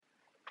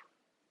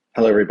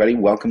Hello, everybody.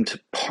 Welcome to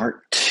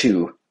part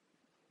 2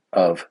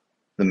 of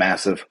the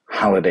massive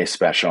holiday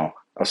special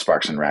of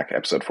Sparks and Rack,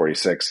 episode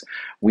 46.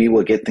 We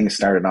will get things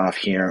started off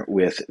here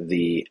with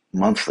the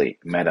monthly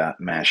meta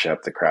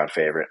mashup, the crowd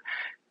favorite,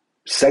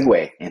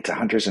 segue into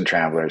Hunters and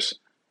Travelers,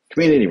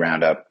 community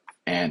roundup,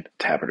 and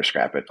Tap It or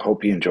Scrap It.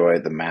 Hope you enjoy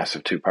the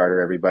massive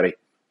two-parter, everybody.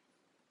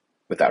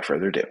 Without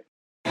further ado.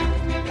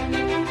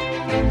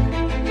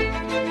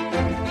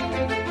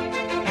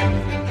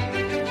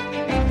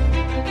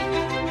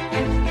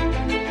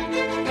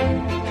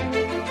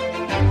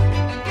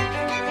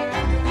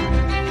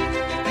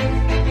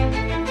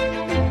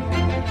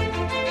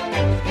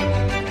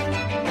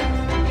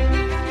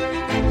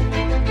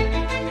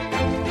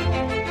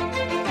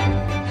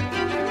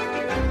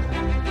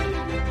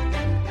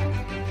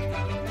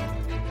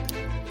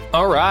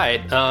 All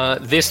right,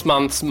 this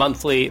month's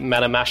monthly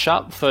meta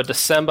mashup for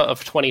December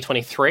of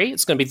 2023.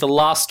 It's going to be the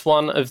last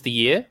one of the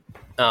year.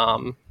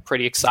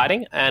 Pretty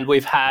exciting, and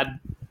we've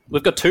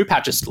got 2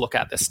 patches to look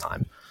at this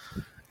time.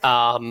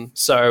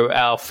 So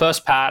our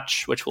first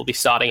patch, which we'll be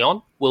starting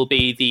on, will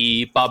be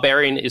the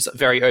Barbarian is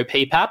very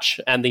OP patch,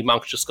 and the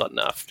Monk just got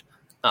nerfed.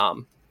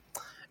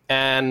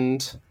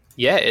 And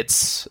yeah,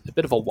 it's a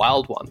bit of a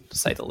wild one, to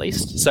say the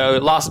least. So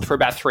it lasted for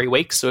about 3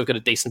 weeks, so we've got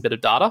a decent bit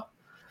of data.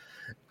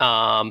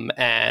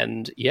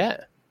 And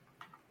yeah,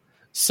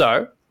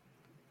 so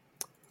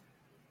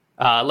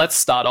let's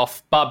start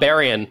off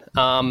Barbarian.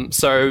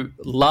 So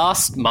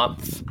last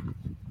month,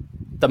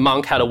 the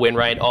Monk had a win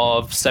rate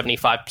of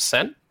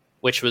 75%,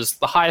 which was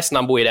the highest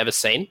number we'd ever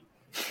seen.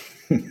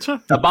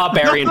 The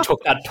Barbarian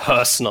took that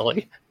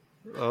personally.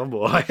 Oh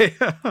boy.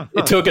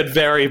 It took it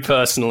very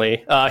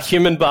personally.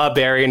 Human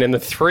Barbarian in the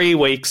 3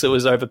 weeks it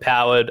was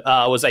overpowered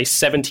was a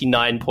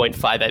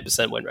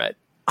 79.58% win rate.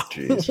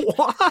 Jeez.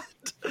 What?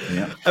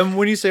 Yeah. And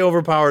when you say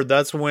overpowered,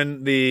 that's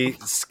when the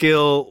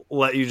skill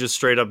let you just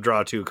straight up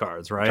draw 2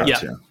 cards, right?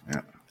 Yeah.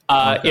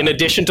 Okay. In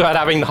addition to it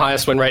having the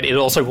highest win rate, it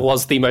also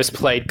was the most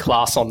played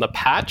class on the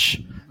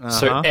patch.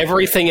 So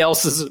everything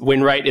else's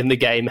win rate in the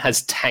game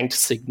has tanked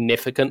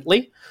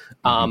significantly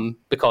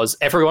because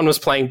everyone was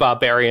playing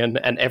Barbarian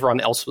and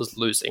everyone else was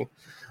losing.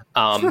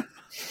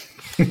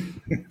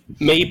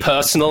 Me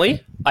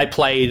personally, I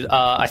played,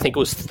 I think it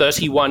was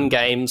 31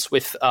 games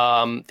with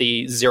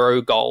the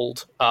 0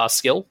 gold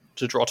skill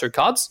to draw 2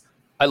 cards.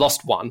 I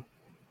lost 1.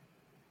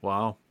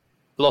 Wow.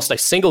 Lost a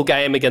single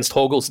game against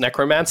Horgul's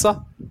Necromancer.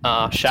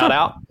 Shout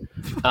out.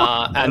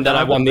 And then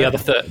I won the other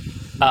third.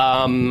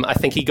 I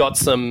think he got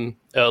some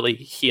early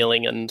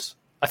healing and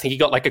I think he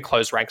got like a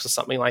close ranks or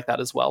something like that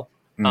as well.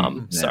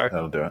 So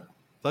that'll do it.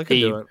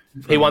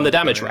 He won the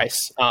damage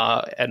race,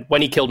 and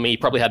when he killed me, he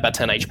probably had about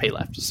 10 HP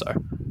left. So,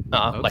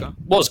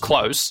 was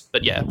close,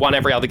 but yeah, won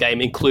every other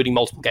game, including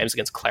multiple games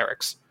against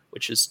clerics,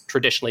 which has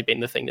traditionally been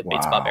the thing that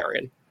beats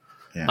Barbarian.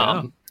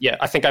 Yeah.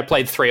 I think I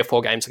played 3 or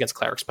 4 games against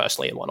clerics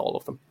personally and won all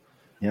of them.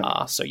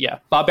 Yep. So yeah,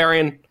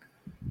 Barbarian,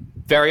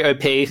 very OP,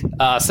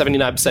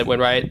 79% win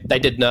rate. They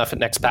did nerf it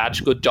next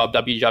patch. Good job,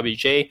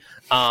 WWG.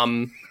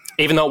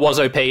 Even though it was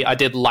OP, I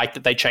did like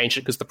that they changed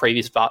it because the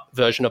previous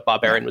version of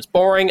Barbarian was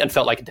boring and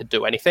felt like it didn't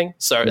do anything.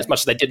 So as much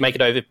as they did make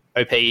it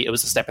OP, it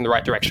was a step in the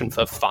right direction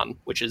for fun,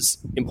 which is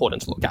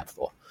important to look out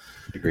for.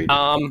 Agreed.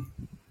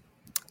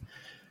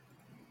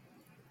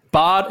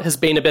 Bard has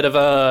been a bit of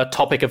a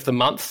topic of the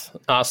month.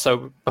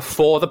 So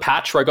before the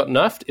patch where I got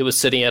nerfed, it was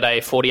sitting at a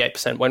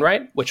 48% win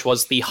rate, which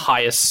was the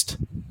highest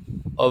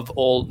of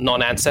all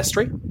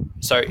non-ancestry.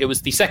 So it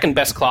was the second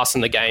best class in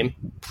the game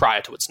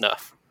prior to its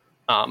nerf.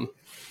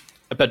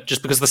 But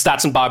just because the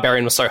stats in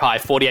Barbarian were so high,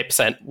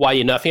 48%, why are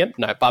you nerfing it?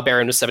 No,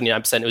 Barbarian was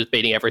 79%. It was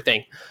beating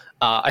everything.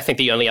 I think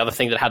the only other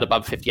thing that had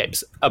above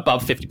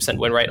 50%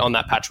 win rate on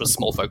that patch was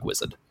Smallfolk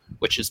Wizard,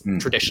 which has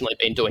traditionally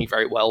been doing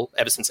very well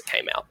ever since it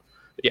came out.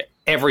 But yeah,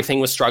 everything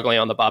was struggling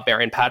on the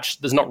Barbarian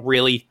patch. There's not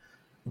really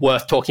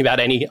worth talking about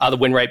any other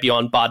win rate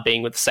beyond Bard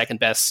being with the second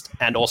best,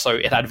 and also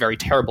it had a very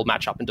terrible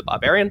matchup into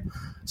Barbarian.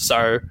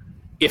 So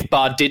if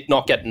Bard did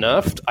not get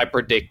nerfed, I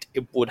predict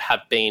it would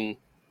have been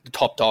the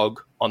top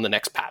dog on the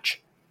next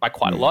patch by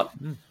quite a lot.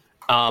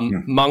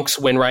 Monk's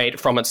win rate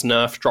from its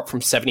nerf dropped from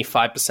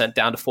 75%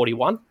 down to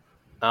 41.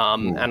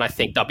 And I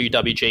think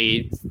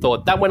WWG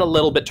thought that went a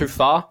little bit too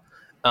far.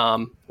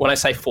 When I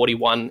say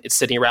 41, it's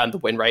sitting around the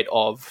win rate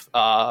of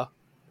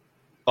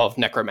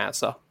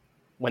Necromancer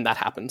when that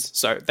happens.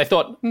 So they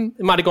thought it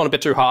might have gone a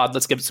bit too hard.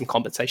 Let's give it some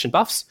compensation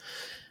buffs.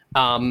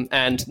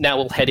 And now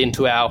we'll head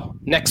into our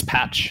next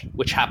patch,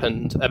 which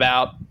happened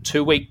about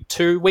 2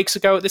 weeks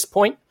ago at this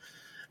point.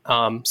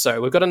 So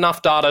we've got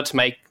enough data to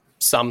make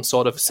some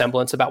sort of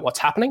semblance about what's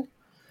happening.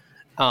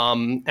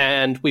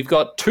 And we've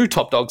got 2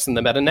 top dogs in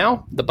the meta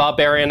now, the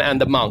Barbarian and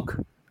the Monk.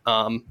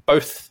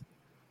 Both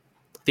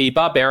the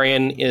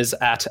Barbarian is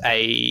at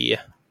a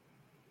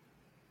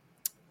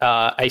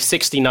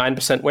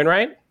 69% win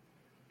rate,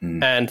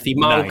 and the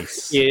Monk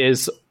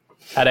is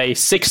at a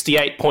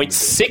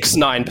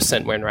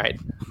 68.69% win rate.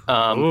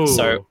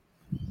 So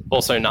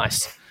also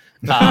nice.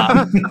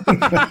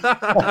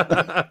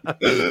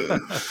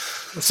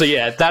 So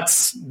yeah,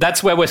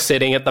 that's where we're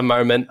sitting at the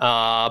moment.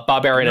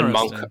 Barbarian and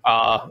Monk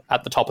are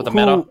at the top of the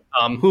meta.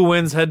 Who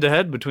wins head to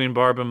head between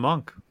Barb and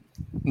Monk?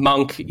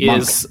 Monk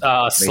is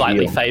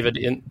slightly favored.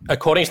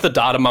 According to the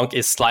data, Monk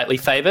is slightly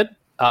favored.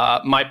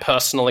 My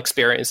personal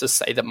experiences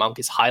say that Monk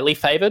is highly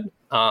favored,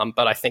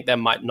 but I think there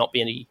might not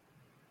be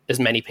as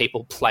many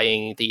people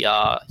playing the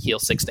heal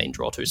 16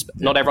 draw 2.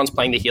 Not everyone's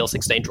playing the heal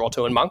 16 draw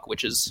 2 in Monk,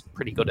 which is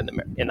pretty good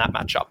in that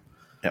matchup.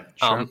 Yep,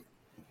 sure.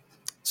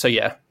 So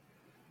yeah,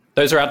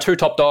 those are our two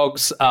top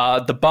dogs.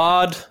 The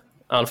Bard,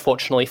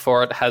 unfortunately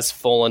for it, has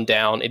fallen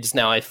down. It is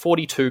now a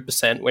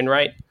 42% win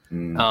rate,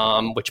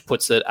 which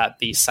puts it at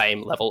the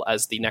same level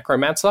as the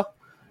Necromancer.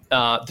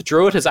 The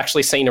Druid has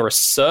actually seen a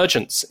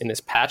resurgence in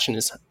this patch and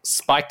has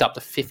spiked up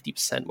to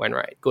 50% win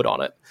rate. Good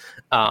on it.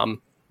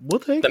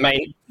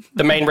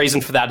 The main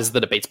reason for that is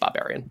that it beats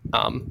Barbarian,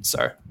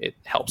 so it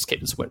helps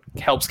keep its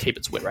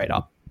win rate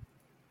up.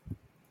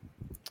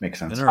 Makes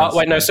sense.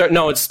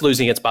 No, it's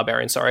losing its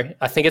Barbarian. Sorry,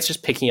 I think it's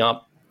just picking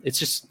up.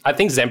 I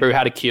think Zembu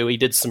had a Q. He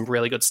did some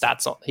really good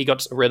stats. He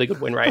got a really good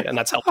win rate, and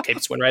that's helped keep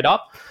its win rate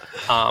up.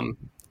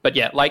 But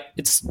yeah, like,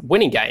 it's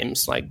winning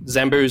games. Like,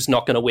 Zambu's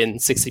not going to win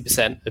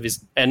 60% of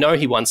his. I know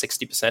he won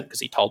 60% because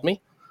he told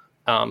me.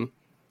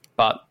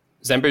 But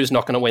Zambu's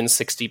not going to win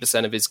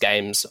 60% of his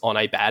games on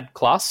a bad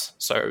class.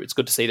 So it's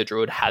good to see the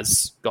Druid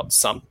has got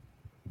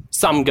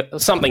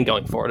something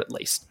going for it at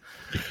least.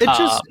 It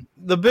just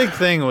the big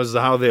thing was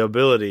how the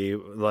ability,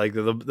 like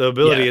the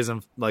ability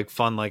isn't like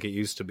fun like it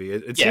used to be.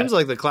 It seems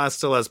like the class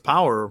still has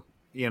power,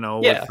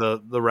 with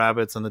the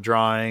rabbits and the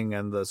drawing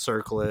and the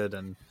circlet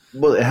and.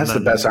 Well, it has the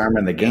best armor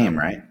in the game,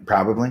 right?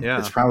 Probably. Yeah.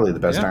 It's probably the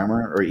best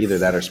armor, or either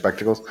that or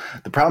spectacles.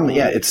 The problem,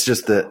 it's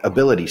just the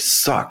ability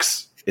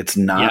sucks. It's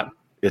not.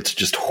 It's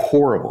just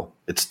horrible.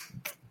 It's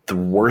the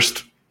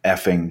worst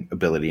effing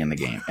ability in the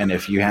game. And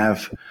if you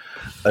have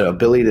an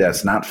ability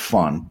that's not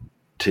fun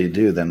to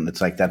do, then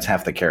it's like that's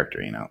half the character,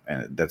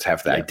 and that's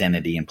half the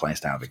identity and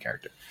playstyle of the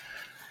character.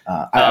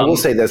 I will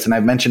say this, and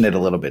I've mentioned it a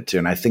little bit too,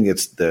 and I think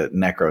it's the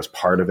Necro's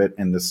part of it,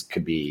 and I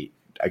could be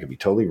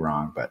totally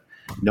wrong, but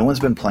no one's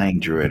been playing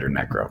Druid or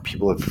Necro.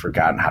 People have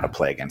forgotten how to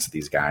play against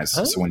these guys.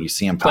 So when you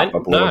see them pop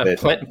up a little bit.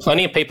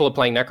 Plenty of people are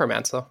playing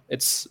Necromancer.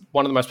 It's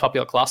one of the most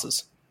popular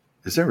classes.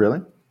 Is it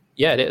really?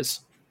 Yeah, it is.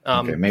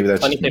 Okay, maybe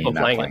that's just me not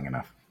playing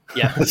enough.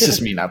 Yeah. That's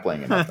just me not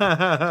playing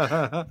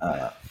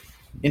enough.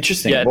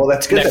 Interesting. Yeah, well,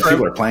 that's good that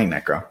people are playing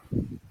Necro.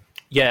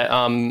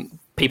 Yeah,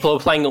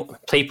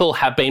 people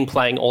have been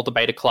playing all the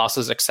beta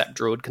classes except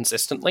Druid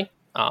consistently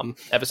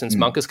ever since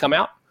Monk has come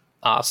out.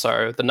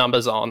 So the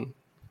numbers on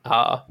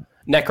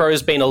Necro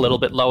has been a little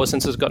bit lower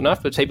since it's got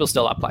nerfed, but people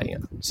still are playing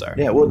it. So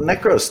yeah, well,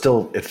 Necro is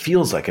still. It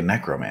feels like a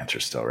Necromancer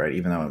still, right?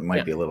 Even though it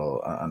might be a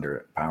little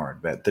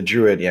underpowered. But the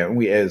Druid,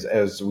 we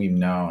as we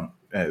know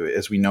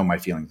my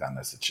feelings on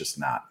this, it's just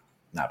not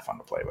fun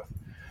to play with.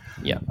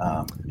 Yeah.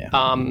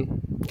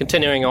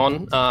 Continuing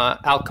on,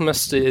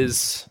 Alchemist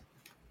is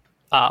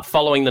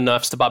following the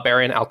nerfs to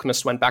Barbarian.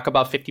 Alchemist went back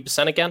above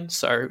 50% again,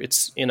 so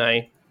it's in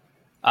a.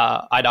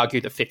 I'd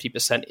argue that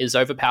 50% is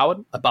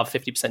overpowered. Above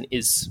 50%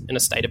 is in a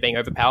state of being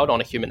overpowered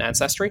on a human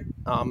ancestry.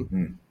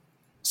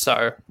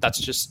 So that's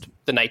just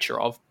the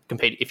nature of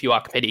competing. If you are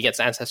competing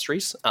against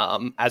ancestries,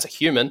 as a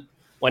human,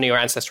 when your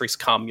ancestries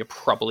come, you're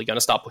probably going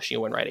to start pushing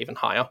your win rate even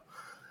higher.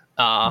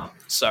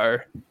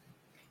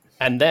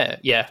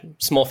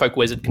 Small Folk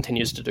Wizard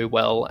continues to do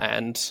well,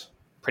 and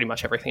pretty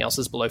much everything else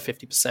is below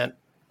 50%.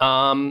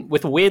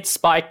 With a weird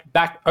spike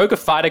back, Ogre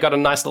Fighter got a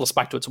nice little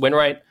spike to its win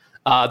rate.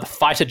 The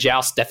Fighter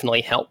Joust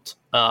definitely helped.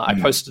 I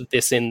posted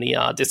this in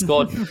the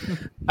Discord.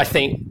 I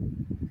think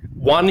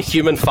one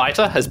human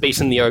fighter has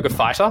beaten the Ogre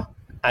Fighter,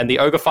 and the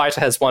Ogre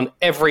Fighter has won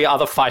every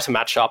other fighter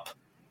matchup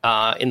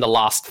in the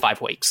last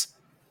 5 weeks.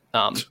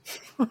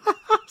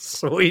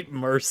 Sweet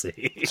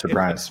mercy.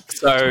 Surprise.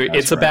 So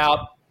it's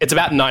about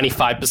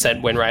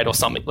 95% win rate or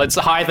something. It's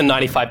higher than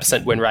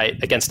 95% win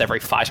rate against every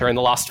fighter in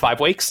the last 5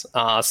 weeks.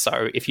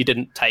 So if you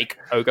didn't take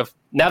Ogre...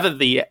 Now that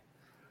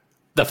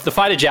the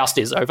Fighter Joust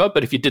is over,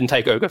 but if you didn't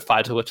take Ogre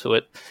Fighter to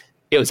it,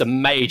 it was a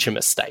major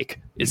mistake,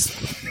 is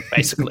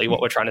basically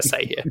what we're trying to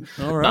say here.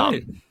 All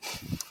right.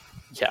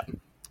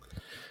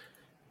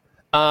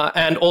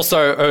 And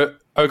also,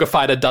 Ogre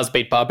Fighter does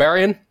beat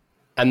Barbarian,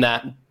 and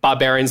that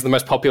Barbarian's the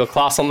most popular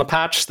class on the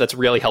patch. That's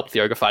really helped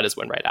the Ogre Fighter's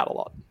win rate out a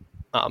lot.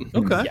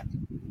 Okay. Yeah.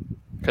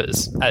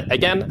 Because,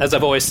 again, as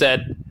I've always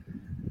said,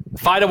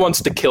 Fighter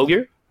wants to kill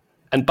you,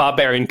 and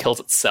Barbarian kills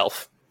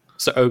itself.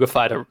 So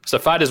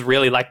fighters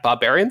really like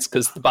Barbarians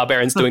because the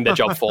Barbarians doing their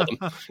job for them.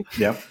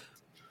 Yep.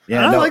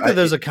 Yeah, and I like that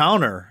there's a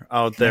counter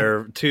out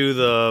there to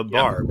the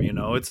Barb.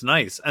 It's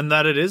nice, and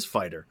that it is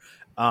Fighter.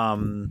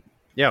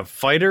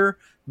 Fighter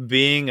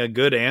being a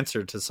good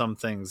answer to some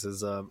things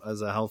is a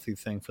healthy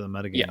thing for the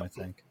metagame. I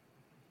think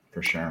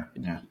for sure.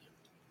 Yeah.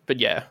 But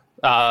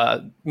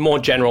more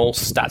general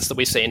stats that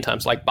we see in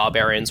terms like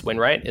Barbarian's win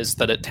rate is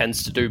that it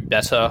tends to do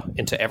better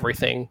into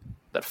everything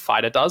that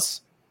Fighter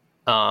does.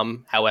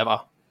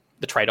 However,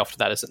 the trade-off to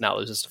that is it now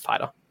loses to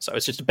Fighter. So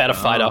it's just a better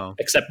fighter,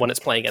 except when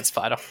it's playing against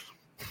Fighter.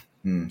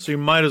 So you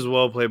might as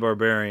well play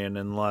Barbarian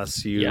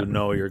unless you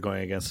know you're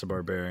going against a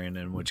Barbarian,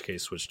 in which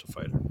case switch to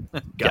Fighter.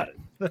 Got it.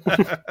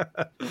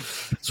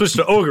 Switch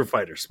to Ogre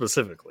Fighter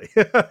specifically.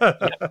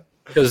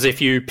 Because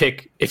if you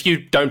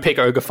don't pick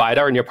Ogre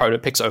Fighter and your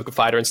opponent picks Ogre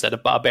Fighter instead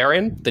of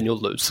Barbarian, then you'll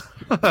lose.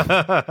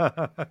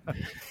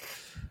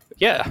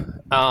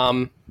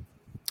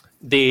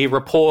 The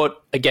report,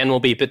 again, will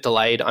be a bit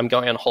delayed. I'm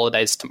going on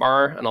holidays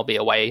tomorrow, and I'll be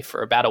away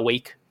for about a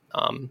week.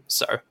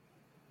 So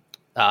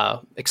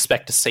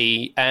expect to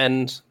see.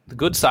 And the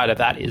good side of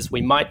that is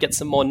we might get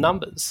some more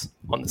numbers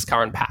on this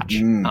current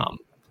patch.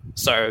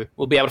 So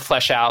we'll be able to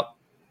flesh out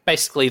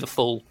basically the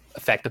full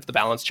effect of the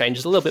balance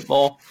changes a little bit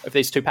more of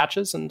these two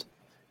patches. And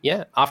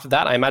after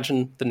that, I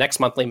imagine the next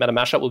monthly meta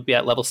mashup will be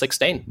at level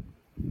 16.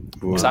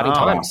 Wow. Exciting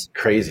times.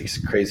 Crazy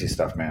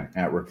stuff, man.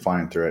 Yeah, we're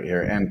flying through it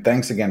here. And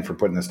thanks again for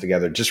putting this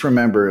together. Just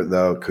remember,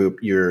 though, Coop,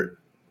 your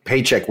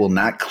paycheck will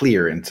not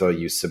clear until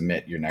you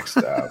submit your next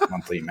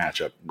monthly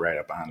matchup right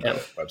up on the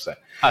website.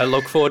 I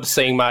look forward to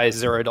seeing my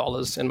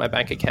 $0 in my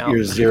bank account.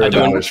 Your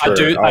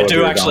 $0. I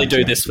do actually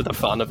do this for the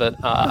fun of it.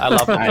 I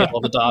love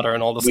all the data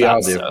and all the stats. We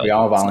all do. So we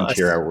all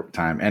volunteer our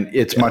time, and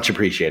it's much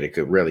appreciated,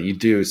 Coop. Really, you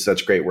do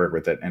such great work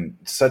with it, and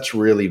such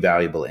really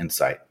valuable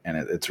insight. And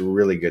it's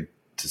really good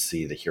to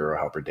see the Hero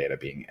Helper data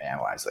being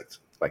analyzed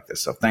like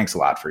this. So thanks a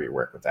lot for your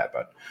work with that,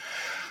 bud.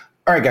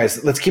 All right,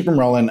 guys, let's keep them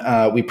rolling.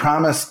 We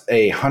promised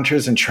a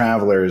Hunters and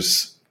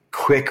Travelers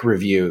quick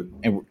review,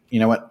 and you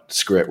know what?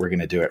 Screw it. We're going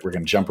to do it. We're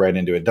going to jump right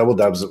into it. Double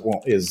Dubs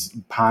is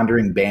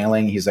pondering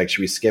bailing. He's like,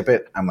 should we skip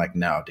it? I'm like,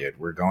 no, dude,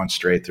 we're going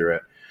straight through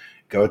it.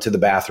 Go to the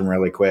bathroom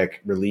really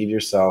quick, relieve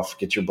yourself,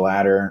 get your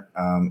bladder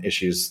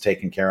issues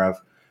taken care of,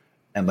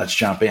 and let's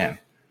jump in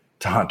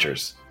to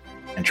Hunters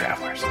and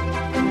Travelers.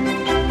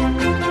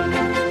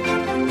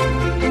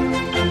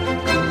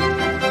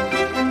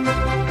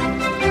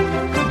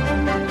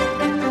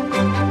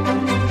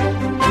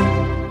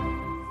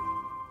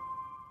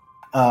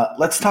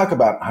 Let's talk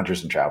about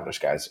Hunters and Travelers,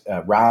 guys.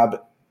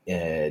 Rob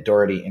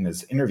Doherty, in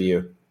his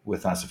interview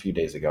with us a few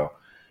days ago,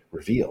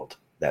 revealed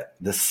that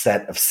this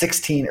set of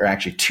 16, or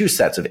actually 2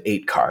 sets of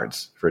 8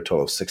 cards for a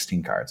total of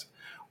 16 cards,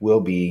 will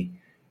be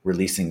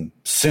releasing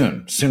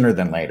sooner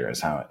than later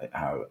is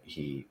how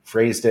he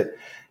phrased it.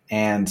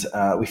 And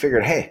we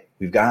figured, hey,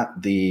 we've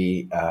got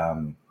the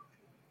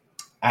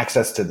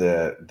access to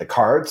the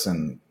cards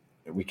and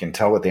we can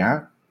tell what they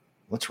are.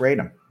 Let's rate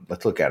them.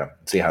 Let's look at them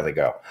and see how they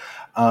go.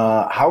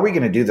 How are we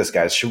going to do this,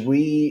 guys? Should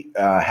we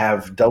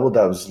have Double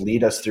Dubs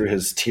lead us through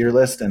his tier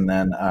list and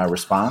then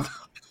respond?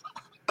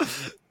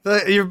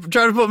 You're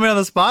trying to put me on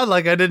the spot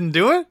like I didn't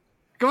do it?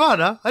 Come on,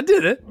 huh? I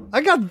did it.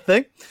 I got the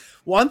thing.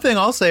 One thing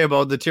I'll say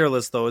about the tier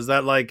list, though, is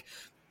that like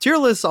tier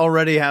lists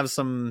already have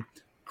some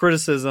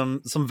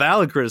criticism, some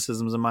valid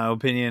criticisms, in my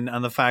opinion,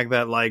 on the fact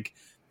that like,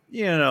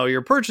 you know,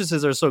 your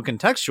purchases are so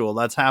contextual.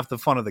 That's half the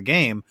fun of the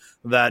game,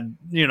 that,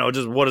 you know,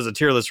 just what does a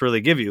tier list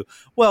really give you?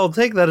 Well,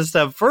 take that a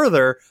step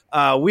further.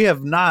 We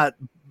have not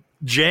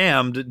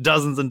jammed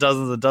dozens and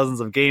dozens and dozens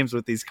of games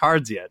with these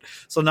cards yet.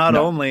 So not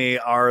only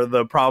are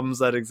the problems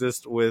that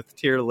exist with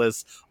tier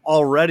lists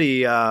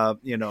already,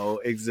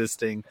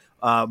 existing,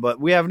 but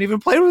we haven't even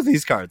played with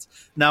these cards.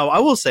 Now, I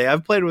will say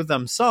I've played with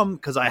them some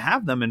because I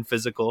have them in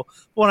physical.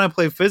 When I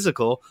play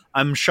physical,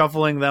 I'm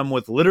shuffling them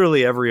with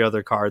literally every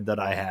other card that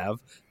I have.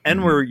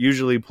 And we're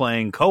usually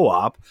playing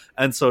co-op.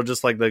 And so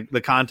just like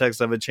the context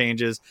of it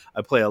changes,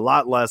 I play a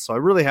lot less. So I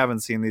really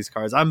haven't seen these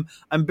cards. I'm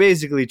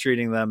basically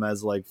treating them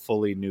as like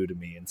fully new to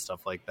me and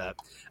stuff like that.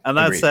 And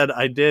that said,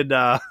 I did,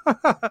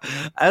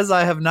 as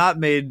I have not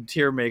made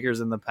tier makers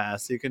in the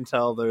past, you can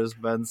tell there's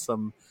been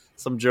some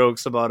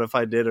jokes about if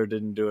I did or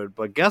didn't do it.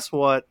 But guess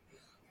what?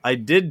 I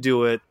did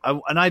do it.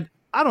 I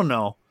don't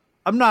know.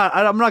 I'm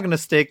not going to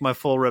stake my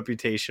full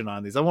reputation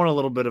on these. I want a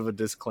little bit of a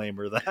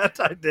disclaimer that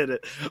I did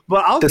it,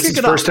 but this is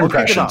first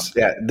impressions.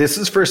 Yeah, this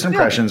is first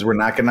impressions. Yeah. We're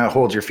not going to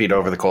hold your feet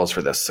over the coals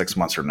for this 6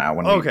 months from now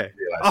when we realize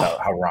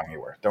how wrong you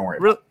were. Don't worry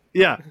about it.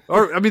 Yeah.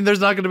 Or, I mean, there's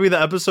not going to be the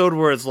episode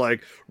where it's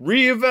like,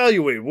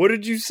 reevaluate. What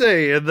did you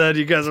say? And then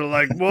you guys are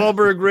like,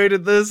 Wahlberg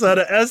rated this at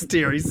an S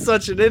tier. He's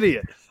such an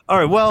idiot. All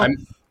right. Well,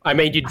 I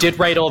mean, you did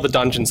rate all the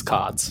Dungeons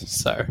cards.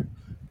 So,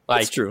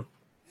 like, that's true.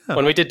 Yeah.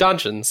 When we did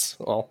Dungeons,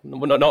 well,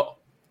 not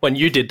when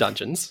you did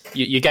Dungeons,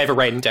 you gave a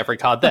rating to every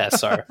card there.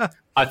 So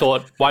I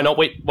thought, why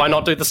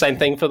not do the same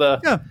thing for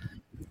the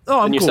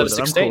the new set of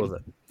 16? I'm cool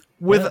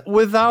with it.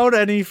 Without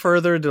any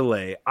further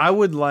delay, I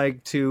would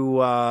like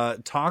to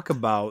talk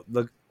about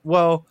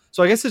so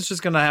I guess it's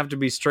just going to have to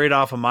be straight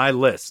off of my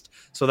list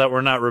so that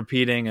we're not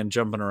repeating and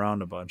jumping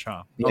around a bunch,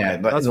 huh? Yeah,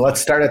 let's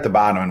start at the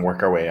bottom and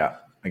work our way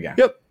up again.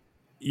 Yep.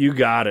 You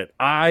got it.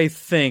 I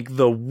think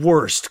the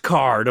worst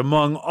card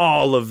among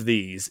all of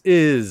these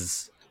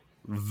is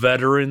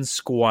Veteran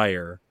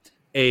Squire,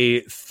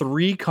 a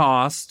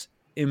 3-cost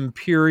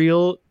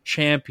Imperial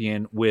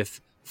champion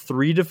with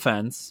 3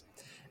 defense.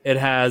 It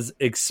has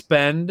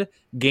expend,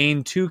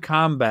 gain 2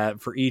 combat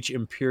for each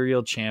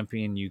Imperial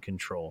champion you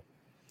control.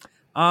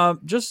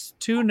 Just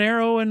too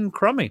narrow and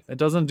crummy. It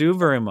doesn't do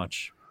very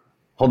much.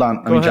 Hold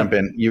on, let me jump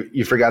in.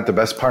 You forgot the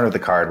best part of the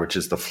card, which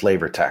is the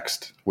flavor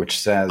text, which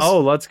says,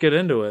 "Oh, let's get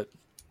into it."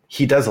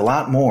 He does a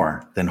lot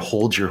more than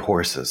hold your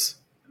horses.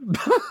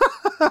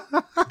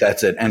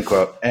 That's it. End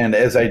quote. And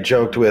as I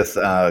joked with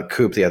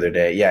Coop the other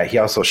day, yeah, he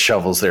also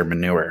shovels their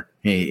manure.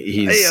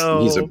 He's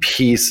a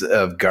piece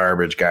of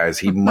garbage, guys.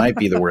 He might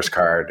be the worst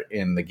card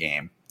in the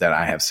game that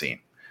I have seen.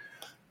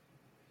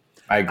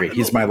 I agree.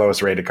 He's my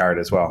lowest rated card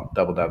as well.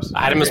 Double dubs.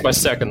 I had him as my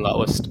second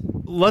lowest.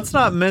 Let's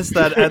not miss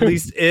that at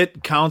least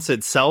it counts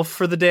itself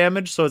for the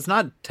damage, so it's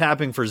not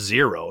tapping for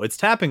 0. It's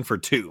tapping for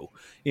 2.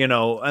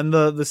 And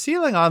the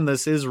ceiling on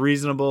this is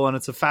reasonable, and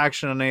it's a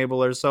faction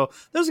enabler, so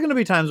there's going to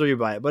be times where you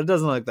buy it, but it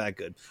doesn't look that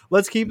good.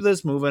 Let's keep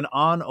this moving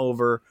on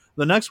over.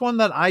 The next one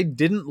that I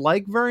didn't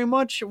like very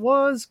much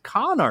was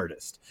Con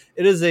Artist.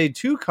 It is a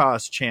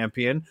 2-cost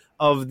champion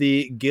of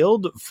the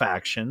Guild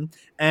faction,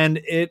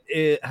 and it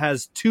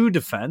has 2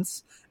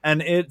 defense,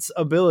 and its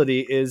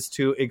ability is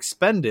to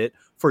expend it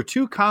for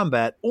 2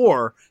 combat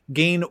or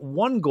gain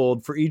 1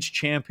 gold for each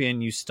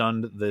champion you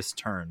stunned this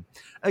turn.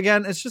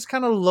 Again, it's just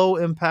kind of low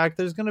impact.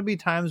 There's going to be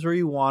times where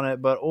you want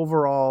it, but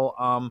overall,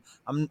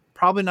 I'm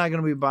probably not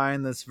going to be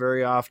buying this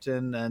very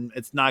often, and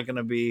it's not going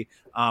to be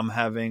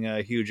having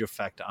a huge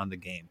effect on the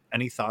game.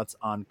 Any thoughts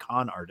on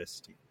Con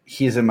Artist?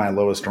 He's in my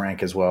lowest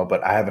rank as well,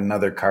 but I have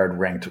another card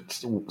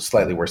ranked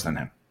slightly worse than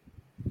him.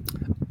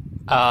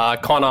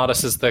 Con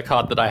Artist is the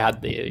card that I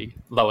had the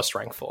lowest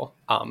rank for.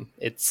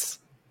 It's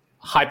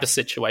hyper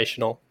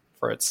situational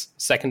for its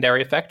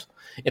secondary effect.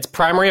 Its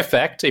primary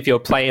effect, if you're a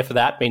player for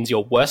that, means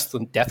you're worse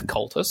than Death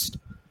Cultist,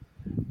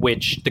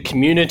 which the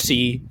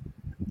community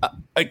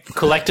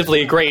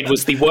collectively agreed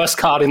was the worst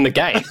card in the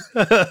game.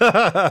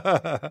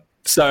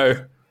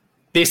 So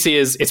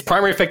its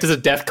primary effect is a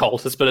Death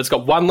Cultist, but it's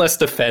got 1 less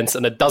defense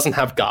and it doesn't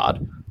have guard.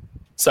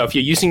 So if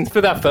you're using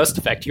for that first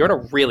effect, you're in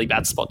a really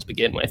bad spot to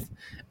begin with.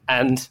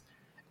 And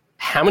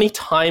how many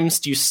times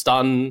do you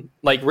stun?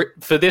 Like,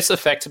 for this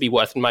effect to be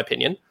worth, in my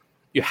opinion,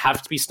 you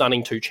have to be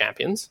stunning 2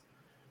 champions.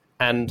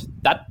 And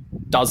that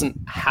doesn't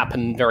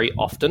happen very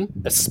often,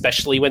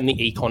 especially when the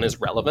econ is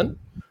relevant.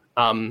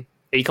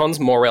 Econ's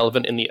more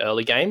relevant in the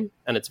early game,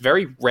 and it's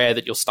very rare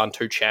that you'll stun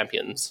 2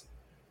 champions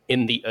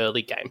in the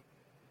early game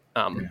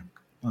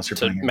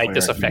to make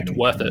this effect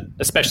worth it,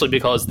 especially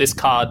because this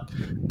card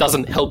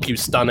doesn't help you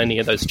stun any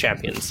of those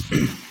champions.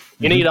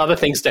 You need other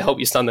things to help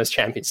you stun those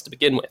champions to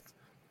begin with.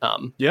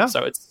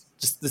 So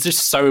there's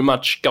just so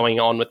much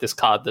going on with this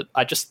card that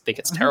I just think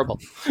it's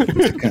terrible.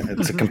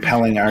 It's a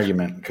compelling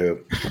argument,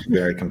 Coop.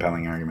 Very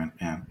compelling argument.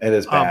 Yeah, it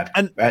is bad.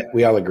 And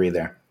we all agree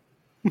there.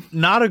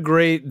 Not a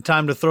great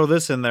time to throw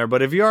this in there,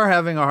 but if you are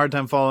having a hard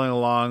time following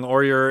along,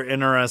 or you're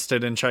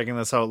interested in checking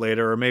this out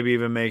later, or maybe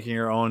even making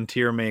your own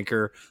tier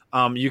maker,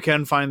 you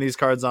can find these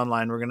cards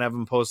online. We're going to have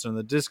them posted in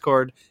the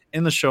Discord,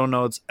 in the show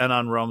notes, and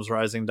on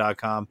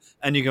realmsrising.com,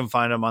 and you can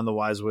find them on the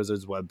Wise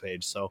Wizards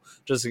webpage. So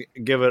just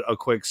give it a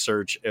quick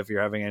search if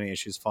you're having any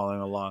issues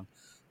following along.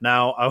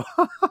 Now,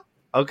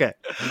 okay,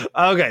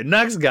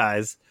 next,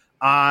 guys.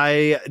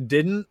 I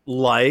didn't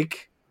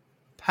like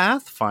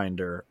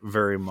Pathfinder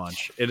very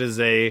much. It is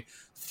a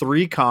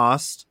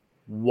 3-cost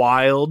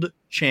wild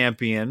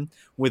champion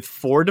with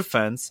 4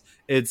 defense.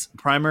 Its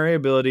primary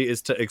ability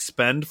is to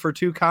expend for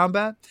 2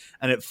 combat,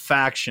 and it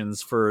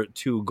factions for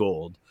 2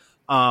 gold.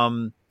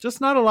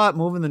 Just not a lot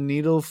moving the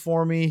needle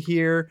for me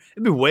here.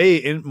 It'd be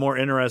way more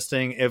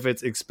interesting if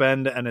its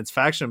expend and its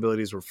faction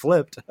abilities were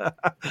flipped.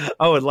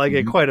 I would like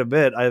it quite a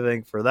bit, I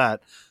think, for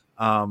that.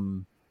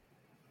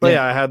 But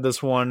yeah, I had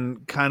this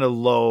one kind of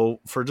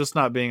low for just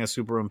not being a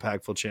super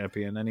impactful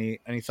champion. Any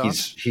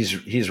thoughts?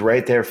 He's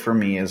right there for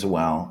me as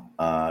well.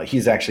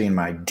 He's actually in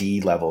my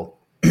D level,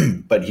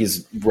 but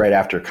he's right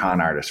after Con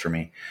Artist for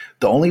me.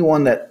 The only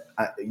one that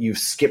you've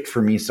skipped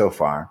for me so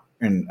far,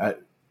 and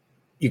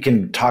you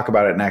can talk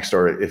about it next,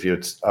 or if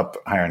it's up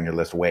higher on your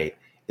list, wait,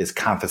 is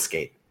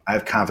Confiscate. I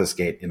have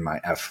Confiscate in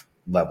my F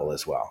level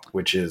as well,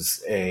 which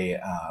is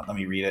let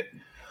me read it.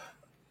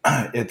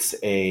 It's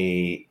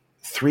a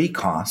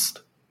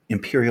 3-cost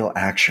Imperial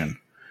action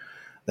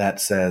that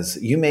says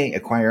you may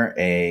acquire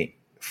a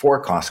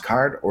 4-cost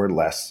card or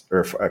less,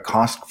 or a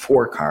cost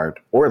 4 card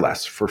or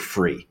less for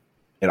free.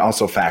 It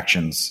also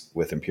factions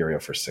with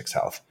Imperial for 6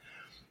 health.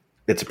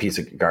 It's a piece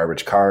of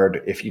garbage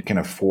card. If you can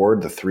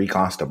afford the 3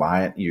 cost to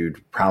buy it, you'd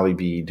probably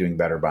be doing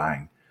better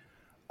buying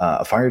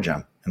a Fire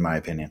Gem, in my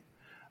opinion.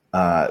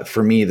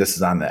 For me, this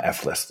is on the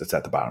F list. It's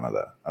at the bottom of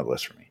the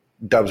list for me.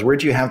 Dubs, where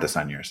do you have this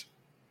on yours?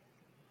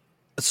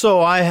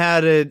 So I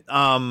had it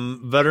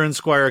Veteran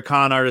Squire,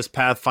 Con Artist,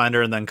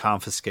 Pathfinder, and then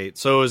Confiscate.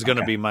 So it was going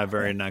to be my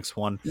very next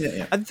one.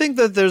 Yeah. I think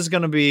that there's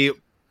going to be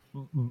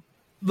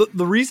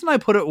the reason I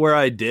put it where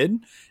I did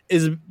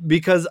is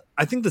because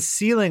I think the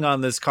ceiling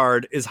on this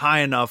card is high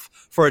enough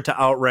for it to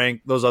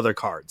outrank those other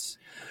cards.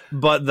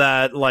 But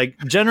that, like,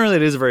 generally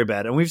it is very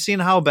bad. And we've seen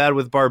how bad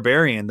with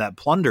Barbarian that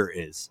Plunder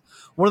is.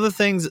 One of the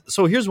things,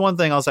 so here's one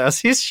thing I'll say. I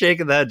see you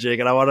shaking that, Jake,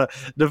 and I want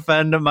to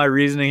defend my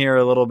reasoning here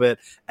a little bit.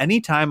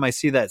 Anytime I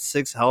see that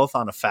 6 health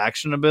on a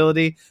faction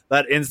ability,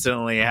 that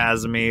instantly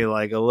has me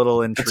like a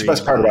little intrigued. That's the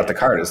best part about the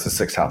card is the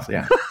 6 health.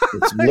 Yeah.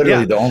 It's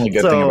literally the only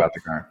good thing about the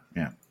card.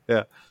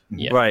 Yeah.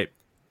 Right.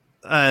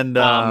 And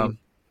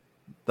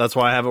that's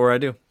why I have it where I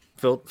do.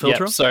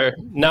 Filtro? So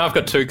now I've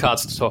got 2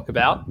 cards to talk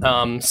about.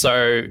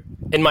 So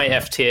in my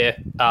F tier,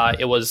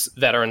 it was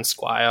Veteran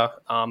Squire,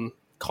 Con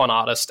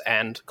Artist,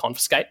 and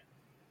Confiscate.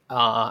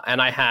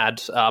 And I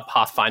had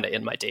Pathfinder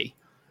in my D.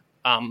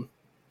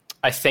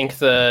 I think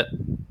that...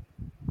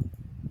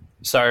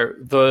 So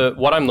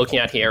what I'm looking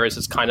at here is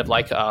it's kind of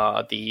like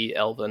the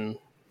Elven...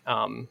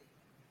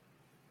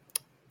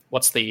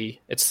 It's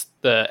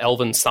the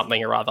Elven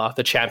something or other,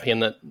 the champion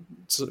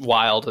that's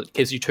wild. It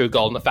gives you 2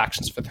 gold in the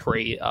factions for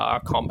 3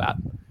 combat.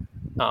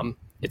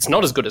 It's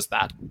not as good as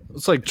that.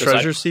 It's like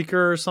Treasure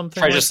Seeker or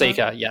something. Treasure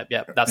Seeker,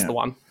 that's the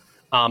one.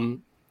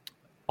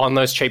 On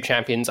those cheap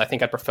champions, I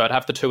think I'd prefer to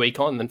have the 2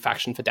 econ than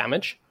faction for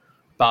damage.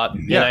 But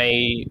in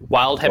a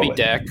wild heavy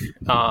deck,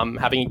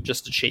 having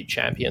just a cheap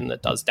champion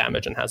that does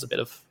damage and has a bit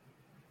of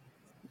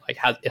it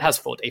has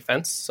 4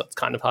 defense, so it's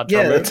kind of hard to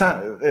remove.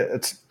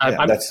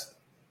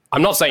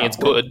 I'm not saying it's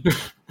good.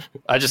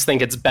 I just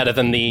think it's better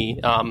than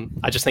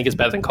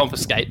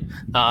Confiscate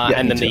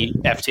and then the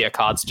F tier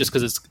cards, just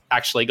because it's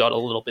actually got a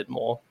little bit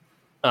more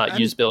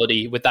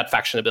usability with that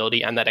faction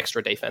ability, and that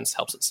extra defense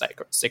helps it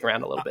stick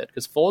around a little bit,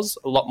 because 4's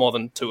a lot more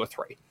than 2 or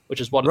 3,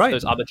 which is what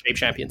those other cheap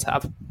champions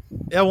have.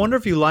 Yeah, I wonder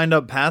if you lined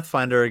up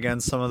Pathfinder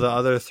against some of the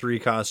other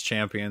 3-cost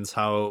champions,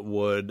 how it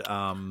would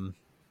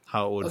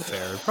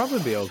fare. It'd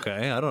probably be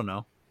okay. I don't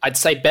know. I'd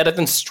say better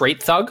than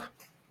Street Thug,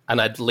 and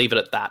I'd leave it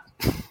at that.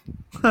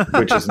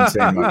 Which isn't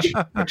saying much.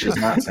 Which is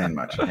not saying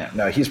much. Yeah.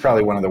 No, he's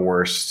probably one of the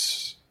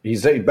worst.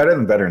 He's better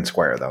than Veteran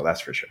Squire, though.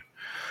 That's for sure.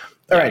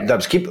 All right,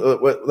 Dubs.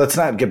 Let's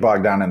not get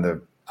bogged down in the.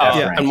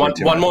 And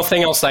one more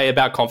thing I'll say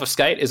about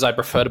Confiscate is I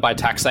prefer to buy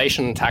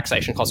Taxation.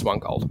 Taxation costs 1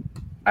 gold.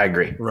 I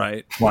agree.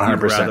 Right.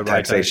 100%.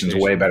 Taxation is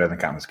way better than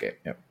Confiscate.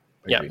 Yep.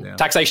 Yeah.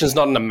 Taxation is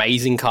not an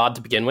amazing card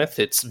to begin with.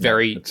 It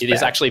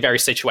is actually a very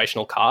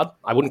situational card.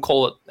 I wouldn't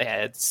call it.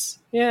 It's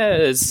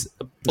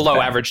below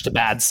average to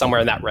bad,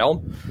 somewhere in that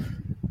realm.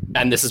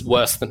 And this is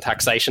worse than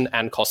Taxation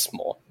and costs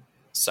more.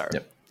 So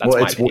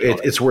that's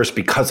it's worse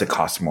because it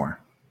costs more.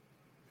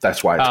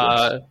 That's why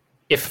it's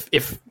worse.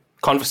 If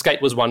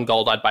Confiscate was 1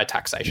 gold, I'd buy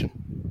Taxation.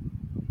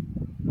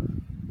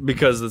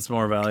 Because it's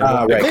more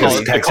valuable. Right,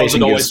 because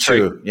Taxation gives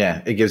 2.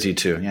 Yeah, it gives you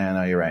 2. Yeah,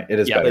 no, you're right. It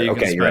is better.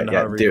 Okay, you're right.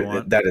 Yeah,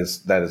 dude, that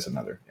is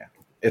another. Yeah,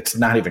 it's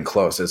not even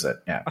close, is it?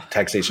 Yeah,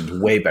 Taxation's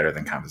way better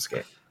than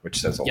Confiscate, which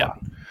says a lot.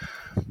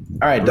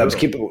 All right,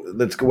 Dubs,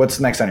 let's go.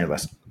 What's next on your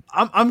list?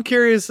 I'm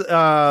curious.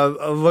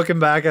 Looking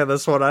back at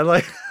this one, I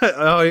like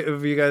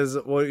if you guys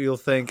what you'll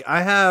think.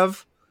 I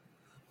have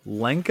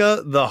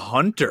Lenka the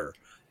Hunter,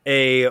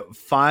 a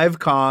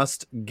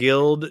 5-cost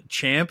guild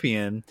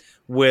champion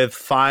with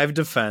 5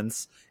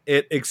 defense.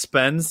 It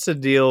expends to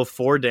deal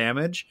 4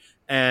 damage,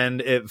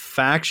 and it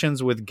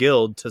factions with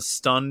guild to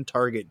stun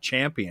target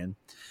champion.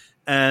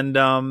 And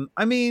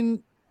I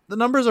mean, the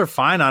numbers are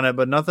fine on it,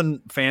 but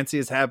nothing fancy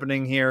is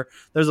happening here.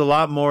 There's a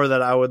lot more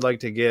that I would like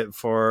to get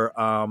for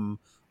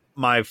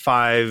my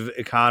 5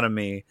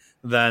 economy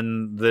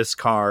than this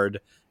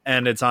card,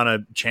 and it's on a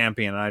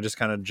champion, and I just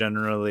kind of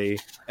generally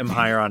am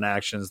higher on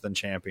actions than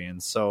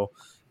champions. So,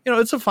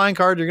 it's a fine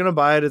card. You're going to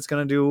buy it. It's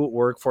going to do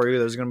work for you.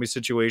 There's going to be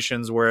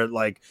situations where it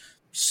like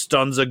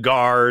stuns a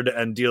guard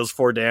and deals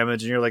 4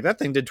 damage, and you're like, that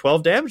thing did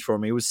 12 damage for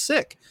me. It was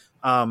sick.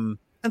 And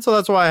so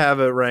that's why I have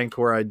it ranked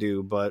where I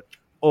do, but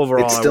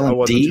overall I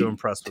wasn't too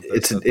impressed with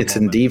it. It's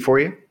in D for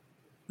you?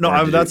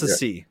 No, that's a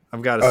C.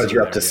 I've got a C.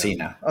 You're up to C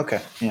now.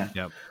 Okay. Yeah.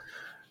 Yep.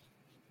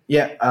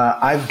 Yeah,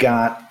 I've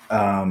got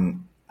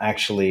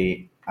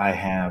actually I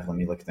have, let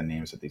me look at the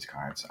names of these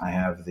cards. I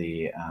have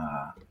the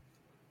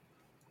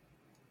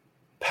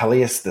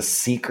Peleus the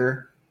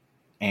Seeker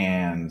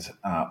and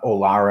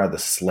Olara the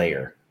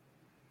Slayer,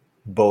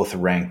 both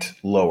ranked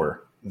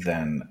lower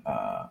than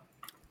I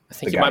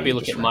think you might be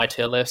looking at my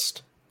tier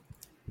list.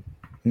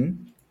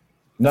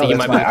 No, you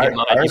might be looking at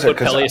mine. You put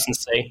Peleus in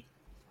C.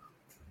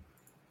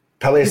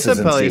 Peleus is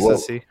in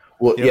C.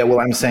 Well, yep. Well,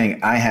 I'm saying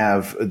I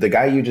have the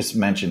guy you just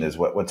mentioned is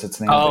what's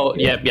its name? Oh,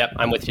 yep.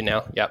 I'm with you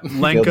now. Yep.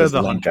 Lenka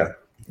the Hunter.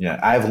 Yeah,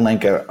 I have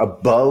Lenka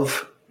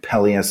above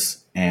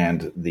Peleus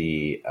and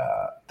the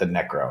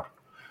Necro.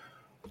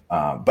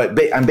 But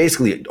I'm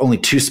basically only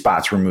 2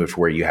 spots removed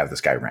from where you have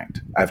this guy ranked.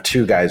 I have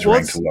 2 guys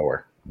ranked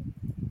lower.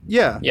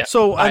 Yeah.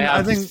 So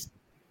I think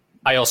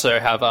I also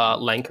have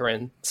Lenka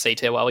in C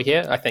tier while we're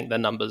here. I think the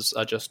numbers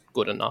are just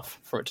good enough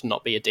for it to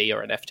not be a D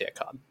or an F tier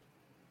card.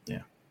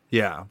 Yeah.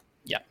 Yeah.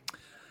 Yeah.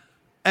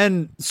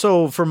 And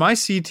so for my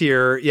C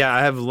tier,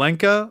 I have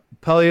Lenka,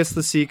 Peleus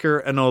the Seeker,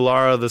 and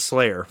Olara the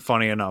Slayer,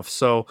 funny enough.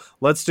 So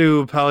let's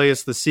do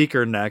Peleus the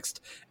Seeker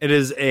next. It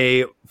is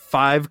a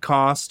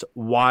 5-cost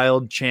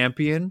wild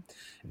champion.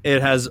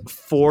 It has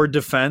 4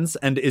 defense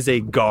and is a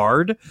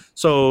guard.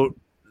 So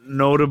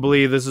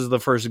notably, this is the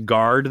first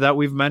guard that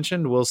we've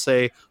mentioned. We'll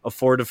say a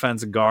 4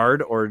 defense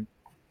guard, and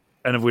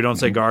if we don't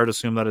say guard,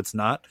 assume that it's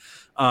not.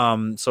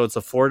 So it's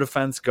a 4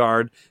 defense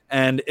guard,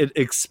 and it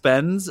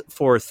expends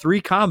for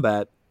 3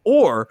 combat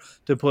or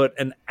to put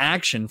an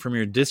action from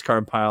your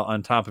discard pile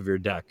on top of your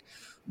deck.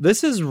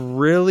 This is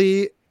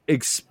really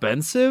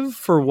expensive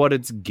for what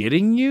it's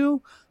getting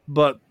you,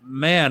 but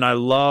man, I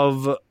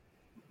love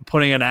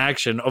putting an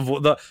action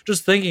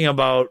just thinking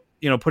about,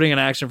 putting an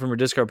action from your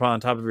discard pile on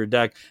top of your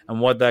deck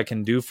and what that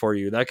can do for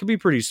you. That could be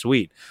pretty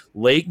sweet.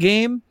 Late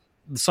game,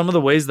 some of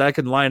the ways that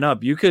could line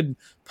up, you could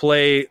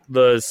play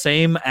the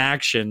same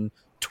action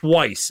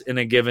twice in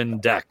a given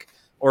deck,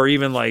 or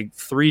even like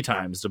 3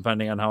 times,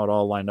 depending on how it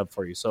all lined up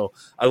for you. So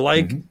I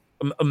like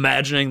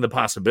imagining the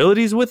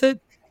possibilities with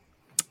it.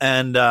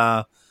 And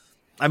I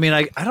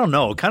don't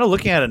know. Kind of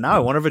looking at it now, I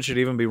wonder if it should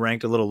even be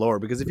ranked a little lower,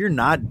 because if you're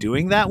not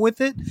doing that with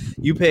it,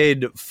 you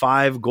paid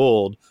 5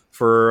 gold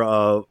for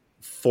a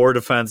 4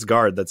 defense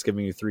guard that's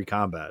giving you 3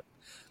 combat.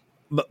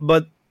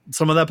 But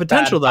some of that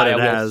potential that it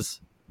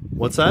has.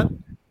 What's that?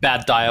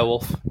 Bad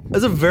direwolf.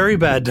 It's a very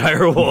bad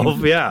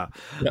direwolf, yeah.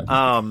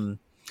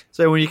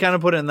 So when you kind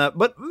of put it in that,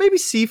 but maybe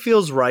C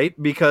feels right,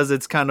 because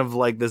it's kind of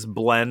like this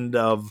blend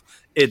of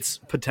its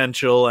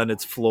potential and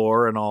its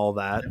floor and all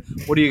that.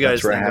 What do you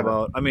guys think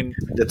about?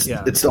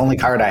 It's the only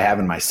card I have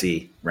in my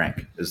C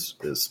rank is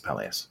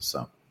Peleus.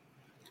 So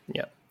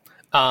yeah,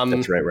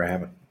 that's right where I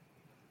have it.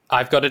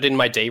 I've got it in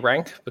my D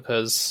rank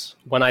because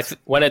when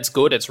it's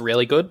good, it's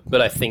really good,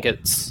 but I think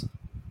it's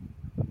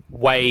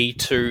way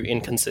too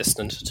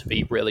inconsistent to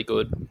be really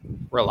good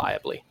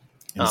reliably.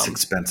 It's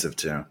expensive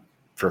too.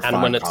 For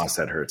 5 costs,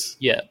 that hurts.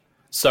 Yeah.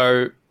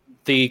 So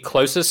the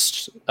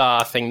closest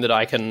thing that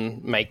I can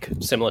make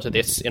similar to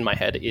this in my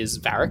head is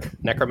Varric,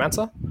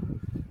 Necromancer.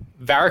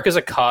 Varric is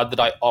a card that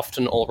I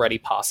often already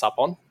pass up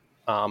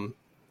on.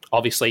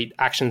 Obviously,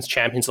 Actions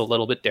Champion's a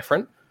little bit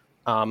different.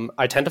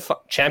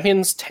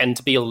 Champions tend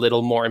to be a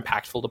little more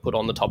impactful to put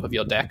on the top of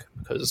your deck,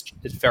 because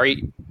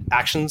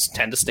actions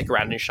tend to stick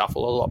around and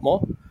shuffle a lot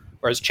more,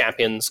 whereas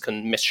champions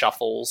can miss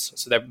shuffles.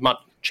 So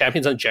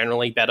champions are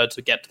generally better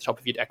to get to the top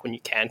of your deck when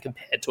you can,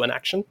 compared to an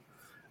action.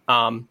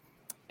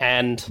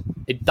 And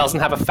it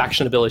doesn't have a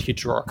faction ability to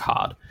draw a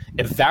card.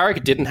 If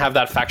Varric didn't have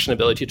that faction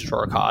ability to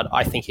draw a card,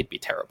 I think he'd be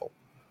terrible.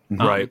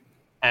 Right.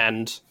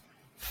 And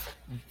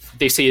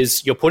this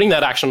is, you're putting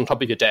that action on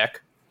top of your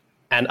deck,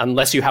 and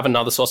unless you have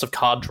another source of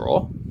card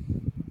draw,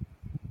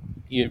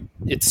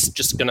 it's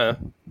just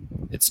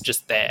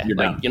there.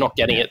 You're not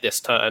getting it this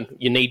turn.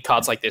 You need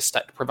cards like this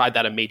to provide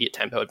that immediate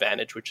tempo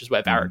advantage, which is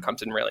where Varric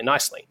comes in really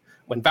nicely.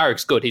 When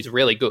Varric's good, he's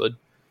really good.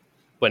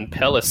 When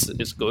Peleus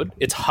is good,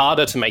 it's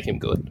harder to make him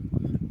good.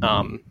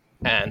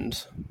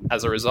 And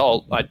as a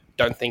result, I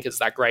don't think it's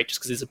that great, just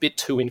because it's a bit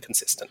too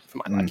inconsistent for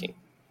my liking.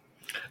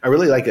 I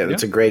really like it. Yeah.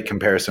 It's a great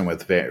comparison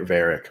with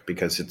Varric,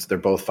 because they're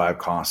both 5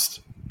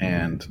 cost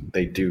and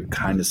they do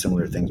kind of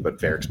similar things, but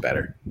Varric's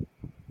better.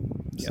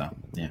 So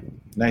yeah,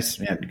 nice.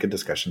 Yeah, good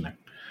discussion there.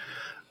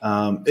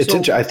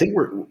 I think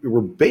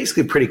we're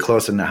basically pretty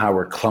close in how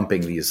we're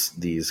clumping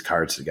these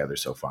cards together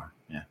so far.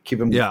 Yeah, keep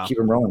them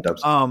rolling,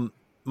 Dubs.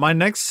 My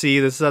next C,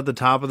 this is at the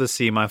top of the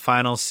C. My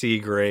final C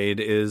grade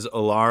is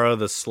Olara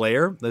the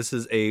Slayer. This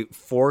is a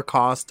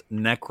 4-cost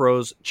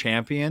Necros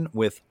champion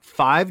with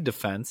 5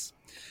 defense.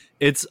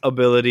 Its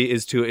ability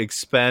is to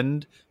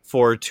expend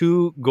for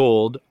 2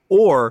 gold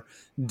or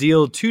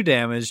deal 2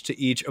 damage to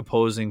each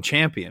opposing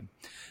champion.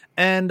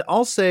 And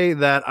I'll say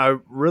that I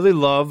really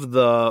love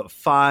the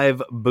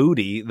 5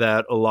 booty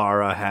that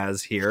Olara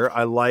has here.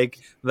 I like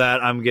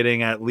that I'm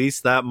getting at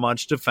least that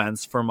much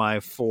defense for my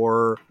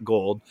 4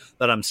 gold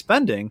that I'm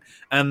spending.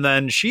 And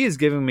then she is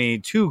giving me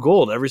 2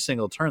 gold every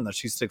single turn that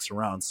she sticks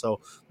around. So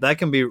that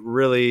can be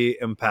really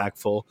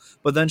impactful.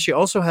 But then she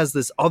also has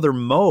this other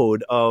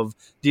mode of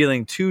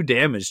dealing 2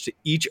 damage to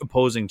each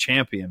opposing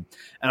champion.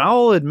 And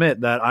I'll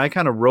admit that I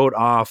kind of wrote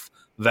off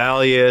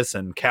Valius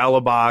and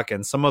Kalibak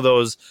and some of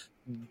those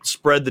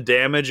spread the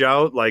damage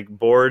out like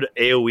board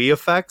AoE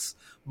effects,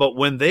 but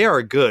when they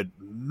are good,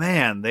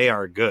 man, they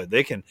are good.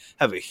 They can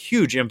have a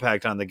huge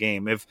impact on the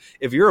game.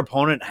 If your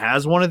opponent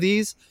has one of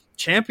these,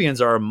 champions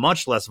are a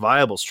much less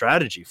viable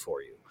strategy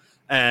for you,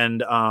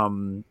 and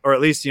or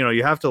at least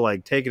you have to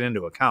like take it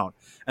into account.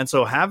 And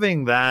so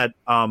having that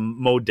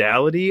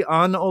modality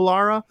on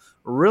Olara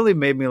really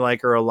made me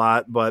like her a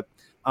lot. But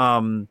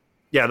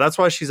yeah, that's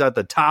why she's at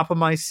the top of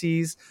my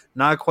C's,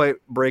 not quite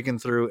breaking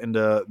through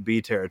into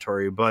B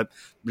territory. But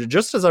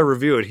just as I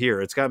review it here,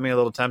 it's got me a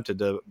little tempted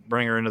to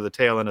bring her into the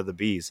tail end of the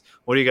B's.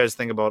 What do you guys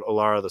think about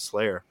Olara the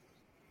Slayer?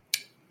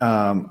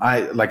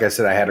 Like I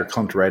said, I had her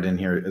clumped right in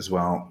here as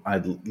well.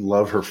 I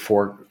love her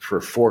for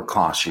 4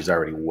 costs. She's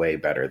already way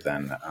better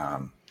than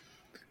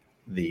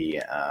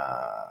the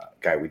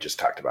guy we just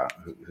talked about,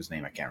 whose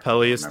name I can't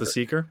remember. Peleus the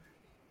Seeker?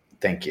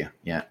 Thank you.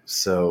 Yeah.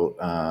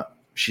 So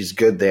she's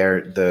good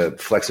there. The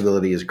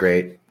flexibility is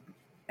great.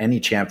 Any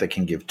champ that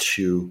can give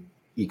 2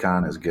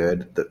 econ is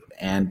good.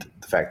 And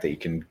the fact that you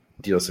can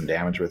deal some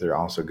damage with her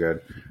also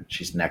good.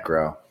 She's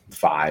Necro,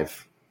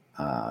 5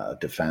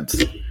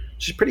 defense.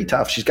 She's pretty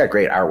tough. She's got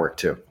great artwork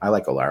too. I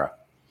like Alara.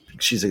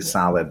 She's a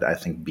solid, I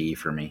think, B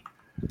for me.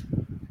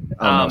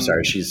 Oh no,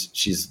 sorry. She's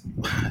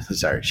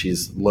sorry.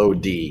 She's low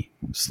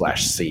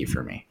D/C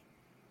for me.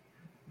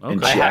 Okay.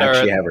 And I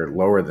actually have her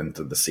lower than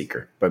the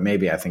Seeker, but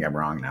maybe I think I'm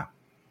wrong now.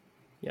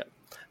 Yeah,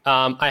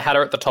 I had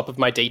her at the top of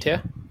my D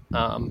tier.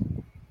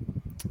 One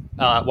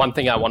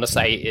thing I want to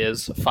say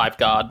is 5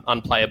 guard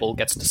unplayable,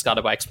 gets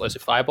discarded by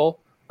explosive fireball.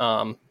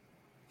 And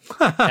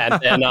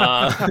then,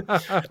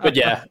 but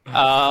yeah,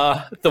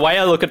 the way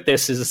I look at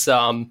this is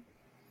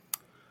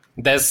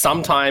there's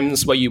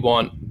sometimes where you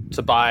want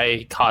to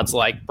buy cards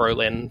like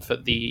Brolin for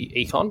the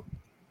econ,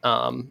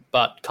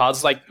 but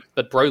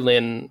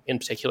Brolin in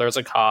particular is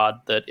a card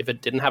that if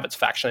it didn't have its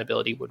faction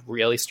ability would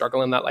really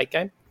struggle in that late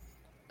game.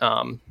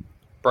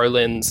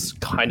 Brolin's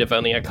kind of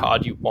only a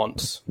card you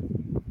want.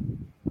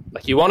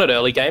 Like you want it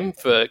early game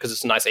because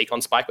it's a nice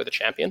econ spike with a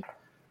champion,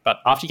 but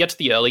after you get to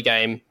the early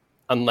game,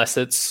 unless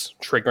it's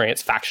triggering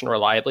its faction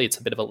reliably, it's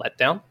a bit of a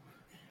letdown.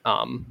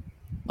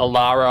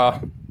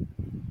 Alara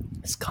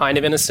is kind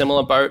of in a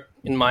similar boat,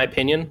 in my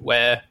opinion,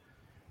 where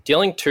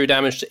dealing 2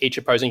 damage to each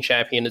opposing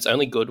champion is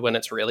only good when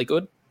it's really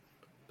good,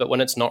 but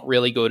when it's not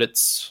really good,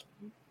 it's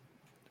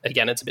a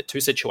bit too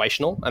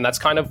situational, and that's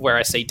kind of where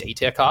I see D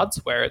tier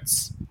cards, where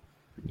it's,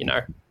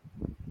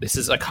 this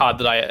is a card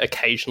that I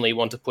occasionally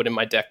want to put in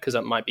my deck because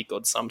it might be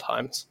good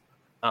sometimes.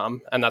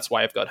 And that's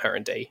why I've got her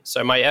in D.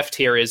 So my F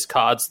tier is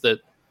cards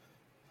that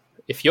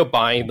if you're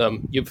buying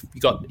them, you've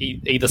got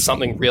either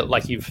something real,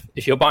 like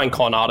if you're buying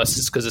Con Artist,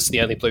 it's because it's the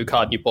only blue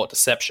card and you bought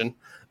Deception.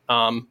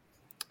 And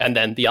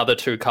then the other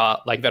 2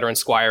 cards, like Veteran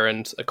Squire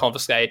and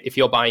Confiscate, if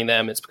you're buying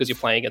them, it's because you're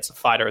playing against a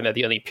fighter and they're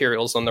the only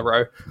Imperials on the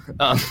row.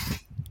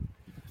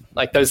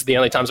 Like those are the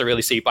only times I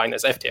really see you buying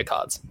those F tier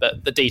cards.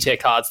 But the D tier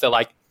cards, they're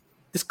like,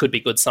 this could be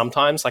good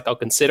sometimes. Like I'll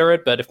consider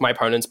it, but if my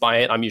opponent's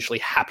buying it, I'm usually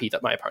happy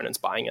that my opponent's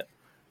buying it,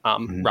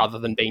 rather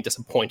than being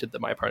disappointed that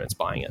my opponent's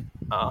buying it.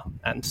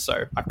 And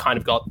so I've kind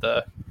of got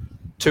the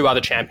 2 other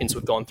champions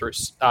we've gone through,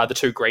 the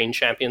 2 green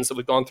champions that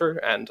we've gone through,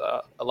 and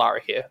Alara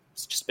here.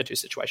 It's just a bit too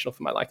situational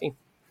for my liking.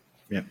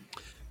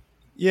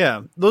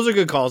 Yeah, those are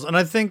good calls. And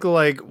I think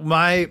like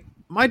my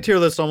tier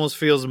list almost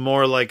feels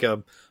more like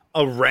a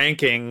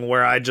ranking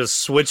where I just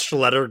switched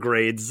letter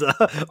grades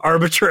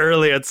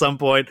arbitrarily at some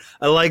point.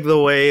 I like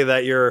the way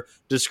that you're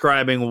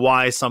describing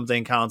why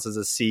something counts as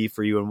a C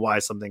for you and why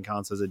something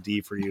counts as a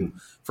D for you.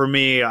 For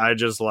me, I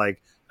just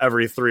like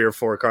every 3 or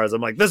 4 cards,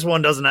 I'm like, this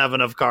one doesn't have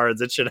enough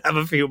cards. It should have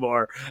a few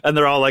more. And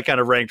they're all like kind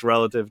of ranked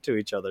relative to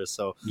each other.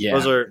 So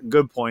those are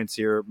good points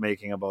you're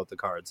making about the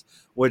cards,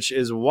 which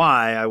is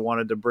why I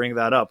wanted to bring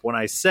that up when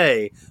I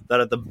say that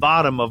at the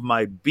bottom of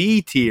my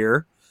B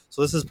tier,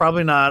 so this is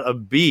probably not a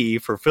B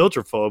for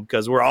Filterphobe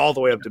because we're all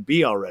the way up to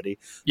B already.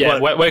 Yeah,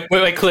 but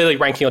we're clearly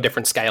ranking on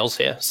different scales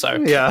here.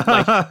 So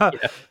yeah.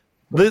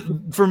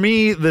 For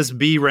me, this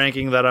B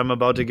ranking that I'm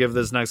about to give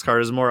this next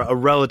card is more a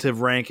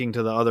relative ranking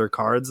to the other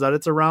cards that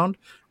it's around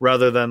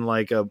rather than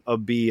like a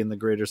B in the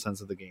greater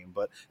sense of the game.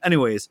 But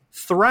anyways,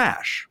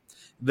 Thrash.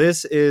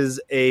 This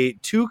is a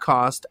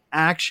 2-cost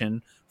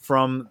action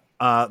from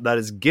that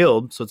is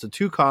guild. So it's a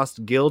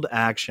 2-cost guild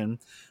action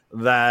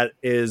that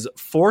is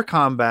for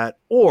combat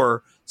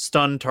or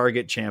stun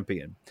target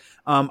champion.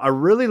 I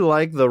really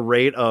like the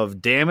rate of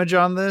damage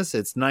on this.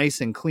 It's nice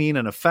and clean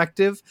and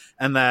effective.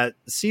 And that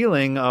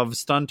ceiling of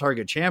stun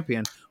target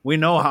champion, we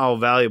know how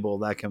valuable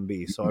that can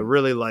be. So I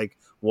really like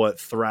what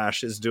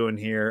Thrash is doing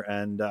here,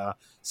 and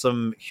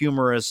some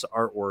humorous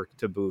artwork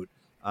to boot.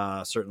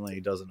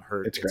 Certainly doesn't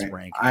hurt its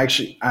rank.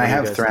 I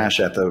have Thrash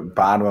at the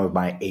bottom of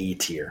my A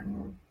tier.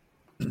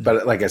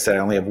 But like I said, I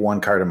only have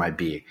 1 card in my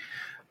B.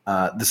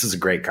 This is a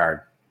great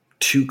card.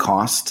 2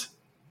 cost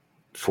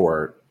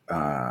for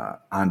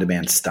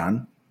on-demand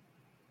stun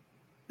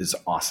is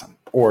awesome.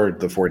 Or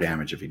the 4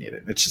 damage if you need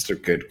it. It's just a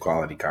good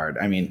quality card.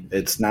 I mean,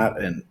 it's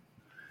not an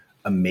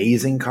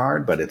amazing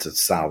card, but it's a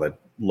solid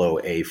low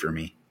A for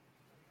me.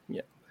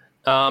 Yeah.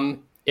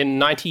 In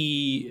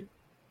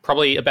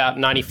probably about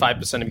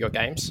 95% of your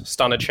games,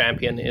 stun a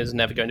champion is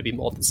never going to be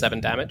more than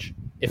 7 damage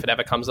if it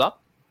ever comes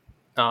up.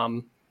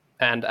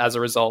 And as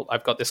a result,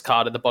 I've got this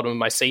card at the bottom of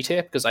my C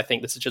tier because I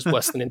think this is just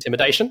worse than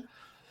Intimidation.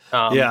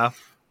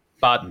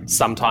 But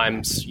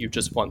sometimes you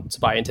just want to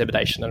buy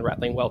Intimidation and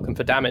Rattling Welcome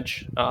for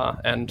damage.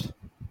 And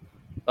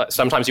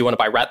sometimes you want to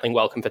buy Rattling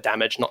Welcome for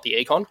damage, not the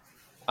Econ.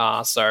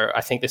 So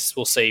I think this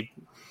will see...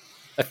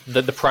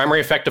 The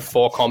primary effect of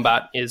 4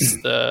 combat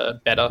is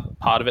the better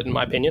part of it, in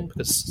my opinion,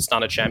 because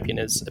Stun a Champion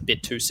is a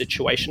bit too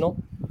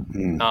situational.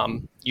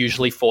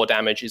 Usually 4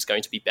 damage is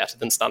going to be better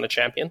than Stun a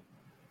Champion.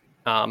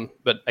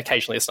 But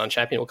occasionally a Stun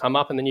Champion will come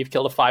up and then you've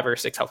killed a 5 or a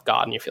 6 health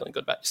guard and you're feeling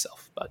good about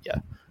yourself. But yeah,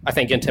 I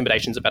think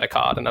Intimidation's a better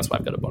card, and that's why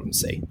I've got a bottom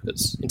C,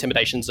 because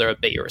Intimidations are a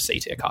B or a C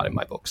tier card in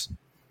my books.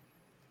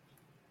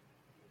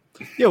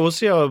 Yeah, we'll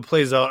see how it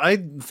plays out. I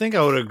think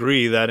I would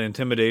agree that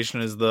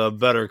Intimidation is the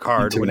better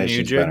card.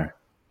 Intimidation's better.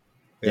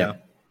 Yeah.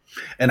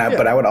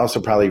 But I would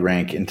also probably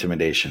rank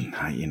Intimidation.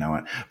 You know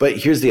what? But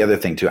here's the other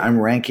thing too.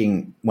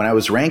 When I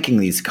was ranking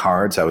these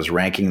cards, I was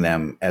ranking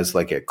them as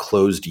like a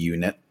closed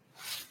unit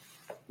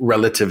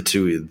relative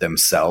to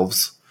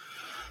themselves.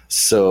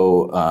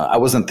 So I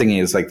wasn't thinking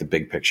as like the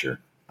big picture.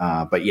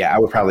 But yeah, I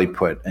would probably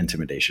put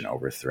Intimidation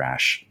over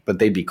Thrash, but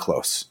they'd be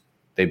close.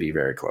 They'd be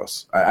very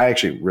close. I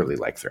actually really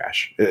like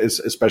Thrash,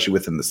 especially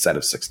within the set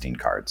of 16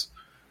 cards.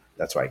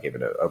 That's why I gave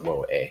it a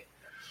low A.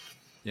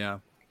 Yeah.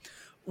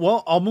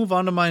 Well, I'll move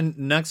on to my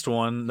next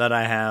one that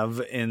I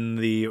have in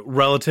the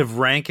relative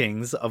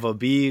rankings of a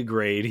B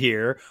grade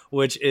here,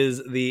 which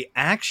is the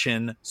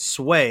Action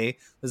Sway.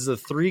 This is a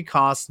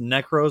 3-cost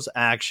Necros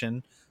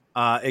action.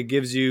 It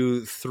gives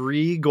you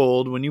 3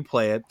 gold when you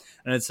play it,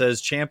 and it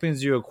says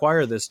champions you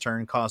acquire this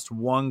turn cost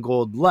 1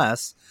 gold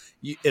less.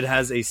 It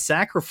has a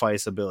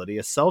sacrifice ability,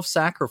 a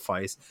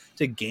self-sacrifice,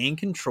 to gain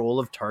control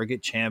of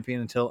target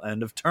champion until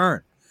end of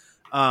turn.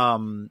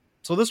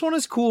 So this one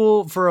is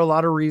cool for a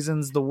lot of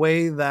reasons. The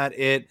way that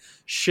it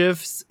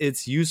shifts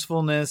its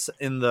usefulness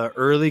in the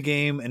early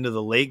game into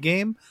the late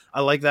game,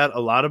 I like that a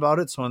lot about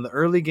it. So in the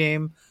early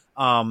game,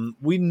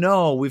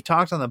 we've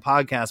talked on the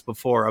podcast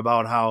before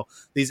about how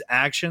these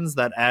actions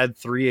that add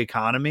 3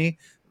 economy,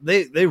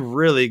 they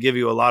really give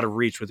you a lot of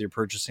reach with your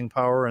purchasing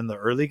power in the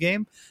early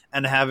game,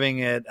 and having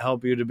it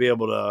help you to be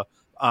able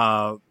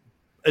to,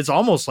 it's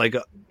almost like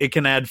it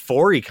can add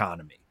 4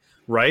 economy.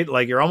 Right?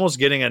 Like you're almost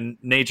getting a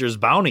Nature's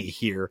Bounty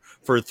here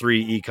for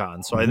 3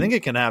 econ. So I think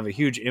it can have a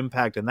huge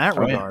impact in that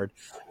regard.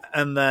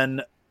 Yeah. And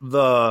then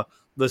the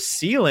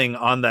ceiling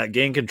on that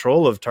gain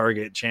control of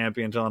target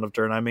champion until end of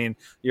turn. I mean,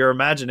 your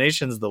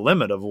imagination's the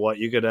limit of what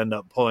you could end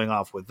up pulling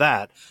off with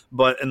that.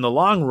 But in the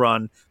long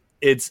run,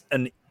 it's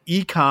an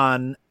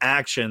econ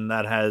action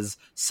that has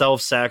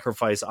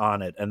self-sacrifice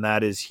on it, and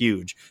that is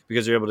huge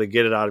because you're able to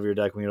get it out of your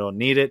deck when you don't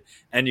need it,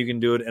 and you can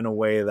do it in a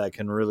way that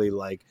can really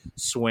like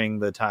swing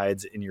the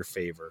tides in your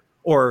favor,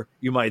 or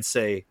you might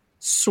say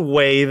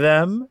sway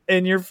them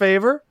in your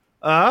favor.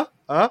 That's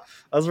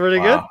pretty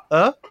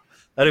good.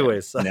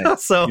 Anyways, yeah.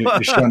 So I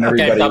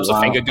gave Dubs a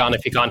finger gun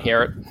if you can't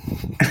hear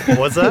it.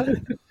 What's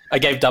that? I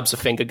gave Dubs a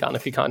finger gun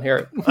if you can't hear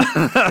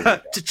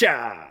it.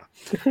 Cha-cha.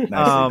 Nicely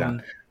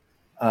done.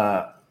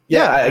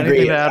 Yeah, I agree.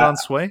 Anything to add on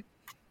Sway?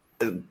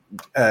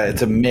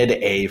 It's a mid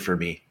A for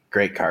me.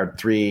 Great card.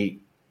 3.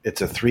 It's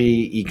a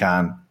 3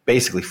 econ,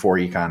 basically 4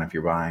 econ if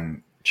you're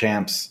buying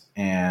champs,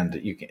 and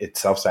it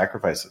self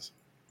sacrifices.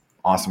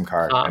 Awesome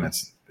card, and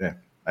it's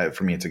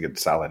for me it's a good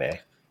solid A.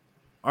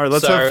 All right,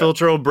 let's have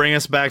Filtro bring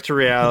us back to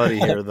reality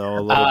here, though.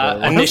 A little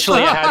bit.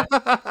 Initially, I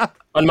had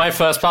on my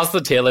first pass of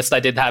the tier list, I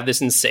did have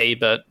this in C,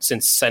 but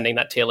since sending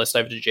that tier list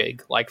over to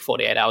Jig like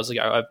 48 hours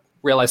ago, I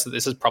realized that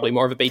this is probably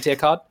more of a B tier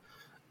card.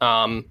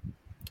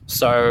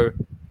 So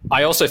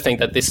I also think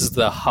that this is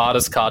the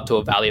hardest card to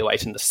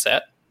evaluate in the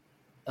set,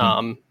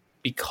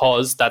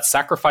 because that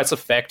sacrifice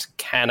effect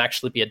can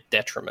actually be a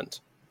detriment.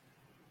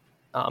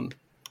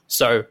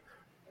 So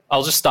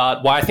I'll just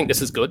start why I think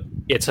this is good.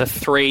 It's a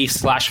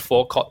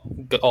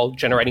 3/4 gold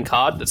generating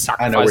card that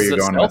sacrifices. I know where you're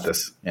itself. going with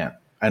this. Yeah,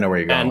 I know where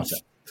you're going with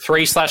it.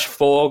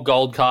 3/4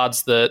 gold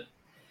cards that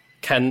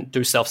can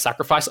do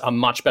self-sacrifice are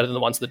much better than the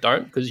ones that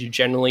don't, because you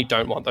generally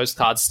don't want those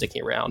cards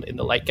sticking around in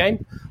the late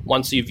game.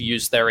 Once you've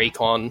used their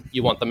econ,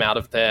 you want them out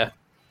of there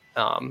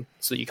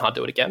so you can't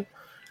do it again.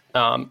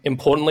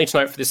 Importantly to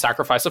note for this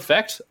sacrifice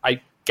effect,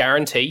 I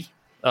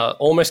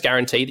almost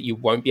guarantee that you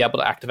won't be able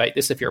to activate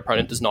this if your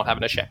opponent does not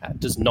have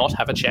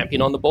a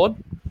champion on the board.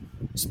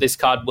 So this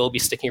card will be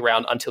sticking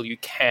around until you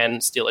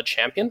can steal a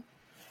champion.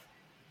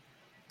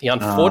 The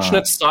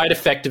unfortunate side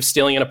effect of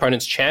stealing an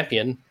opponent's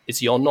champion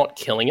is you're not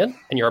killing it,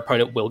 and your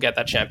opponent will get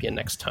that champion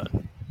next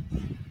turn.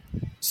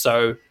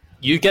 So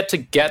you get to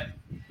get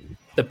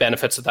the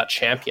benefits of that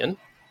champion,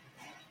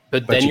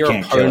 but then your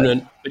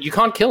opponent... But you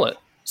can't kill it.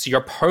 So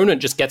your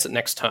opponent just gets it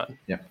next turn.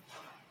 Yeah.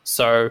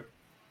 So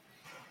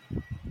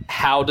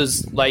how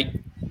does...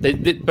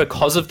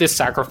 because of this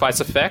sacrifice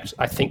effect,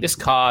 I think this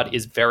card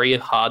is very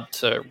hard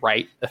to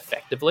rate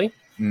effectively,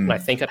 and I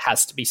think it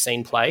has to be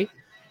seen play.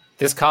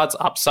 This card's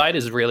upside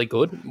is really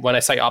good. When I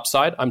say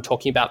upside, I'm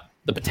talking about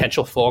the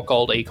potential for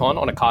gold econ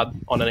on an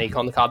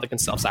econ, the card that can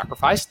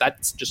self-sacrifice.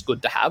 That's just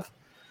good to have.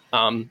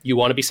 You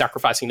want to be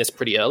sacrificing this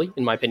pretty early,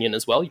 in my opinion,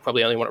 as well. You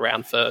probably only want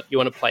you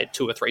want to play it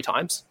 2 or 3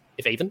 times,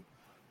 if even.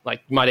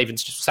 Like, you might even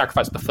just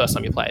sacrifice it the first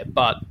time you play it.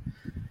 But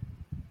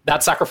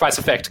that sacrifice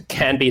effect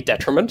can be a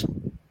detriment,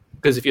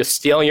 because if you're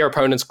stealing your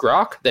opponent's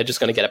grok, they're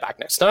just going to get it back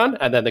next turn,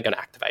 and then they're going to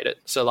activate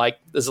it. So,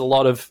 there's a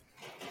lot of...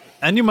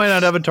 And you might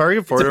not have a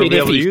target for it or be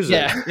able to use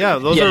it. Yeah,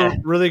 those are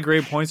really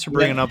great points you're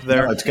bringing up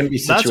there. No, it's going to be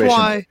situational. That's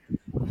why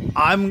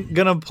I'm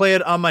going to play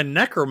it on my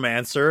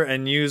Necromancer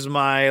and use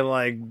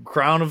my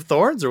Crown of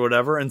Thorns or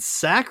whatever and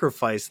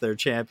sacrifice their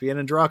champion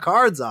and draw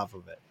cards off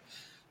of it.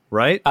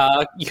 Right?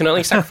 You can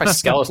only sacrifice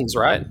skeletons,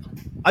 right?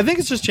 I think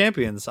it's just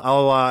champions.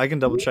 I can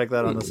double check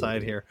that on the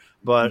side here.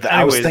 But anyways,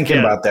 I was thinking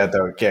about that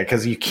though,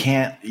 because you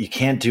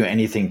can't do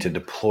anything to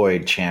deploy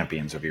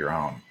champions of your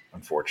own,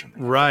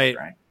 unfortunately. Right.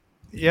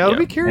 Yeah, I'll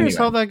be curious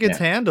how that gets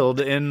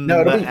handled in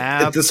the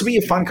app. This will be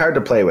a fun card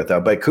to play with,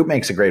 though. But Coop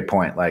makes a great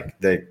point. Like,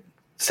 the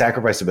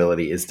sacrifice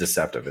ability is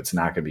deceptive. It's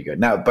not going to be good.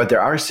 Now, but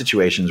there are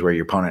situations where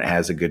your opponent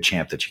has a good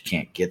champ that you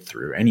can't get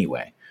through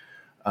anyway.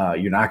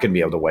 You're not going to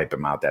be able to wipe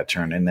them out that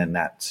turn. And then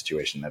that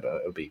situation,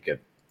 it'll be good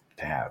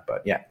to have.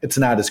 But yeah, it's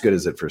not as good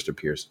as it first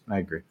appears. I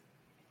agree.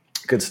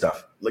 Good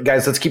stuff.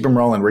 Guys, let's keep them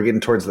rolling. We're getting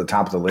towards the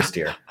top of the list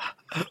here.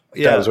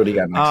 Yeah. What do you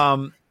got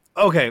next?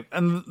 Okay,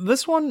 and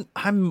this one,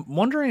 I'm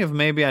wondering if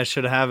maybe I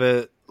should have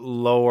it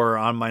lower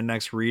on my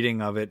next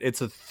reading of it. It's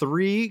a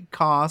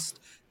 3-cost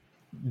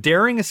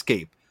Daring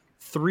Escape.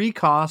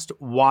 3-cost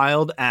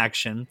wild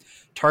action.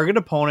 Target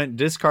opponent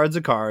discards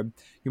a card.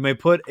 You may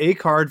put a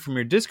card from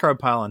your discard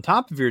pile on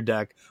top of your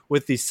deck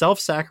with the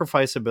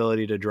self-sacrifice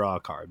ability to draw a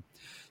card.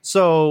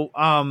 So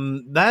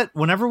that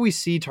whenever we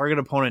see target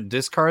opponent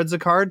discards a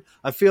card,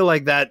 I feel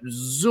like that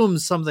zooms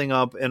something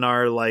up in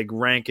our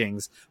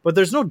rankings, but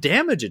there's no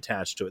damage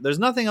attached to it. There's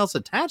nothing else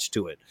attached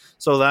to it.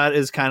 So that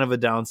is kind of a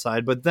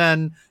downside, but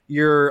then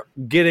you're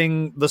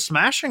getting the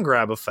smash and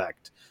grab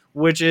effect,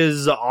 which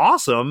is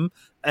awesome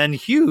and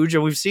huge.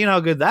 And we've seen how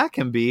good that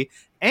can be.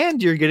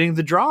 And you're getting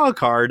the draw a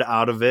card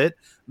out of it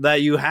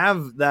that you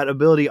have that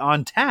ability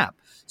on tap.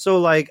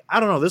 So, I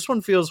don't know. This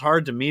one feels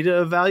hard to me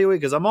to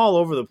evaluate because I'm all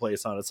over the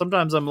place on it.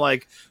 Sometimes I'm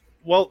like,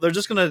 well, they're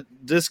just going to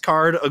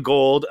discard a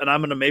gold and I'm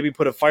going to maybe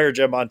put a fire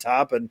gem on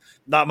top and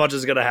not much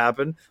is going to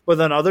happen. But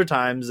then other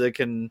times it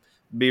can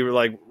be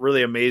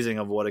really amazing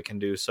of what it can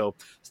do. So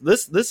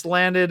this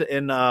landed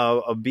in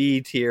a B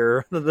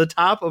tier, the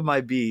top of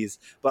my Bs.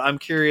 But I'm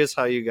curious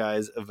how you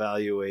guys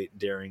evaluate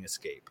Daring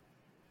Escape.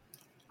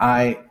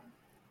 I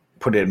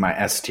put it in my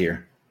S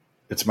tier.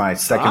 It's my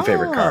second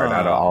favorite card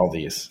out of all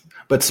these.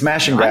 But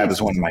Smash and Grab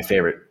is one of my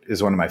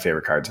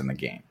favorite cards in the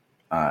game,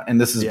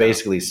 and this is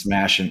basically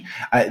Smash and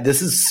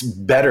this is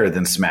better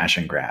than Smash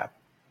and Grab,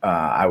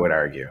 I would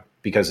argue,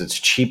 because it's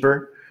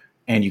cheaper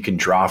and you can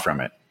draw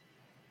from it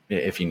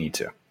if you need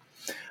to.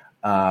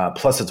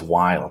 Plus, it's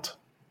wild,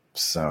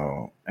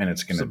 and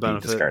it's going to be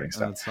discarding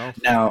stuff.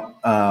 Now,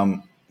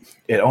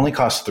 it only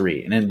costs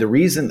 3, and the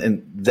reason,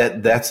 and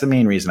that's the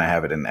main reason I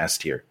have it in the S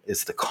tier,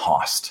 is the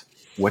cost.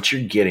 What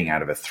you're getting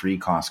out of a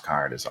 3-cost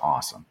card is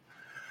awesome.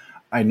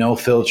 I know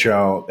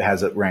Filtro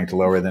has it ranked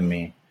lower than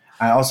me.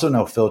 I also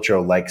know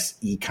Filtro likes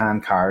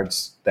econ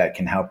cards that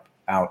can help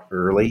out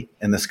early,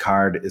 and this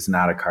card is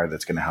not a card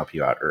that's going to help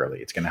you out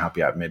early. It's going to help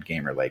you out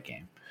mid-game or late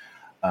game.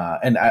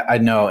 And I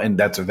know, and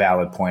that's a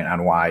valid point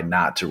on why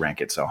not to rank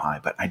it so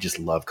high, but I just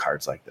love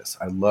cards like this.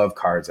 I love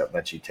cards that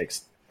let you take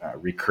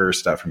recur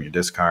stuff from your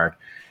discard.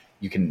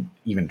 You can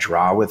even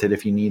draw with it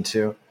if you need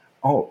to.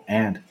 Oh,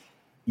 and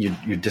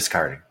you're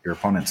discarding. Your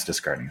opponent's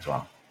discarding as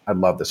well. I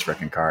love this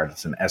freaking card.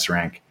 It's an S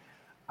rank.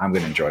 I'm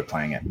going to enjoy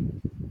playing it.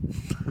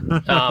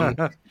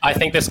 I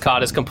think this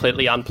card is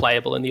completely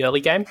unplayable in the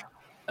early game.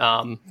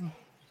 Hook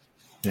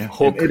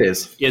it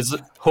is.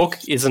 Hook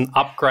is an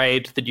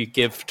upgrade that you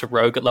give to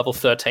Rogue at level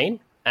 13,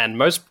 and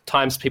most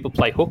times people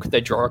play Hook,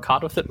 they draw a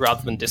card with it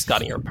rather than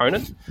discarding your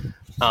opponent.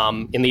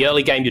 In the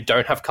early game, you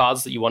don't have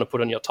cards that you want to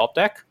put on your top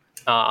deck,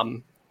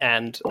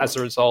 and as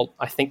a result,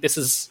 I think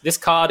this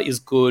card is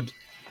good.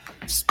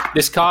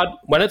 This card,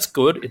 when it's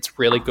good, it's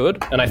really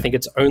good, and I think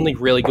it's only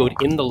really good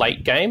in the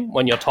late game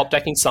when you're top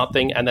decking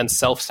something and then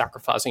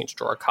self-sacrificing to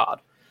draw a card.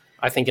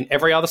 I think in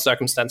every other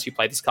circumstance you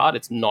play this card,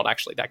 it's not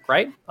actually that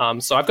great.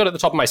 So I've got it at the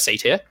top of my C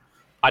tier.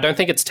 I don't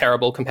think it's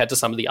terrible compared to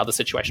some of the other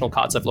situational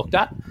cards I've looked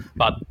at,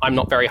 but I'm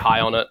not very high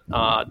on it.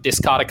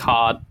 Discard a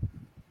card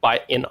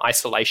in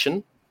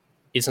isolation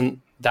isn't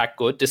that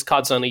good.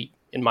 Discard's only,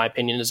 in my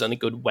opinion, is only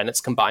good when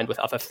it's combined with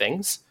other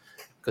things,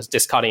 because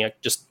discarding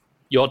it just...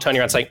 You're turning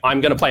around saying, I'm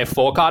going to play a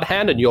 4-card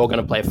hand, and you're going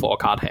to play a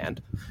 4-card hand.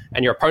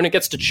 And your opponent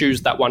gets to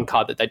choose that one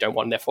card that they don't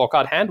want in their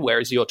 4-card hand,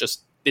 whereas you're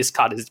just, this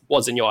card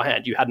was in your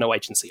hand. You had no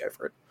agency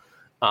over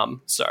it.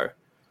 So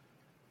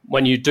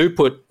when you do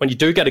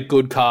get a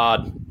good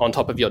card on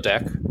top of your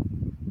deck,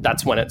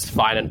 that's when it's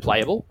fine and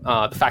playable.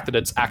 The fact that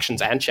it's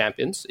actions and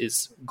champions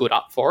is good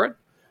up for it.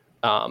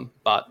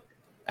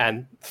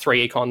 And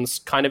 3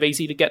 econs kind of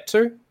easy to get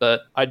to,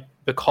 but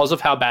because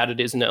of how bad it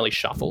is in early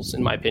shuffles,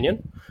 in my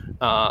opinion,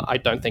 I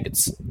don't think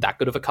it's that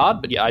good of a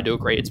card. But yeah, I do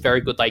agree. It's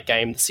very good late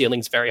game. The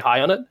ceiling's very high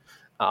on it.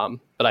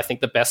 But I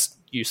think the best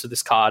use of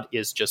this card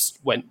is just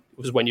when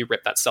you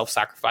rip that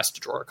self-sacrifice to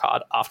draw a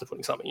card after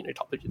putting something in your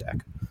top of your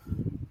deck.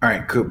 All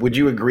right, Coop, would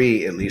you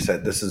agree at least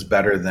that this is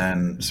better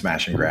than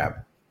Smash and Grab?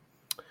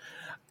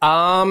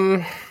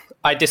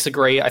 I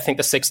disagree. I think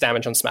the 6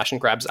 damage on Smash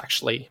and Grab is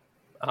actually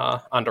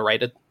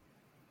underrated.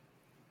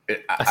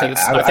 I think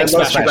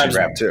Smash and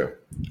Grab too.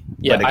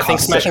 Yeah, I think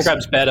Smash and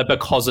Grab's better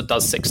because it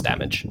does 6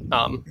 damage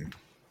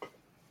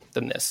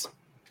than this.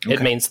 Okay.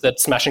 It means that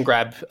Smash and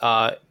Grab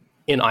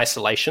in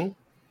isolation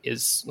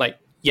is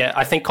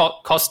I think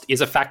cost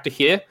is a factor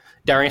here.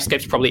 Daring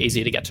Escape's probably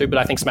easier to get to, but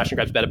I think Smash and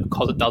Grab's better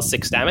because it does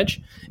 6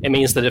 damage. It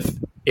means that if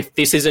if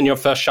this is in your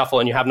first shuffle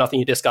and you have nothing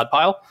in your discard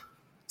pile,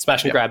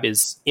 Smash and Grab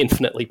is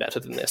infinitely better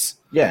than this.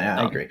 Yeah,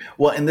 I agree.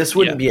 Well, and this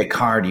wouldn't be a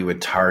card you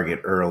would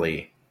target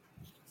early.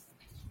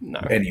 No.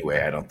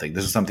 Anyway, I don't think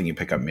this is something you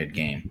pick up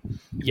mid-game.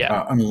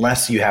 Yeah.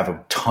 Unless you have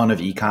a ton of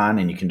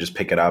econ and you can just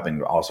pick it up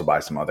and also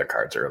buy some other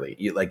cards early.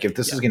 If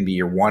this is going to be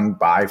your one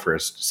buy for a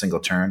single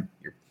turn,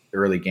 your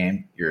early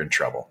game, you're in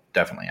trouble.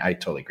 Definitely. I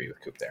totally agree with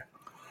Coop there.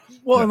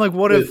 Well, and like,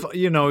 what if,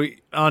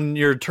 on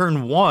your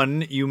turn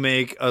 1, you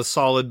make a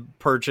solid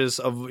purchase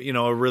of,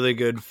 a really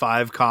good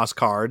 5-cost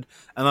card.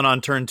 And then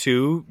on turn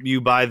 2, you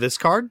buy this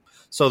card.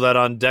 So that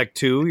on deck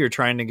 2, you're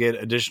trying to get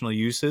additional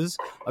uses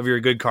of your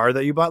good card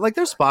that you bought. Like,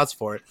 there's spots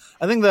for it.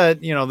 I think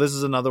that, this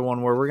is another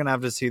one where we're going to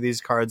have to see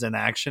these cards in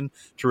action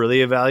to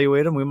really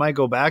evaluate them. We might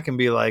go back and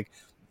be like,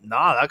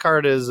 nah, that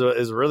card is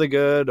really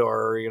good,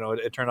 or,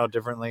 it turned out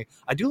differently.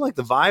 I do like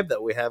the vibe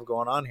that we have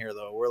going on here,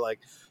 though. We're like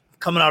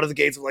coming out of the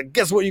gates of like,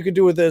 guess what you could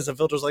do with this? And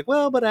Filter's like,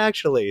 well, but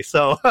actually.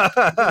 So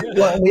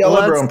we all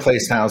have our own play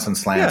styles and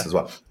slants as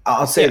well.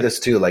 I'll say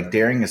this too, like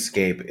Daring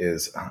Escape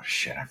is, oh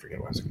shit, I forget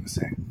what I was going to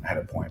say. I had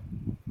a point.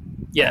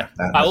 Yeah,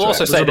 I will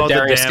also say that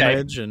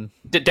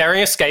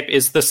Daring Escape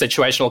is the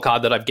situational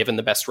card that I've given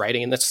the best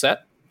rating in this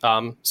set.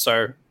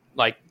 So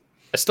like,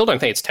 I still don't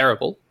think it's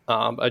terrible.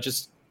 I'm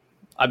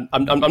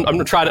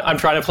trying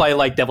to play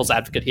like devil's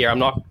advocate here. I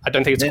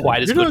don't think it's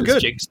quite as good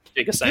as Jig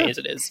is saying as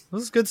it is.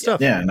 This is good stuff.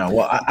 Yeah, no.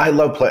 Well, I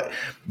love play.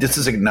 This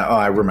is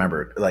I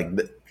remember. Like,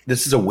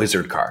 this is a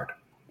wizard card.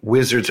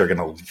 Wizards are going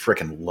to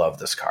freaking love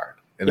this card,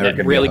 and they're going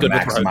to really be able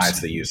to good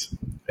maximize the use.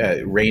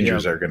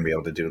 Rangers are going to be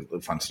able to do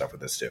fun stuff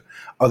with this too.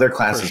 Other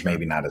classes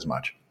maybe not as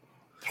much.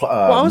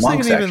 I was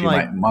monks thinking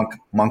actually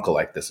monk will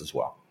like this as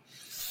well.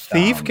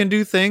 Thief can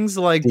do things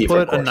like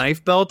put a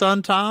knife belt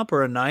on top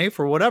or a knife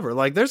or whatever.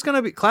 Like, there's going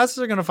to be classes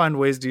are going to find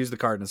ways to use the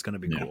card, and it's going to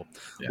be cool.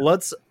 Yeah.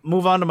 Let's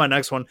move on to my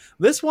next one.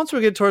 This, once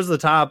we get towards the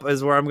top,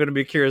 is where I'm going to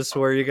be curious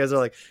where you guys are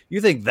like,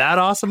 you think that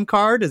awesome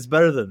card is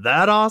better than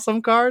that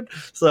awesome card?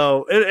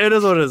 So it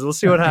is what it is. We'll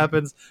see what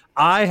happens.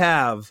 I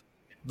have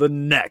the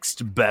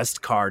next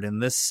best card in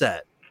this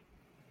set,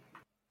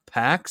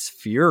 Pax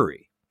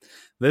Fury.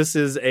 This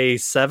is a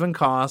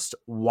 7-cost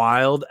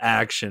wild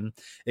action.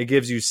 It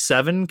gives you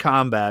 7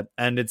 combat,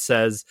 and it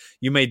says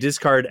you may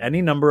discard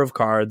any number of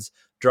cards,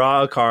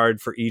 draw a card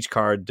for each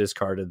card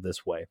discarded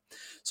this way.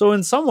 So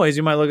in some ways,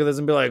 you might look at this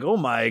and be like, oh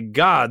my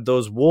God,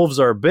 those wolves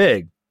are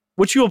big,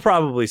 which you'll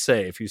probably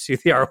say if you see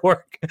the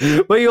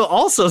artwork. But you'll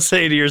also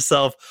say to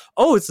yourself,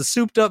 oh, it's a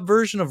souped up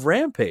version of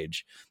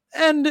Rampage.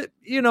 And,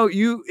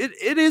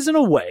 it is in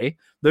a way.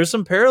 There's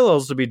some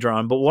parallels to be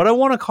drawn, but what I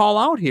want to call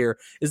out here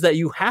is that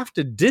you have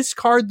to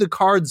discard the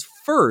cards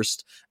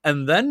first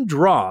and then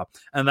draw,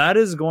 and that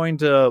is going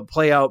to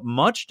play out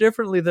much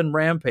differently than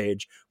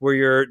Rampage, where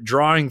you're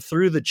drawing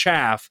through the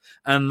chaff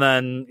and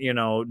then,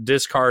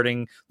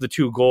 discarding the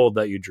 2 gold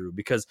that you drew,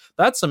 because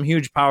that's some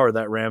huge power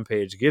that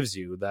Rampage gives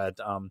you that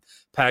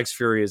Pax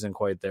Fury isn't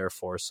quite there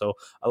for. So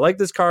I like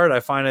this card. I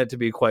find it to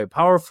be quite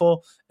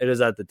powerful. It is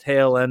at the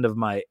tail end of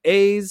my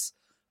A's.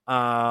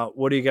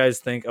 What do you guys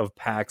think of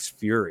Pax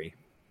Fury?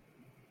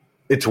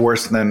 It's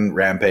worse than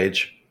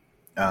Rampage.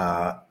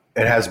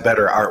 It has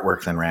better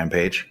artwork than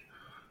Rampage.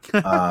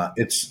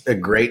 It's a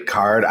great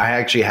card. I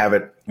actually have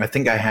it. I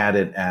think I had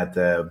it at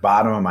the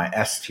bottom of my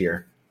S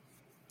tier,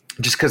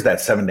 just because that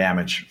 7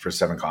 damage for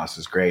 7 costs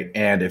is great.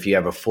 And if you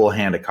have a full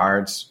hand of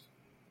cards,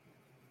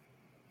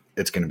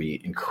 it's going to be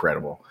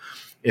incredible.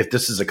 If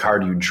this is a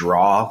card you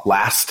draw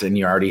last and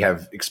you already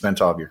have spent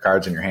all of your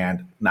cards in your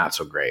hand, not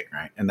so great,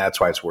 right? And that's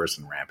why it's worse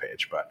than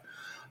Rampage. But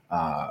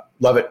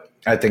love it.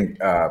 I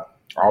think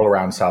all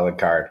around solid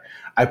card.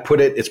 I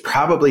put it's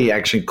probably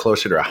actually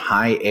closer to a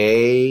high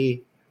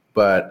A,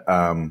 but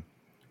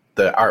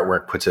the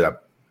artwork puts it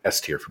up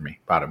S tier for me,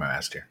 bottom of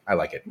S tier. I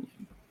like it.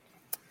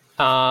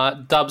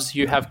 Dubs,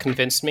 you have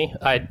convinced me.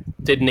 I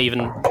didn't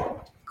even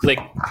click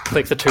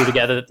the 2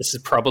 together that this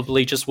is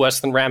probably just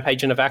worse than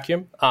Rampage in a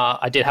vacuum.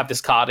 I did have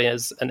this card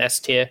as an S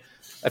tier.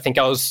 I think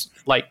I was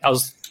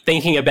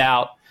thinking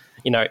about,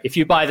 if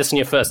you buy this in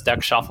your first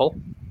deck shuffle,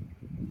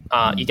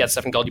 you get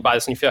 7 gold, you buy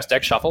this in your first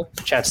deck shuffle.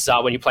 Chances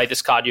are when you play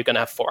this card, you're going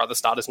to have 4 other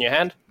starters in your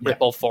hand. Rip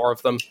all 4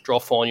 of them, draw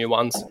 4 new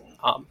ones.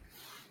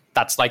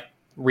 That's like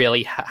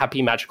really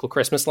Happy Magical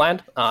Christmas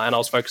Land, and I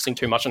was focusing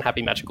too much on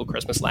Happy Magical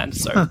Christmas Land.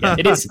 So yeah,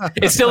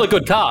 it's still a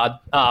good card,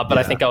 but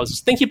I think I was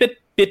thinking a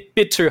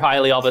bit too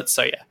highly of it.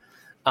 So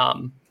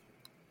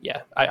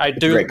I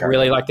do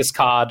really like this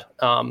card.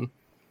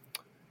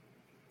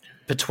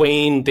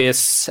 Between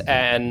this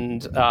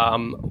and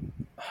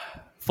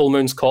Full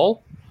Moon's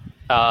Call,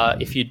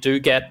 if you do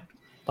get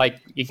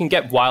you can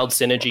get wild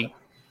synergy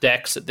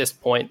decks at this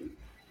point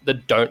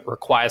that don't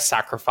require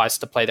sacrifice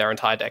to play their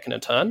entire deck in a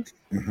turn.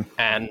 Mm-hmm.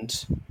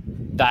 And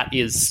that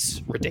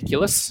is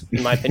ridiculous,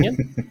 in my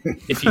opinion.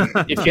 If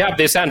you have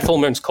this and Full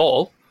Moon's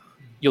Call,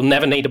 you'll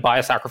never need to buy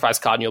a sacrifice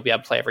card and you'll be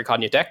able to play every card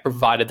in your deck,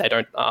 provided they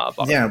don't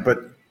bottom. Yeah, but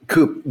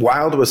Coop,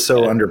 Wild was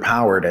so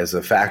underpowered as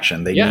a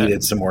faction, they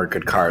needed some more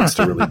good cards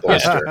to really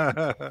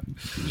bolster.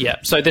 Yeah,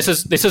 so this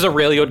is a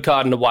really good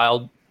card in a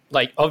Wild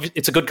like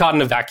it's a good card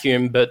in a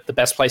vacuum, but the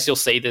best place you'll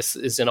see this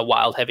is in a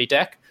wild heavy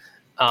deck,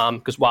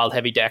 because wild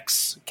heavy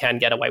decks can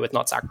get away with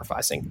not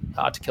sacrificing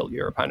to kill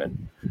your opponent,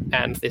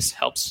 and this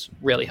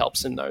really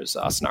helps in those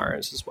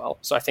scenarios as well.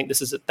 So I think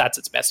that's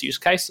its best use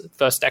case.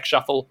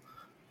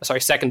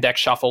 Second deck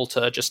shuffle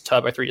to just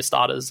turbo through your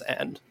starters,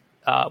 and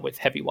with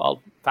heavy wild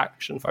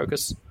faction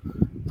focus,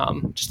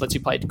 just lets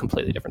you play a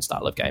completely different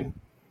style of game.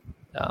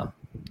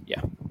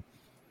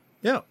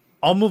 Yeah.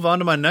 I'll move on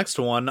to my next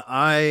one.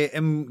 I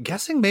am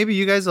guessing maybe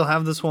you guys will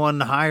have this one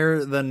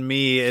higher than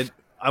me.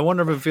 I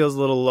wonder if it feels a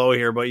little low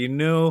here, but you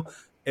knew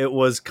it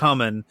was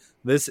coming.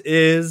 This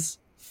is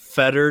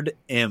Fettered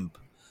Imp.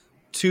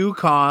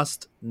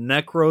 2-cost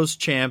Necros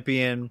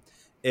champion.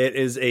 It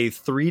is a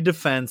 3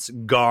 defense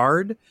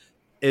guard.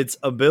 Its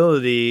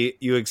ability,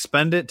 you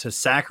expend it to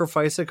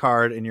sacrifice a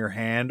card in your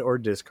hand or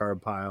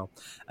discard pile.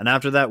 And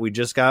after that, we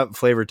just got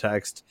flavor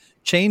text.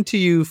 Chained to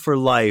you for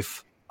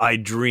life, I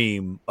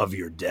dream of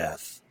your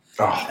death.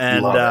 Oh,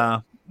 and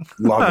love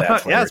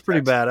that. Yeah, it's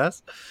pretty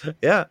badass.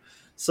 Yeah.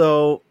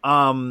 So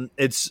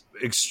it's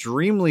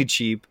extremely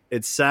cheap.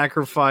 It's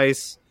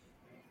sacrifice.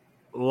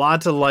 A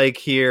lot to like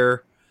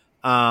here.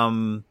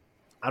 I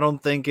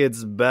don't think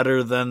it's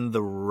better than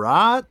the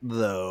Rot,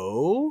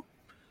 though.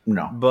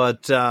 No.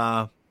 But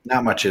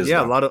not much is. Yeah,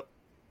 though.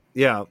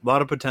 a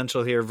lot of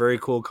potential here. Very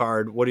cool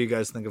card. What do you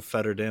guys think of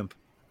Fettered Imp?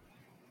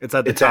 It's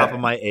at the top of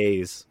my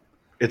A's.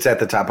 It's at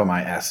the top of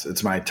my S.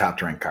 It's my top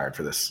rank card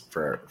for this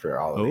for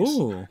all of these.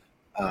 Ooh.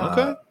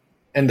 Okay.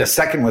 And the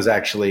second was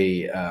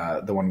actually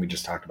the one we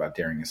just talked about,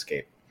 Daring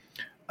Escape.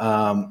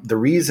 The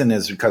reason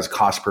is because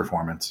cost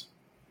performance.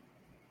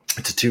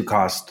 It's a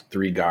 2-cost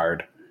 3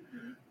 guard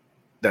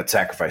that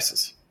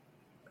sacrifices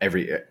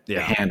every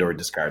hand or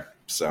discard.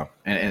 So,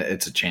 and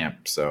it's a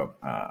champ. So,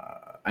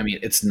 I mean,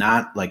 it's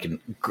not like an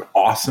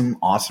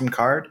awesome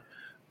card,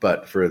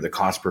 but for the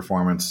cost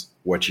performance,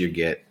 what you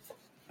get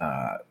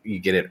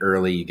it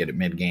early, you get it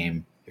mid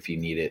game. If you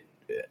need it,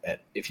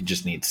 if you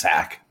just need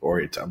sack or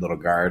it's a little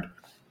guard,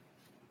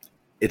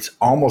 it's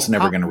almost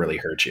never going to really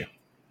hurt you.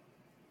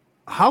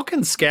 How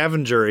can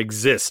Scavenger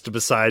exist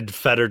beside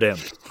Fettered Imp?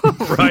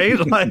 Right?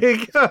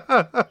 Like,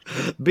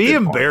 be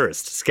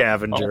embarrassed,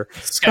 Scavenger.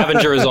 Well,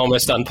 Scavenger is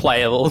almost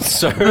unplayable.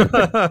 So,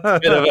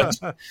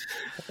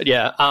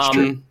 yeah.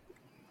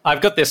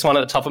 I've got this one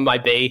at the top of my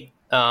B.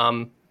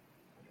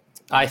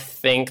 I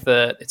think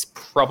that it's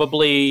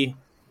probably,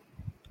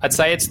 I'd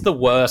say it's the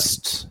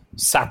worst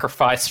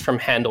sacrifice from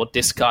hand or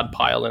discard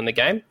pile in the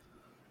game,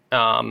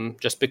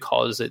 just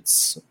because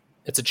it's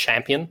a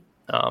champion.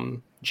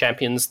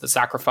 Champions that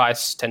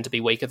sacrifice tend to be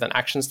weaker than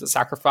actions that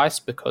sacrifice,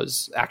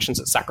 because actions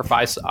that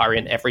sacrifice are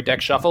in every deck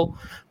shuffle,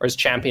 whereas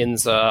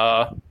champions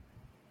are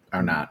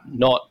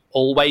not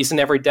always in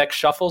every deck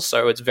shuffle,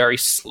 so it's very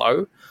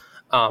slow.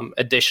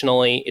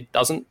 Additionally, it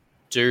doesn't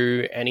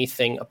do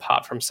anything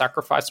apart from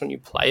sacrifice when you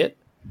play it.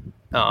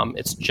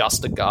 It's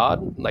just a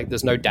guard. Like,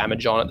 there's no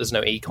damage on it, there's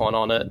no econ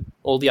on it.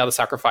 All the other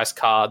sacrifice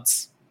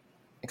cards,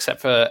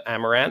 except for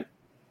Amaranth,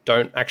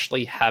 don't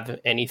actually have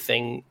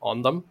anything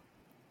on them.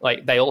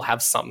 Like, they all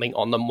have something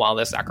on them while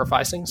they're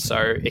sacrificing,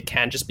 so it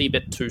can just be a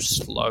bit too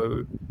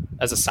slow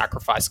as a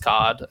sacrifice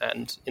card,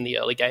 and in the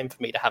early game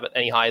for me to have it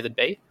any higher than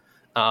B.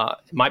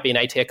 It might be an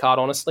A-tier card,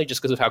 honestly,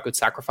 just because of how good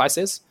sacrifice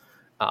is,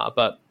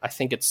 but I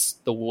think it's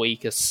the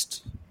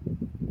weakest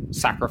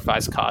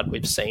sacrifice card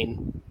we've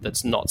seen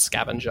that's not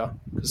Scavenger,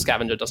 because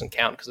Scavenger doesn't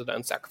count because it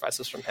earns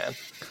sacrifices from hand.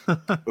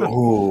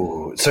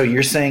 Ooh, so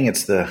you're saying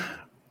it's the...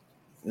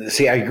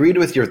 See, I agreed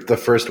with the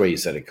first way you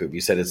said it, Coop.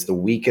 You said it's the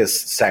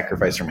weakest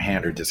sacrifice from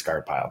hand or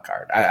discard pile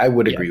card. I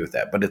would agree with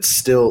that, but it's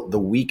still the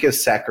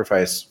weakest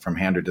sacrifice from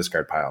hand or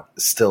discard pile.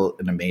 Is still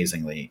an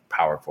amazingly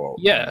powerful,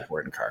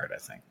 important card, I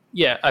think.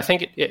 Yeah, I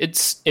think it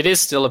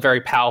is still a very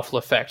powerful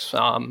effect.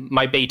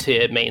 My B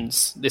tier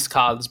means this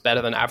card's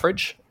better than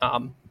average.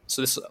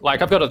 So this,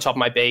 like, I've got at the top of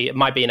my B. It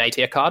might be an A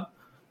tier card.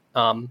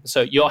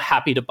 So you're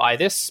happy to buy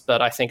this,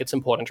 but I think it's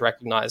important to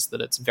recognize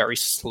that it's very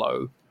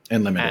slow.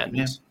 And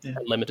limited. And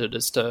limited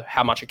as to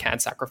how much it can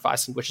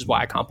sacrifice, which is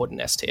why I can't put an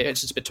S tier.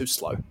 It's just a bit too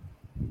slow.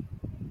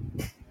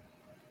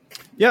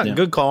 Yeah,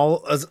 good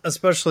call.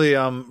 Especially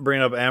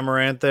bringing up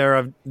Amaranth there.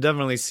 I've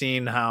definitely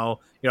seen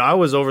how, I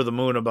was over the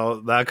moon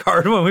about that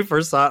card when we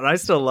first saw it, and I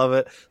still love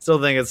it. Still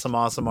think it's some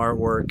awesome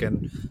artwork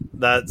and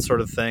that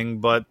sort of thing.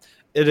 But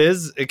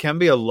it can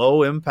be a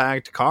low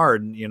impact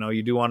card.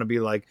 You do want to be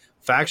like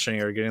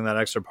factioning or getting that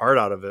extra part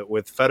out of it.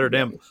 With Fettered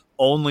Imp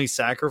only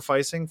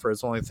sacrificing for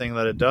its only thing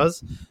that it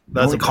does,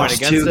 that's a point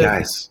against 2, it.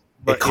 Guys.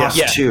 But it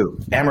costs 2.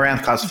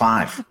 Amaranth costs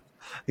 5.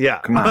 Yeah,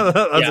 come on.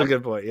 That's a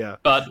good point. Yeah,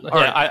 but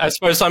I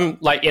suppose I'm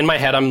like, in my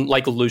head, I'm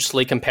like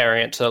loosely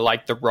comparing it to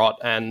like the Rot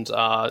and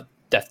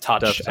Death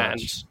Touch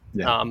and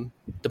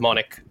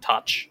Demonic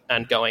Touch,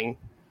 and going.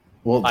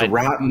 Well, the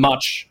Rot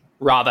much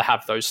rather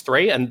have those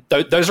 3, and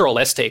those are all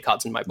S tier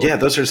cards in my book. Yeah,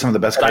 those are some of the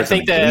best cards. I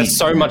think they're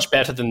so much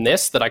better than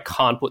this that I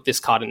can't put this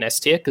card in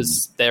S tier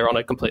because they're on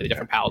a completely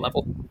different power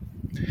level.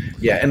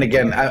 Yeah, and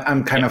again,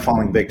 I'm kind of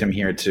falling victim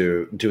here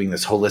to doing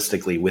this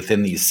holistically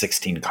within these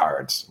 16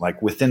 cards.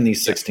 Like, within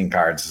these 16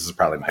 cards, this is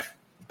probably my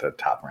the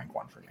top rank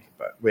one for me.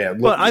 But yeah,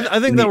 but I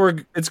think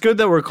that it's good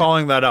that we're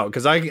calling that out,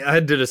 because I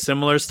did a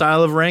similar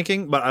style of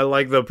ranking, but I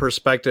like the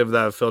perspective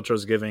that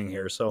Filtro's giving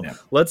here. So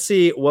let's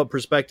see what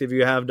perspective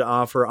you have to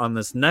offer on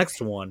this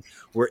next one.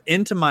 We're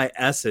into my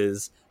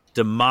S's.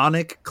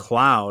 Demonic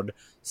Cloud,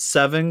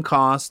 7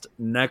 cost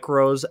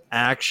Necros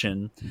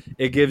action.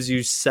 It gives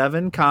you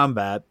 7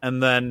 combat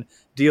and then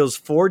deals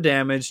 4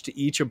 damage to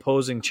each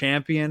opposing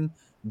champion.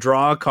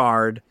 Draw a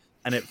card,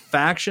 and it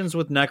factions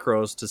with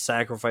Necros to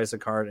sacrifice a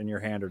card in your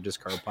hand or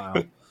discard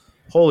pile.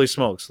 Holy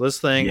smokes, this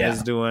thing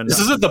is doing... This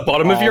is at the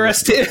bottom of your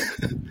S tier?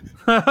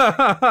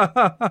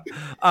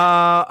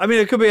 I mean,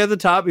 it could be at the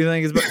top. You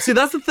think it's... See,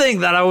 that's the thing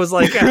that I was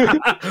like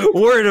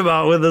worried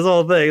about with this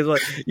whole thing. It's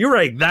like, you're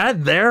right,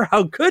 that there?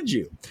 How could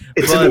you?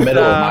 It's in the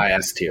middle of my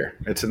S tier.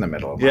 It's in the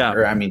middle of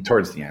or I mean,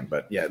 towards the end.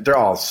 But yeah, they're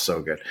all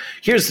so good.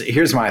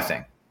 Here's my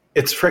thing.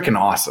 It's freaking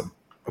awesome.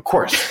 Of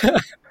course.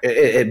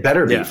 it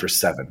better be for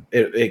 7.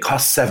 It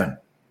costs 7.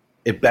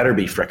 It better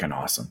be freaking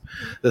awesome.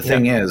 The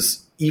thing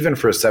is, even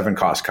for a 7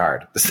 cost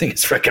card, this thing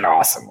is freaking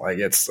awesome. Like,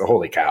 it's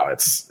holy cow.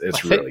 It's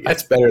really good.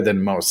 It's better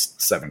than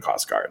most 7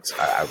 cost cards,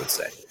 I would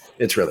say.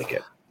 It's really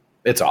good.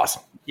 It's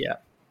awesome. Yeah.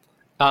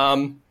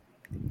 I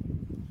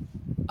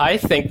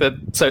think that,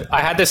 so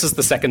I had this as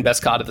the second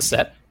best card of the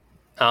set.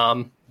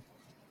 I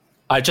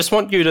just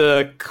want you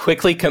to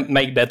quickly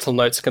make mental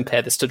notes to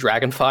compare this to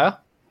Dragonfire.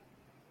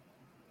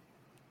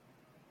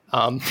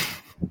 So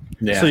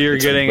you're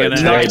getting an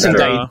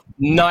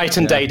night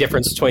and day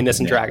difference between this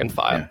and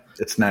Dragonfire. Yeah.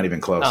 It's not even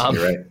close.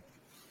 You're right.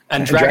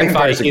 And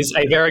Dragonfire is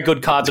a very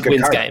good card that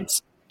wins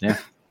games. Yeah.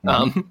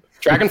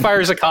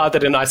 Dragonfire is a card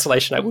that in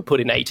isolation I would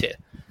put in A tier.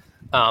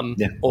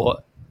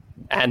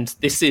 And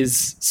this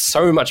is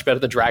so much better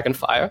than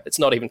Dragonfire. It's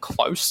not even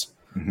close.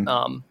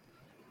 The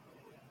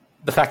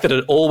fact that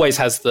it always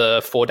has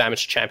the 4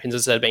 damage to champions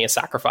instead of being a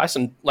sacrifice,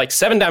 and like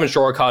 7 damage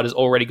draw a card is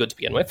already good to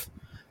begin with.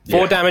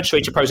 4 damage to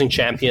each opposing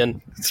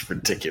champion. It's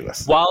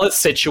ridiculous. While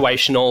it's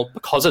situational,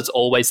 because it's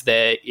always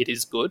there, it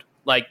is good.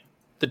 Like,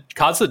 the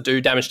cards that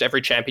do damage to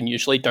every champion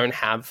usually don't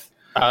have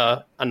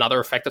another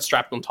effect that's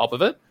strapped on top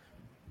of it.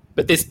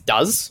 But this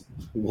does.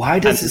 Why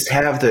does this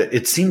have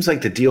it seems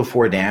like the deal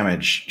 4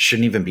 damage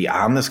shouldn't even be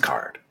on this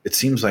card. It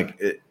seems like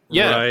it.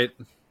 Yeah.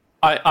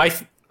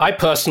 Right. I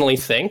personally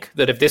think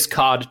that if this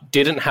card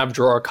didn't have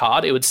draw a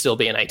card, it would still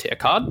be an A tier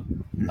card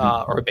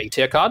or a B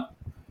tier card.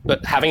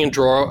 But having a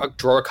draw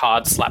a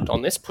card slapped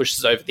on this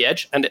pushes over the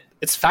edge. And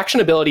its faction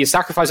ability is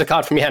sacrifice a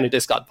card from your hand and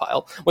discard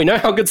pile. We know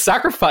how good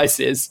sacrifice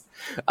is.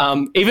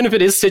 Even if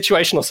it is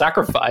situational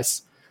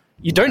sacrifice,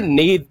 you don't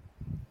need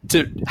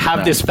to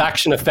have this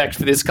faction effect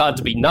for this card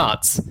to be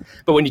nuts.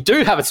 But when you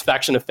do have its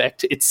faction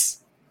effect, it's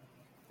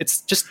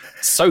just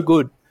so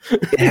good.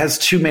 It has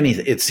too many.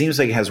 It seems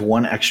like it has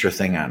one extra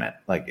thing on it.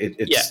 Like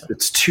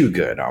it's too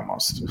good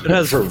almost. It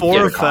has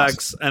 4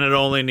 effects and it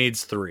only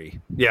needs 3.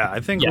 Yeah,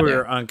 I think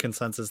we're on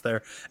consensus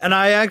there. And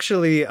I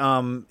actually,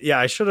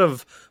 I should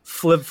have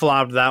flip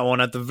flopped that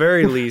one at the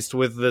very least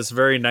with this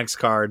very next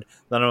card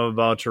that I'm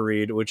about to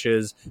read, which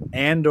is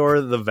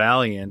Andor the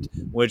Valiant,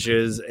 which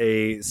is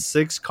a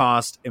 6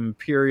 cost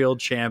Imperial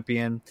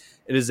champion.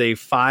 It is a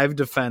 5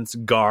 defense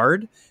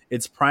guard.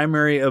 Its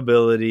primary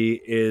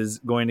ability is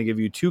going to give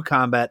you 2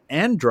 combat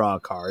and draw a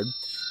card.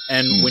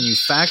 And when you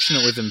faction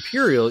it with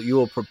Imperial, you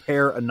will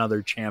prepare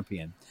another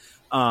champion.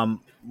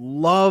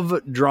 Love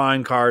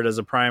drawing card as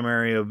a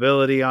primary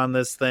ability on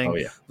this thing. Oh,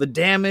 yeah. The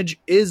damage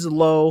is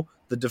low.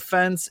 The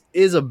defense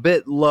is a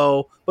bit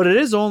low, but it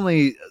is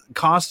only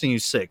costing you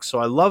 6. So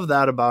I love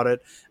that about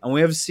it. And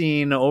we have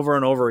seen over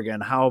and over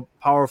again how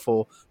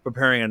powerful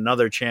preparing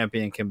another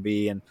champion can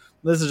be. And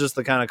this is just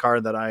the kind of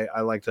card that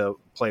I like to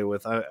play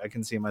with. I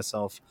can see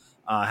myself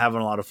having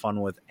a lot of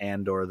fun with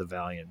Andor the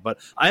Valiant. But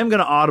I am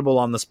going to audible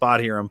on the spot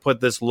here and put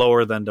this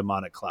lower than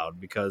Demonic Cloud,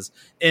 because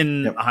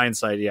in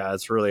hindsight,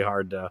 it's really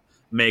hard to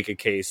make a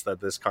case that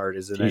this card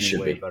is in any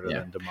way better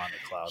than Demonic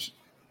Cloud.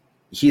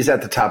 He's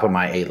at the top of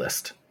my A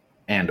list,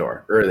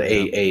 Andor, or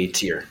the A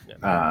tier.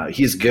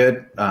 He's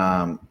good,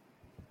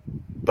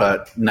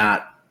 but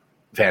not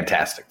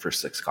fantastic for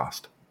 6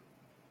 cost.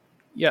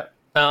 Yeah.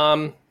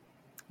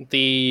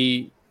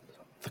 The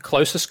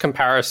closest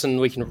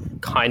comparison we can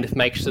kind of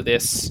make to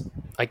this,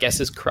 I guess,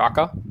 is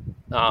Kraka.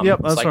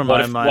 That's like, from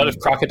my mind. What if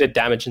Kraka did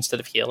damage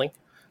instead of healing?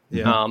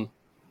 Yeah.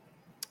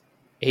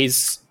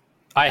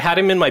 I had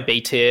him in my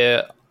B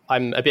tier.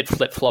 I'm a bit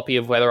flip-floppy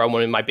of whether I want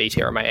him in my B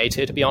tier or my A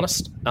tier, to be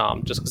honest.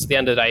 Just because at the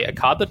end of the day, a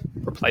card that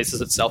replaces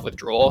itself with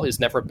draw is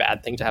never a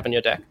bad thing to have in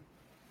your deck.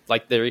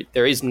 Like,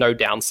 there is no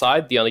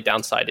downside. The only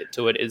downside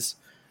to it is,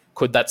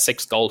 could that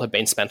 6 gold have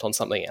been spent on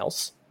something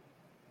else?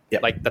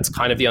 Yep. Like, that's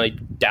kind of the only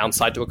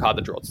downside to a card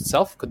that draws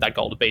itself. Could that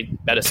gold be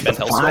better spent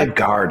elsewhere? 5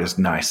 guard is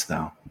nice,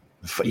 though.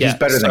 He's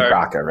better than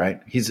Kraka,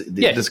 right?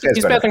 This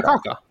guy's better than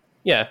Kraka.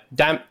 Yeah.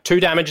 2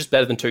 damage is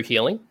better than 2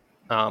 healing.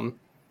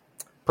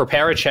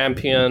 Prepare a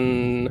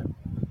champion.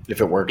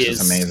 If it works,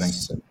 it's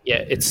amazing.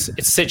 Yeah, it's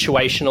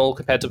situational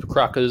compared to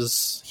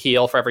Kraka's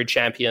heal for every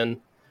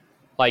champion.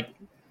 Like,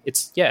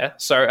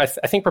 so I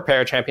think Prepare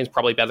a champion is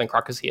probably better than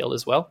Kraka's heal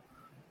as well.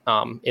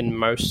 in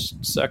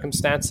most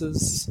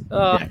circumstances.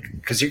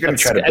 Because you're going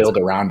to try to build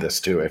around this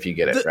too if you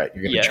get it right.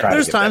 You're going to try.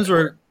 There's times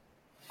where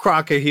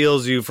Kraka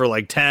heals you for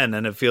like 10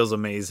 and it feels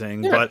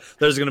amazing, but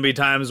there's going to be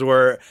times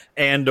where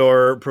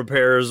Andor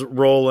prepares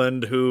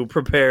Roland, who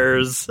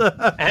prepares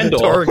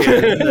Andor.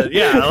 Torgen.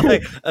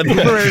 Who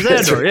prepares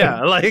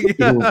Andor.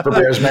 Who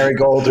prepares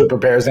Marigold, who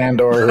prepares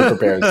Andor, who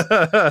prepares.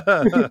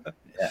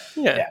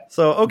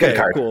 So okay,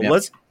 cool. Yeah.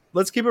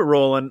 Let's keep it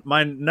rolling.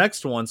 My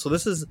next one. So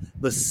this is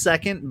the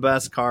second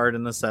best card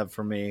in the set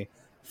for me.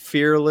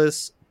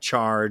 Fearless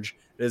Charge.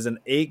 It is an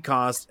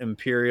 8-cost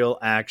Imperial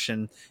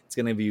action. It's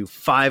going to give you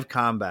 5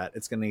 combat.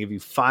 It's going to give you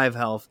 5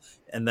 health,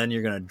 and then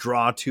you're going to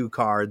draw 2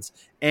 cards.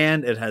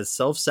 And it has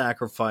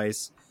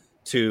self-sacrifice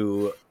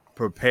to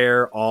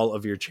prepare all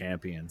of your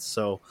champions.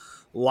 So,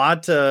 a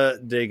lot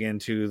to dig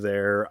into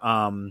there.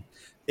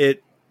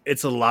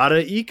 It's a lot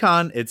of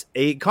econ. It's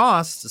 8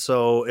 costs,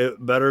 so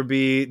it better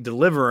be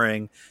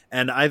delivering.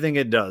 And I think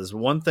it does.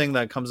 One thing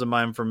that comes to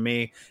mind for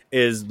me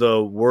is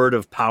the Word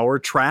of Power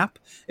trap.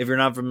 If you're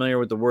not familiar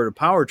with the Word of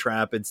Power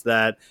trap, it's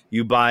that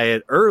you buy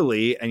it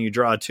early and you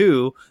draw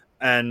 2,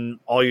 and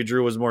all you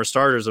drew was more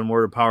starters, and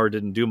Word of Power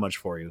didn't do much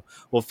for you.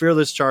 Well,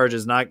 Fearless Charge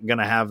is not going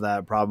to have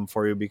that problem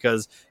for you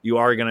because you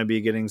are going to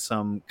be getting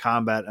some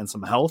combat and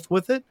some health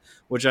with it,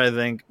 which I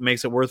think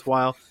makes it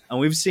worthwhile. And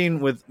we've seen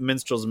with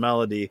Minstrel's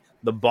Melody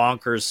the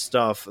bonkers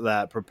stuff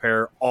that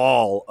prepare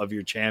all of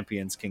your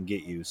champions can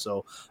get you.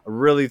 So I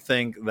really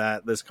think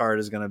that this card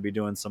is going to be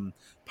doing some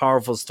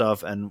powerful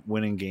stuff and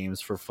winning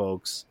games for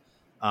folks.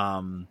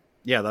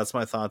 That's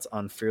my thoughts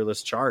on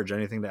Fearless Charge.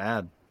 Anything to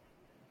add?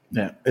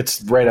 Yeah,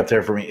 it's right up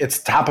there for me. It's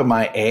top of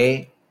my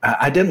A.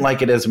 I didn't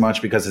like it as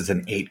much because it's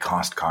an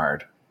 8-cost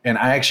card. And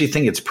I actually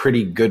think it's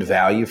pretty good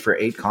value for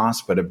 8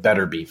 cost, but it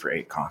better be for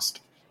 8 cost.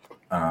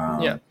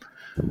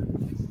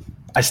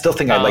 I still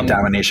think I like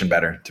Domination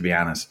better, to be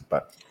honest,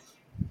 but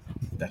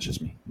that's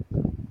just me.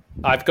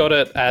 I've got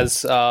it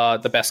as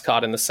the best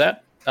card in the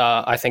set.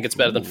 I think it's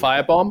better than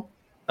Firebomb.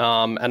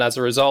 And as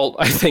a result,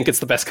 I think it's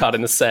the best card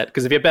in the set.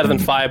 Because if you're better than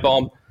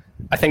Firebomb,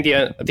 I think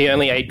the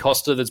only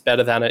 8-coster that's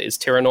better than it is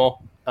Tyrannor.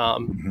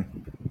 And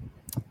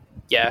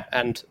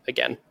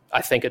again,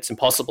 I think it's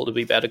impossible to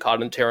be better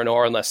card than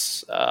Tyrannor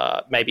unless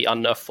maybe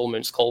unnerf Full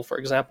Moon's Call, for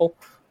example.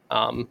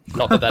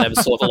 Not that ever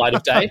saw the light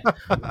of day.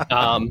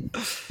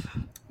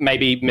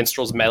 Maybe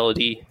Minstrel's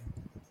Melody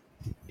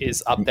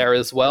is up there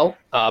as well,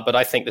 but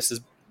I think this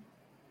is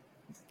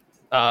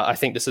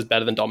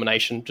better than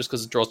Domination just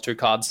because it draws 2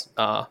 cards.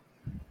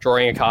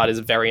 Drawing a card is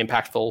very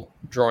impactful.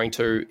 Drawing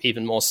 2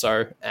 even more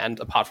so, and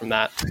apart from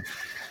that.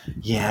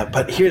 Yeah,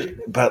 but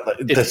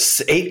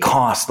the 8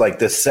 cost, like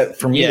this set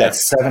for me, that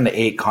 7 to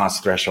 8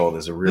 cost threshold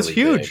is really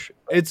huge.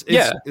 Big.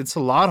 It's a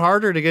lot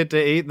harder to get to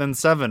 8 than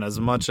 7, as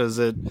much as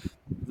it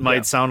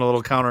might sound a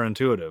little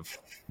counterintuitive.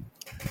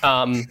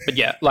 But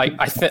yeah, like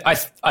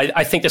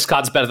I think this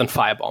card's better than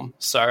Firebomb.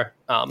 So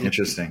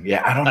interesting.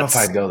 Yeah, I don't know if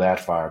I'd go that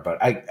far, but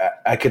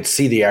I could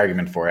see the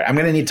argument for it. I'm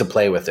going to need to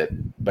play with it,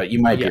 but you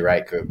might be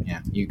right, Coop.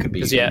 Yeah, you could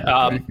be.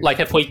 Like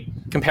if we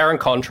compare and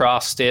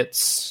contrast,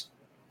 it's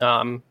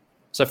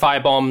so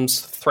Firebomb's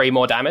 3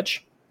 more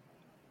damage.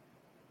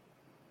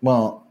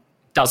 Well,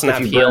 doesn't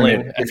have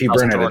healing. If you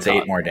burn it, it's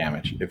 8 more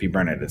damage. If you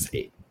burn it, it's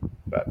 8.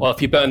 But. Well,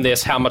 if you burn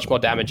this, how much more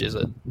damage is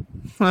it?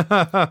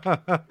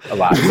 A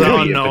lot. It's an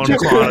unknown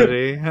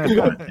quantity.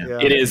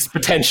 It is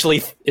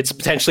potentially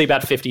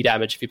about 50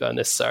 damage if you burn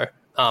this. So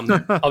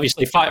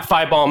obviously,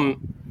 Firebomb.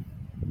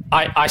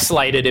 I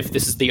isolated if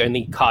this is the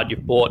only card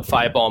you've bought.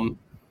 Firebomb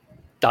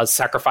does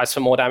sacrifice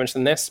for more damage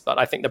than this, but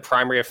I think the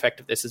primary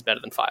effect of this is better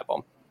than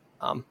Firebomb.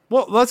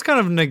 Well, that's kind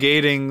of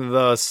negating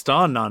the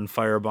stun on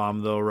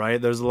Firebomb, though,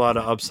 right? There's a lot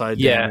of upside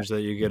damage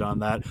that you get on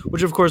that,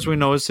 which, of course, we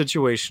know is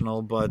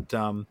situational, but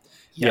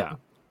yeah.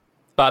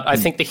 But I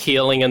think the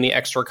healing and the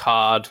extra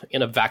card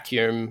in a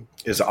vacuum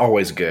is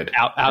always good.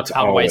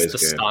 Outweighs the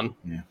stun.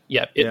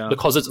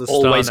 Because it's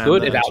always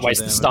good, it outweighs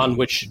the stun,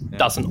 which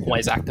doesn't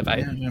always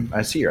activate.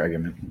 I see your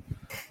argument.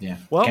 Yeah,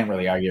 well, can't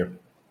really argue.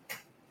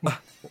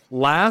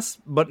 Last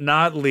but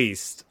not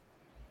least,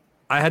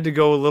 I had to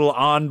go a little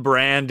on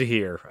brand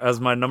here as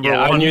my number one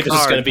card. I knew this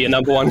was going to be a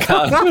number 1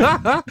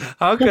 card.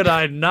 How could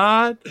I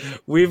not?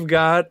 We've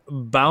got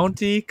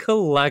Bounty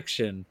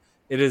Collection.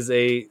 It is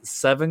a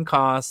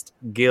 7-cost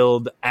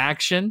guild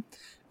action.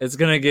 It's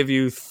going to give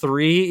you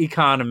 3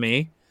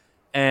 economy,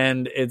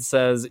 and it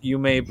says you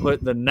may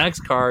put the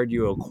next card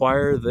you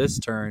acquire this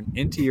turn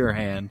into your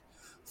hand.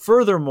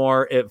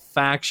 Furthermore, it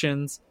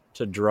factions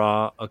to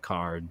draw a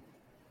card.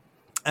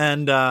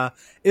 And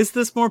is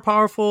this more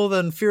powerful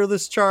than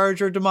Fearless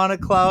Charge or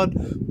Demonic Cloud?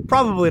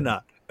 Probably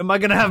not. Am I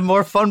going to have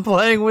more fun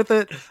playing with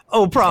it?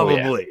 Oh,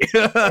 probably.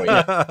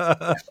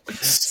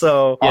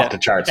 So off the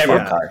charts,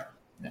 fun card.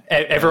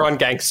 Everyone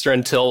gangster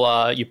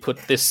until you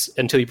put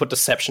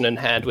Deception in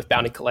hand with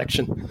Bounty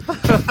Collection.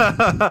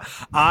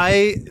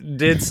 I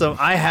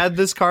had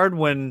this card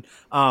when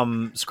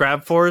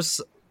Scrap Force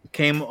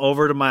came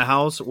over to my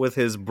house with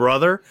his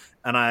brother,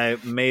 and I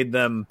made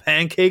them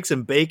pancakes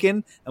and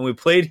bacon, and we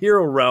played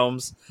Hero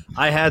Realms.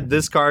 I had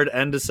this card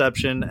and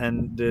Deception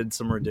and did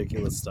some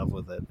ridiculous stuff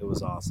with it. It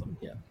was awesome.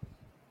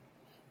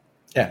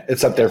 Yeah,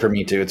 it's up there for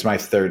me too. It's my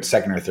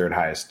second or third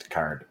highest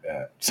card.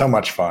 So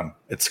much fun.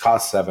 It's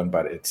cost 7,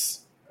 but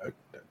it's a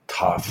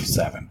tough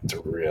 7. It's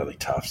a really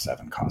tough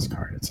 7 cost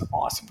card. It's an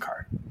awesome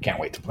card. Can't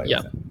wait to play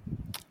with it.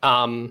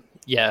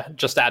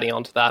 Just adding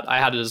on to that, I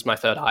had it as my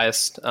third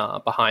highest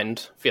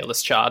behind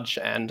Fearless Charge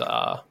and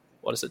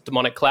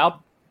Demonic Cloud.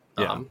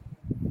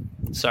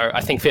 So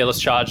I think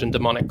Fearless Charge and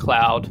Demonic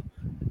Cloud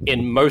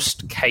in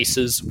most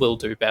cases will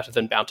do better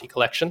than Bounty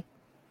Collection.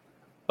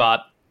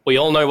 But we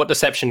all know what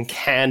Deception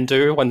can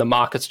do when the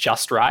market's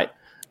just right.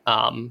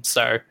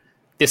 So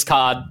this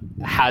card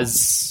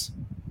has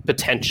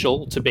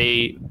potential to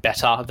be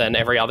better than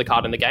every other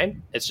card in the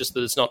game. It's just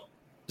that it's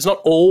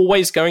not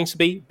always going to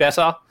be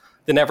better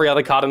than every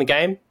other card in the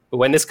game. But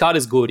when this card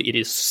is good, it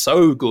is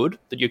so good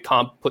that you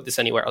can't put this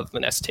anywhere other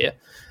than S tier.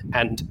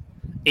 And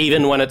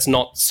even when it's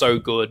not so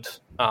good,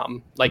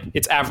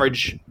 it's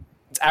average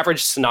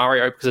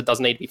scenario, because it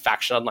doesn't need to be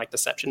faction, unlike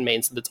Deception,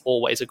 means that it's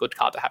always a good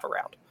card to have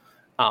around.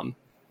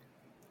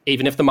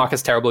 Even if the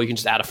market's terrible, you can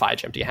just add a Fire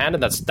Gem to your hand,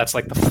 and that's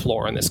like the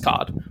floor in this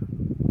card.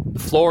 The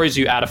floor is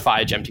you add a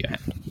Fire Gem to your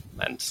hand.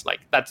 And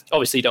that's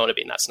obviously you don't want to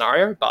be in that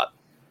scenario, but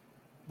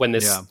when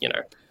this,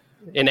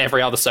 in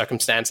every other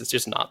circumstance, it's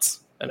just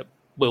nuts, and it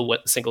will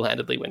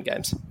single-handedly win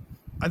games.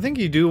 I think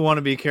you do want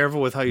to be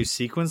careful with how you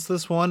sequence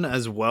this one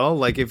as well.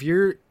 Like if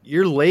you're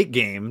late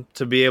game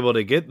to be able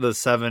to get the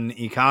 7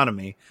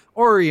 economy,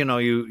 or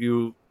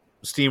you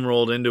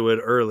steamrolled into it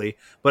early.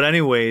 But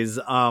anyways,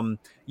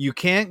 you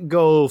can't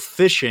go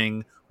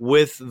fishing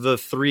with the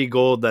 3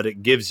 gold that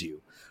it gives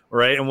you,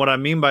 right? And what I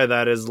mean by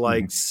that is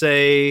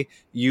say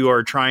you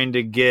are trying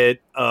to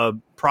get a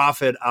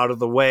profit out of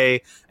the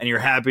way and you're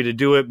happy to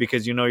do it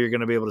because you're going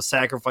to be able to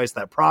sacrifice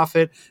that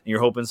profit and you're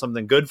hoping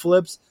something good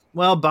flips.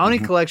 Well, Bounty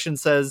Collection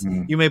says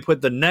you may put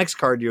the next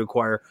card you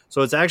acquire.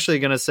 So it's actually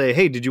going to say,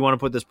 hey, did you want to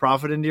put this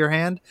profit into your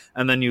hand?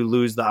 And then you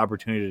lose the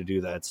opportunity to do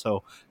that.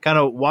 So kind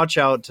of watch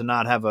out to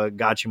not have a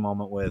gotcha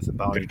moment with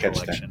Bounty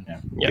Collection.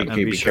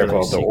 Be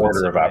careful of the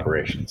order of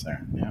operations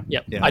there.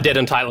 Yeah. I did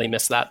entirely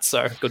miss that.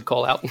 So good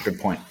call out. Good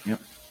point. Yep.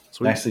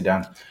 Sweet. Nicely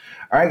done.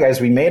 All right, guys,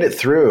 we made it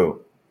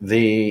through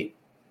the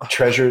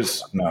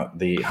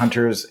the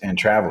Hunters and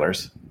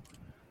Travelers.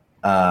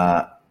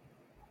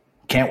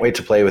 Can't wait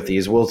to play with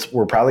these.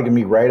 We're probably going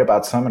to be right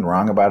about some and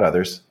wrong about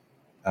others,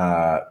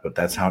 but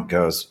that's how it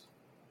goes.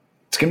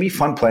 It's going to be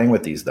fun playing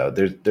with these, though.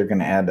 They're going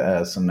to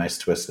add some nice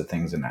twists to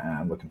things, and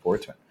I'm looking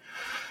forward to it.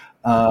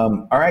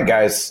 All right,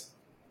 guys.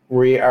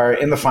 We are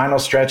in the final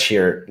stretch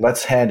here.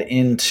 Let's head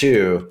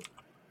into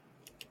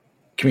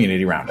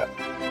Community Roundup.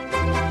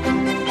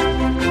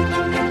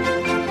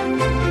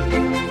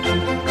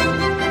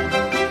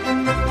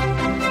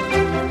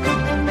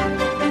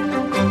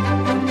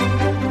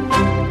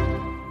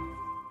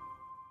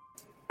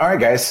 All right,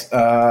 guys,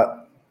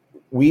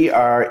 we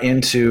are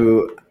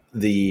into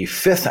the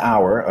 5th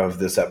hour of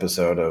this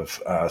episode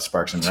of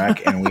Sparks and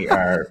Rec, and we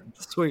are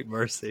sweet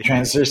mercy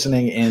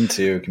transitioning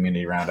into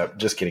Community Roundup.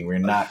 Just kidding. We're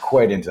not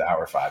quite into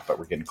hour 5, but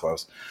we're getting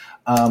close.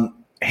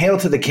 Hail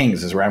to the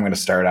Kings is where I'm going to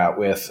start out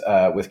with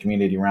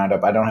Community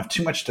Roundup. I don't have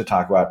too much to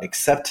talk about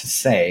except to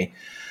say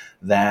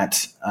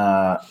that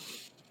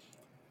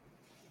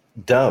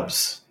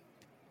Dubs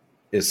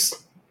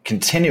is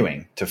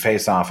continuing to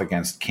face off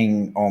against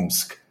King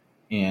Omsk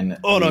in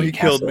he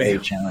killed me.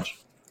 Challenge.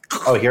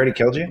 Oh, he already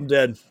killed you? I'm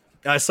dead.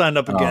 I signed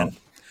up again.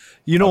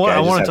 You know what?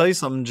 I want to tell you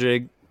something,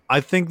 Jig. I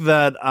think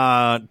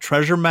that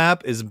Treasure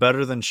Map is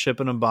better than Ship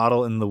in a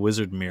Bottle in the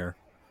Wizard Mirror.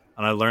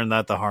 And I learned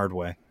that the hard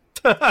way.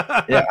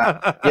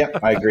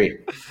 I agree.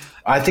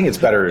 I think it's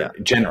better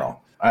in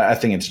general. I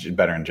think it's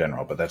better in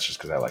general, but that's just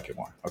because I like it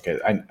more. Okay,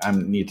 I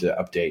need to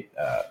update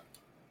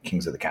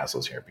Kings of the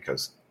Castles here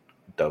because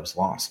Dubs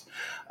lost.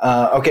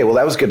 Okay, well,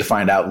 that was good to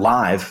find out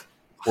live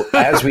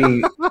as we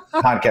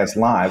podcast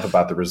live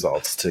about the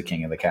results to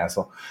King of the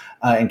Castle.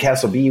 In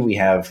Castle B, we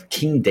have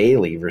King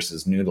Daly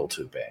versus Noodle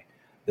Tupe.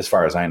 As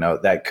far as I know,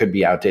 that could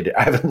be outdated.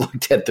 I haven't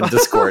looked at the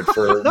Discord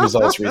for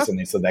results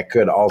recently, so that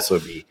could also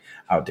be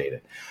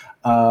outdated.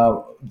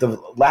 The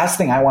last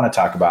thing I want to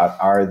talk about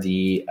are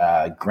the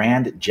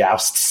grand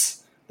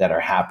jousts that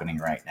are happening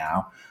right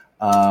now.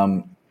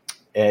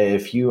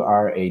 If you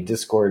are a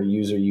Discord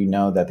user, you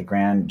know that the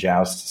grand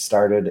joust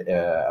started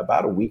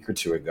about a week or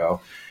two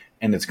ago,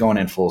 and it's going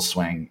in full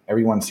swing.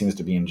 Everyone seems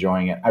to be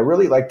enjoying it. I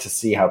really like to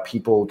see how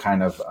people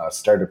kind of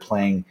started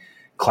playing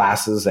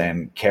classes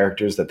and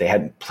characters that they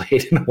hadn't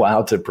played in a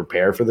while to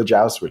prepare for the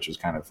joust, which was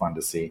kind of fun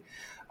to see.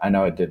 I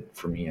know it did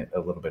for me a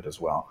little bit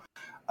as well.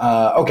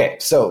 Okay,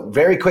 so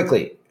very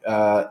quickly,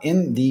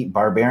 in the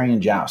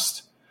Barbarian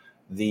Joust,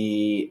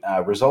 the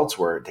results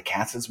were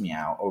Dekatz's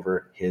Meow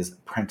over his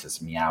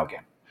apprentice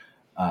Meowgan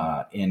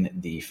in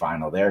the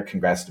final there.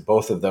 Congrats to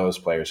both of those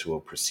players who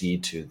will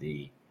proceed to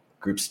the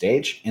group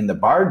stage. In the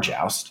Bard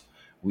Joust,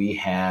 we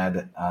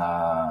had,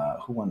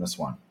 who won this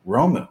one?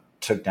 Romu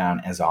took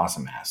down As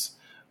Awesome Ass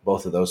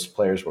Both of those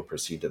players will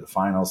proceed to the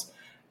finals.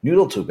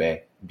 Noodle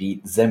Tube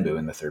beat Zembu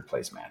in the third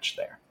place match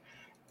there.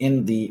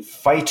 In the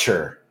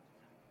fighter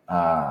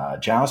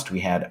joust, we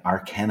had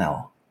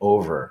Arkenel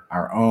over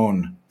our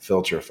own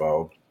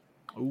Filterphobe.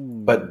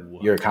 But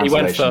your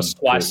consolation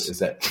is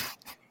that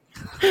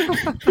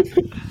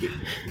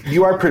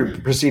you are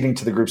proceeding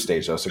to the group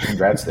stage, though, so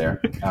congrats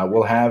there.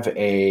 We'll have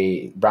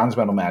a bronze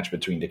medal match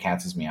between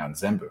Decat's Meow and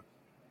Zembu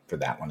for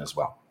that one as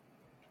well.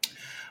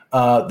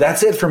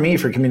 That's it for me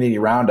for Community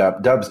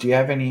Roundup. Dubs, do you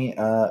have any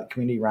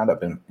Community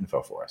Roundup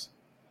info for us?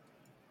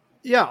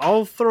 Yeah,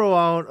 I'll throw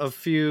out a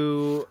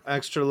few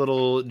extra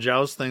little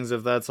joust things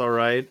if that's all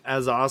right.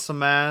 As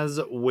Awesome As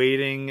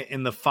waiting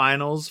in the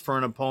finals for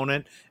an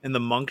opponent in the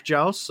Monk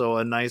Joust, so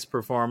a nice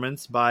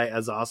performance by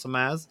As Awesome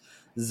As.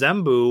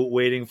 Zembu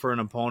waiting for an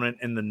opponent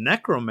in the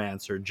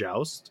Necromancer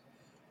Joust.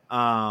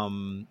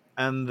 And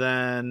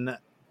then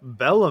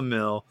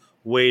Bellamil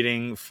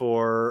waiting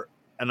for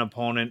an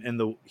opponent in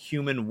the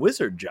Human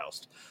Wizard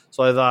Joust.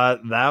 So I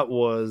thought that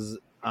was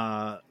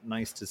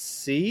nice to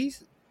see.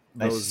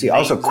 Nice to see.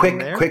 Also,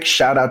 quick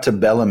shout out to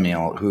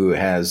Bellamil, who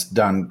has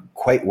done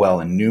quite well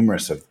in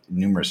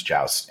numerous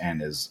jousts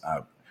and is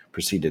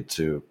proceeded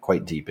to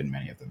quite deep in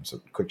many of them.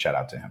 So, quick shout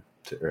out to him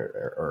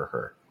or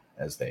her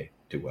as they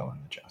do well in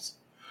the jousts.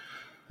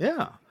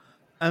 Yeah,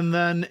 and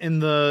then in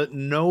the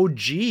No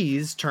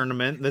G's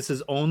tournament, this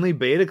is only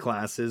beta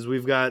classes.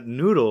 We've got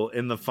Noodle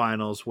in the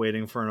finals,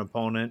 waiting for an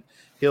opponent.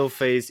 He'll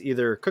face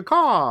either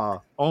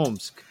Kaka,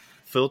 Omsk,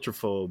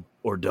 Filterphobe,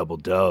 or Double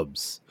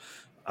Dubs.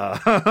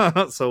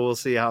 So we'll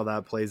see how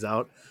that plays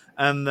out.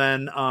 And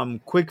then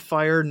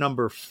Quickfire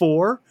number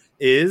 4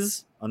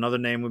 is another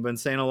name we've been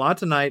saying a lot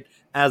tonight,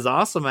 As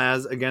Awesome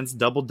As against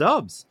Double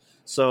Dubs.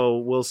 So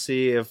we'll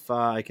see if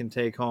I can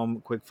take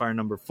home Quickfire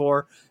number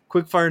 4.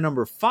 Quickfire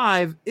number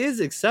 5 is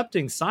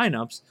accepting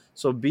signups,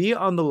 so be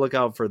on the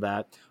lookout for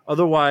that.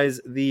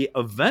 Otherwise, the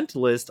event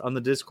list on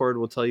the Discord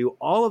will tell you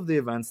all of the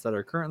events that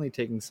are currently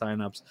taking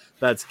signups.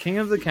 That's King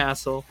of the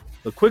Castle,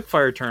 the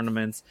Quickfire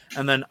tournaments,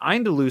 and then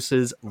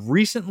Eindhoven's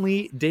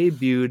recently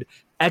debuted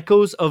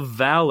Echoes of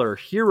Valor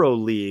Hero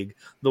League.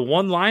 The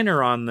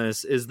one-liner on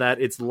this is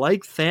that it's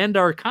like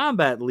Thandar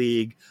Combat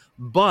League,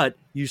 but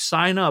you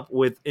sign up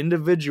with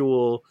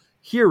individual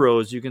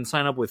heroes. You can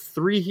sign up with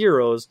 3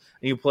 heroes,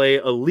 and you play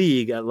a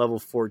league at level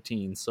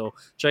 14. So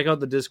check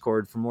out the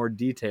Discord for more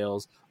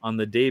details on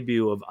the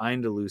debut of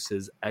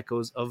Eindhoven's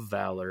Echoes of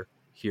Valor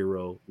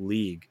Hero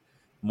League.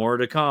 More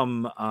to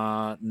come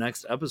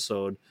next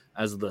episode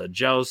as the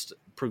joust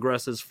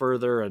progresses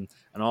further and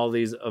all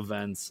these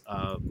events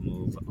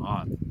move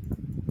on.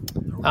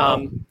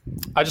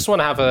 I just want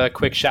to have a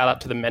quick shout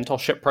out to the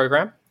mentorship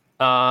program.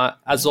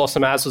 As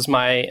Awesome As was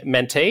my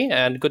mentee,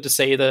 and good to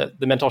see that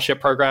the mentorship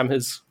program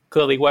has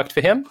clearly worked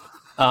for him.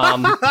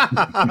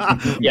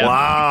 Yeah.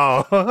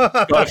 Wow.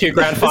 Got a few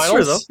grand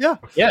finals. Yeah.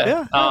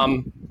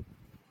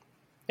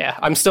 Yeah,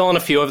 I'm still on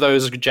a few of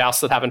those jousts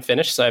that haven't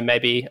finished, so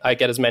maybe I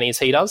get as many as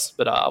he does,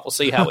 but we'll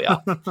see how we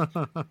are.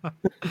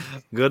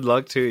 Good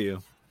luck to you.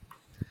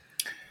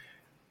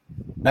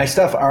 Nice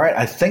stuff. All right,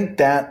 I think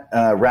that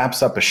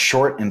wraps up a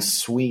short and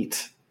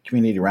sweet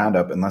community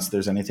roundup. Unless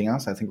there's anything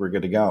else, I think we're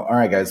good to go. All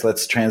right, guys,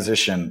 let's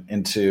transition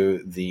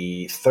into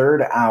the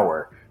third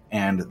hour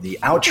and the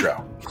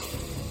outro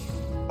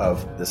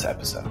of this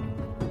episode.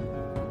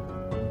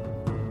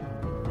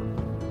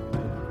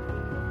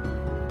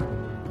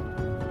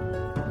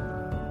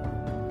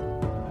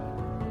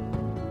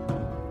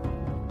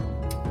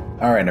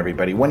 All right,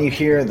 everybody. When you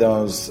hear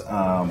those,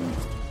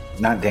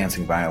 not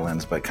dancing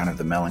violins, but kind of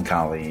the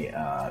melancholy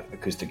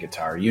acoustic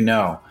guitar, you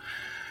know.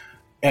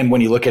 And when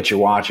you look at your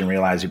watch and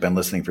realize you've been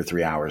listening for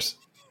 3 hours,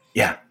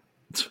 yeah,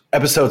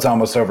 episode's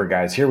almost over,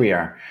 guys. Here we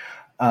are.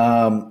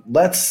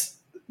 Let's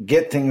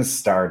get things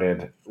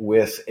started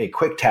with a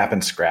quick tap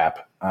and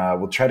scrap.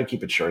 We'll try to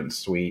keep it short and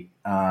sweet.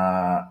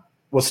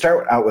 We'll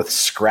start out with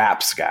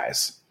scraps,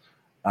 guys,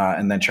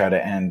 and then try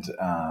to end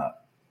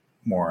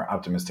more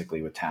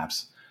optimistically with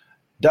taps.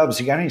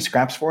 Dubs, you got any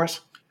scraps for us?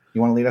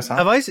 You want to lead us off?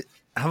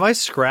 Have I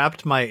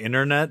scrapped my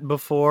internet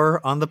before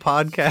on the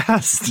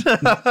podcast?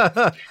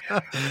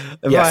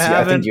 Yes,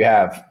 I think you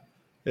have.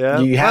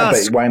 Yeah, you have,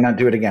 but why not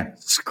do it again?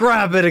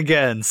 Scrap it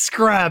again.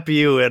 Scrap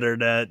you,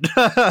 internet.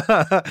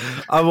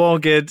 I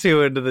won't get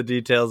too into the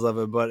details of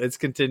it, but it's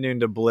continuing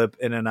to blip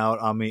in and out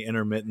on me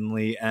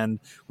intermittently. And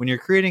when you're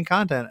creating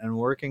content and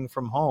working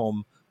from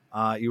home,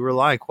 you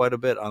rely quite a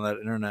bit on that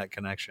internet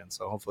connection.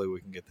 So hopefully we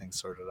can get things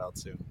sorted out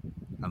soon.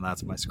 And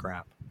that's my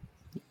scrap.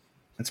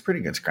 That's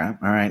pretty good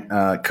scrap. All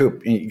right.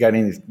 Coop, you got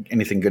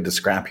anything good to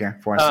scrap here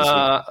for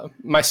us this week?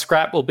 My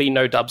scrap will be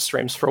no dub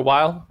streams for a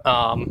while.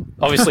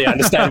 Obviously, I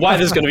understand why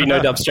there's going to be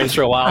no dub streams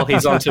for a while.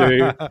 He's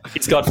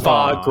got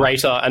far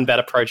greater and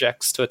better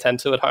projects to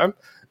attend to at home.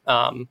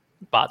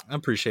 But I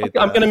appreciate that.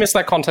 I'm going to miss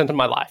that content in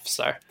my life.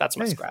 So that's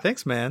my scrap.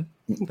 Thanks, man.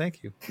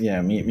 Thank you. Yeah,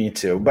 me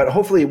too. But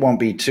hopefully it won't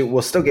be too.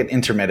 We'll still get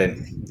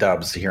intermittent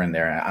dubs here and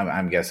there.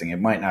 I'm guessing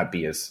it might not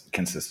be as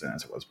consistent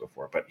as it was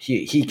before. But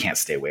he can't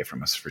stay away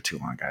from us for too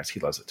long, guys. He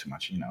loves it too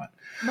much. You know it.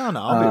 No,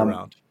 I'll be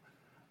around.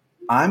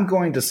 I'm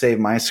going to save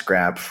my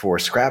scrap for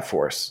Scrap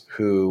Force,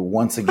 who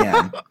once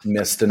again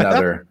missed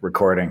another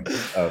recording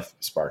of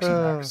Sparks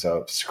and Rec.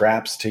 So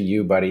scraps to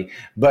you, buddy.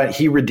 But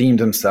he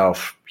redeemed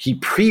himself. He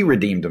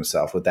pre-redeemed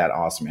himself with that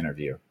awesome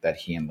interview that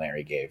he and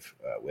Larry gave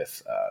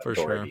with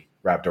Doherty,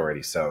 Rob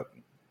Doherty. So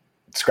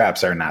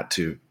scraps are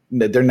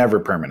they're never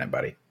permanent,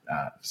 buddy.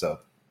 So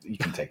you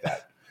can take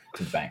that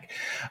to the bank.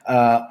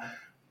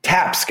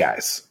 Taps,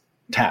 guys.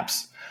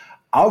 Taps.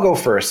 I'll go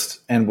first,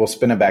 and we'll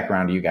spin it back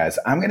around to you guys.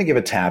 I'm going to give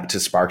a tap to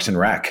Sparks and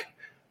Rec,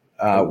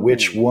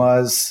 which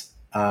was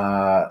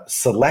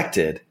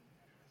selected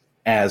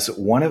as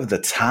one of the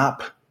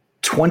top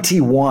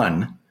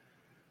 21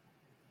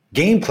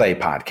 gameplay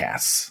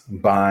podcasts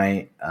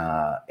by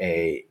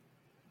a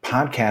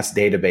podcast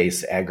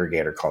database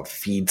aggregator called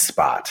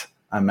FeedSpot.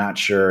 I'm not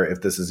sure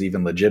if this is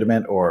even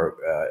legitimate or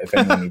if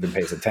anyone even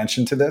pays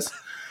attention to this.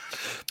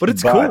 But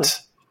it's cool.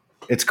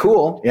 It's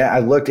cool. Yeah, I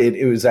looked.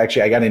 It was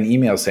actually, I got an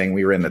email saying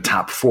we were in the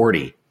top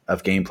 40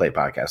 of gameplay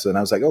podcasts. And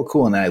I was like, oh,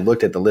 cool. And then I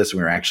looked at the list and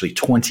we were actually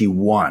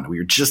 21. We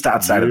were just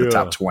outside of the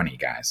top 20,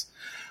 guys.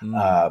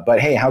 But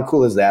hey, how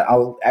cool is that?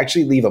 I'll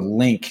actually leave a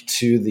link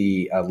to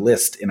the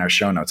list in our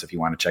show notes if you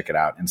want to check it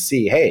out and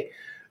see, hey,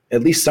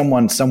 at least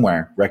someone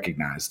somewhere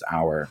recognized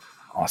our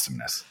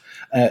awesomeness.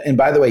 And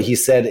by the way, he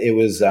said it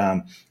was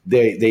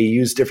they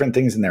use different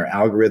things in their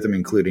algorithm,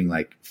 including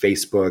like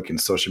Facebook and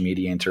social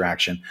media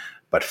interaction.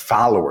 But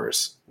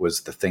followers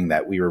was the thing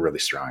that we were really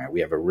strong at. We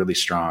have a really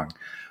strong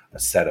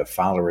set of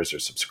followers or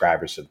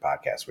subscribers to the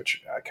podcast,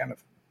 which kind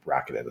of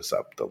rocketed us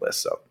up the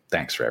list. So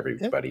thanks for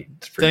everybody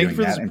for doing that.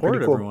 The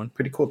support, everyone.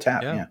 Pretty cool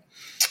tap. Yeah.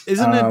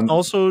 Isn't it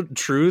also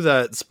true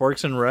that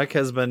Sparks and Rec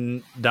has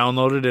been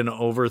downloaded in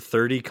over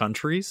 30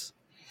 countries?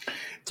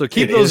 So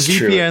keep those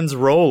VPNs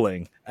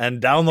rolling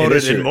and download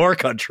it in more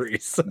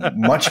countries.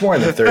 Much more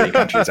than 30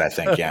 countries, I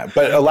think. Yeah.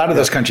 But a lot of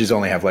those countries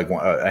only have like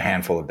a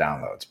handful of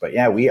downloads. But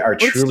yeah, we are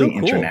truly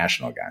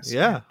international, guys.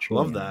 Yeah.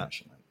 Love that.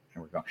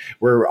 Here we go.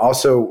 We're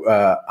also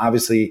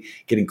obviously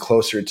getting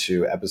closer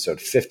to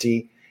episode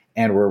 50.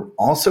 And we're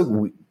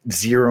also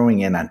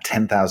zeroing in on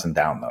 10,000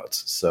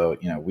 downloads. So,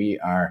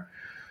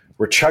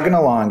 we're chugging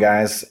along,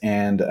 guys.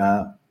 And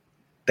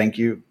thank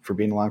you for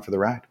being along for the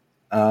ride.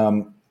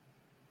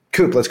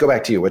 Coop, let's go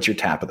back to you. What's your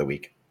tap of the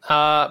week?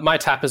 My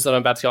tap is that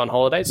I'm about to go on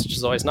holidays, which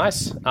is always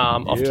nice.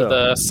 Off to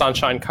the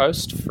Sunshine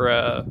Coast for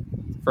a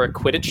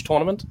Quidditch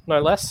tournament,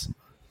 no less.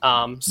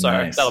 Nice.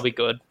 That'll be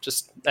good.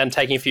 And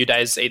taking a few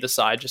days either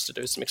side just to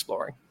do some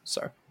exploring.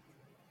 So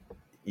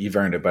you've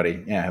earned it,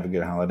 buddy. Yeah, have a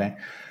good holiday.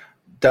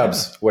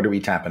 Dubs, what are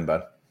we tapping,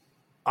 bud?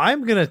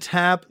 I'm going to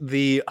tap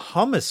the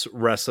hummus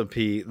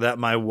recipe that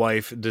my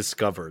wife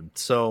discovered.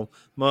 So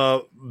I'm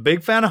a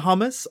big fan of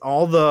hummus.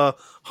 All the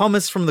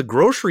hummus from the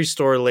grocery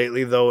store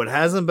lately, though, it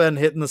hasn't been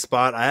hitting the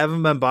spot. I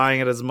haven't been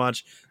buying it as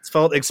much. It's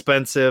felt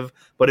expensive.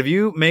 But if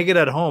you make it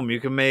at home, you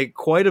can make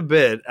quite a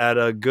bit at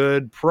a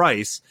good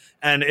price.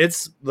 And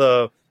it's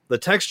the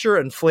texture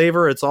and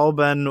flavor. It's all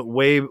been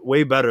way,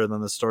 way better than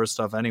the store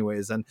stuff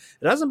anyways. And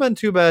it hasn't been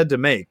too bad to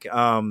make.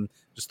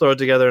 Just throw it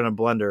together in a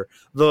blender.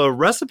 The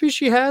recipe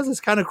she has is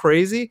kind of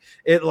crazy.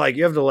 You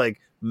have to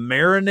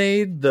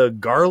marinate the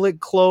garlic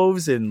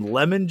cloves in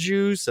lemon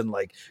juice and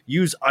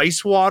use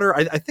ice water.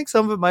 I think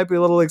some of it might be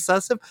a little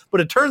excessive,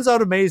 but it turns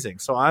out amazing.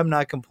 So I'm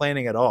not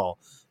complaining at all.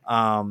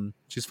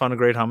 She's found a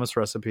great hummus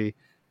recipe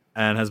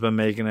and has been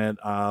making it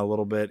a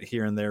little bit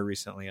here and there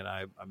recently. And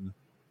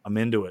I'm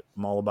into it.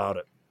 I'm all about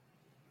it.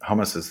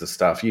 Hummus is the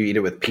stuff. You eat it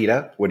with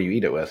pita? What do you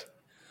eat it with?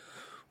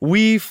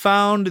 We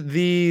found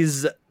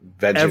these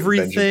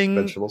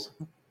vegetables.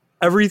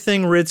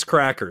 Everything Ritz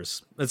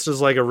crackers. It's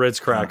just like a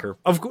Ritz cracker.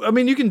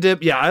 You can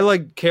dip. Yeah, I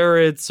like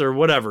carrots or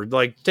whatever.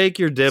 Take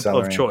your dip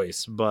of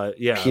choice. But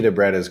yeah, pita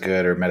bread is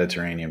good, or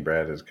Mediterranean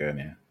bread is good.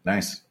 Yeah,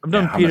 nice. I've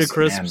done pita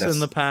crisps in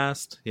the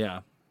past. Yeah.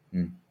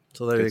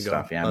 So there you go.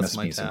 Stuff. Yeah, that's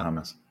my some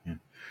hummus. Yeah.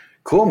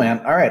 Cool, man.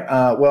 All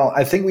right. Well,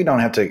 I think we don't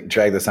have to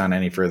drag this on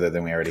any further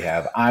than we already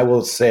have. I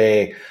will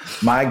say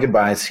my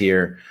goodbyes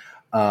here.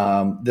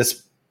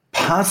 This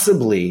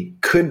possibly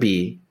could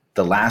be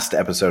the last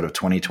episode of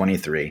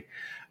 2023,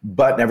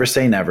 but never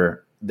say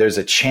never. There's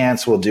a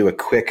chance we'll do a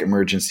quick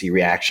emergency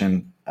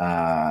reaction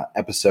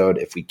episode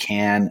if we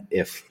can,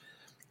 if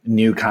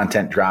new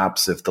content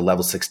drops, if the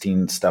level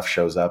 16 stuff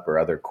shows up or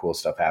other cool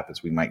stuff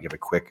happens, we might give a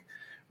quick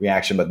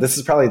reaction. But this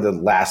is probably the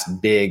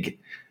last big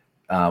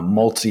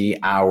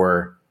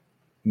multi-hour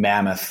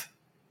mammoth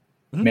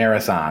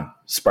marathon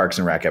Sparks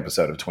and Rec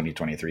episode of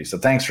 2023. So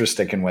thanks for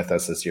sticking with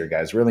us this year,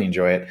 guys. Really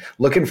enjoy it.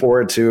 Looking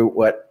forward to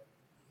what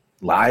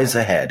lies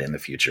ahead in the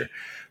future.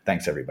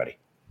 Thanks, everybody.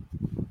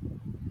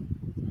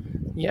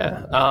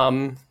 Yeah.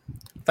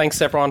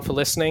 Thanks, everyone, for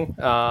listening.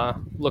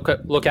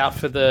 Look out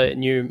for the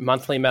new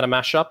monthly meta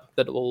mashup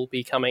that will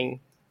be coming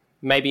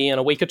maybe in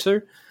a week or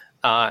two.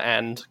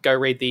 And go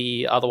read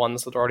the other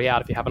ones that are already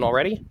out if you haven't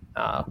already.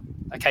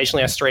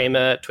 Occasionally I stream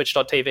at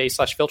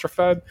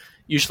twitch.tv/filterphobe.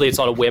 Usually it's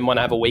on a whim when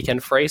I have a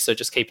weekend free, so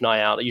just keep an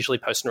eye out. I usually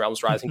post in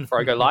Realms Rising before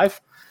I go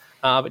live.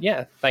 But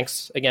yeah,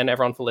 thanks again,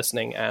 everyone, for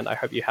listening, and I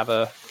hope you have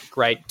a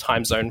great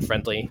time zone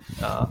friendly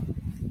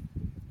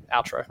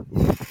outro.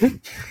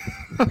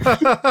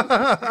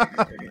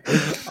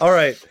 All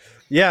right.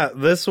 Yeah,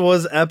 this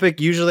was epic.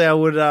 Usually I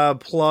would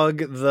plug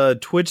the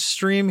Twitch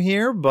stream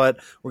here, but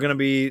we're going to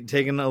be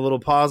taking a little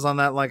pause on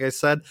that. Like I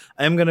said,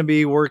 I am going to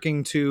be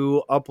working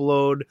to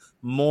upload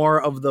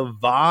more of the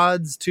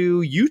VODs to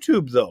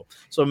YouTube, though.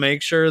 So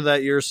make sure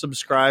that you're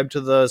subscribed to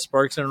the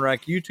Sparks and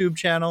Rec YouTube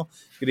channel.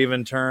 You could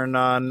even turn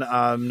on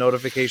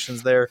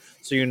notifications there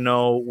so you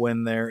know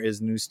when there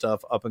is new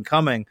stuff up and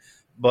coming.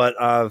 But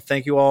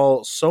thank you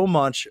all so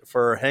much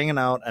for hanging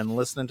out and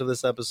listening to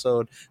this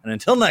episode. And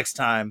until next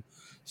time,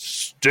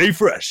 stay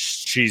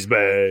fresh, cheese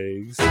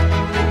bags. You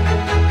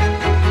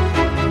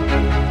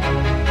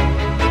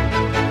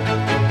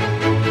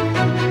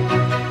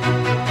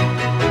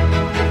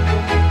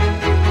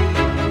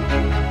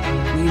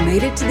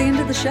made it to the end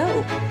of the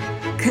show.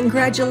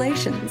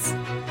 Congratulations.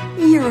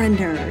 You're a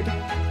nerd.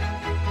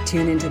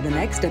 Tune into the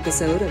next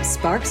episode of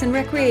Sparks and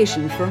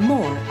Recreation for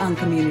more on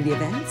community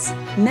events,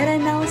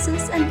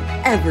 meta-analysis, and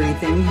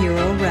everything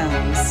Hero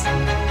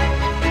Realms.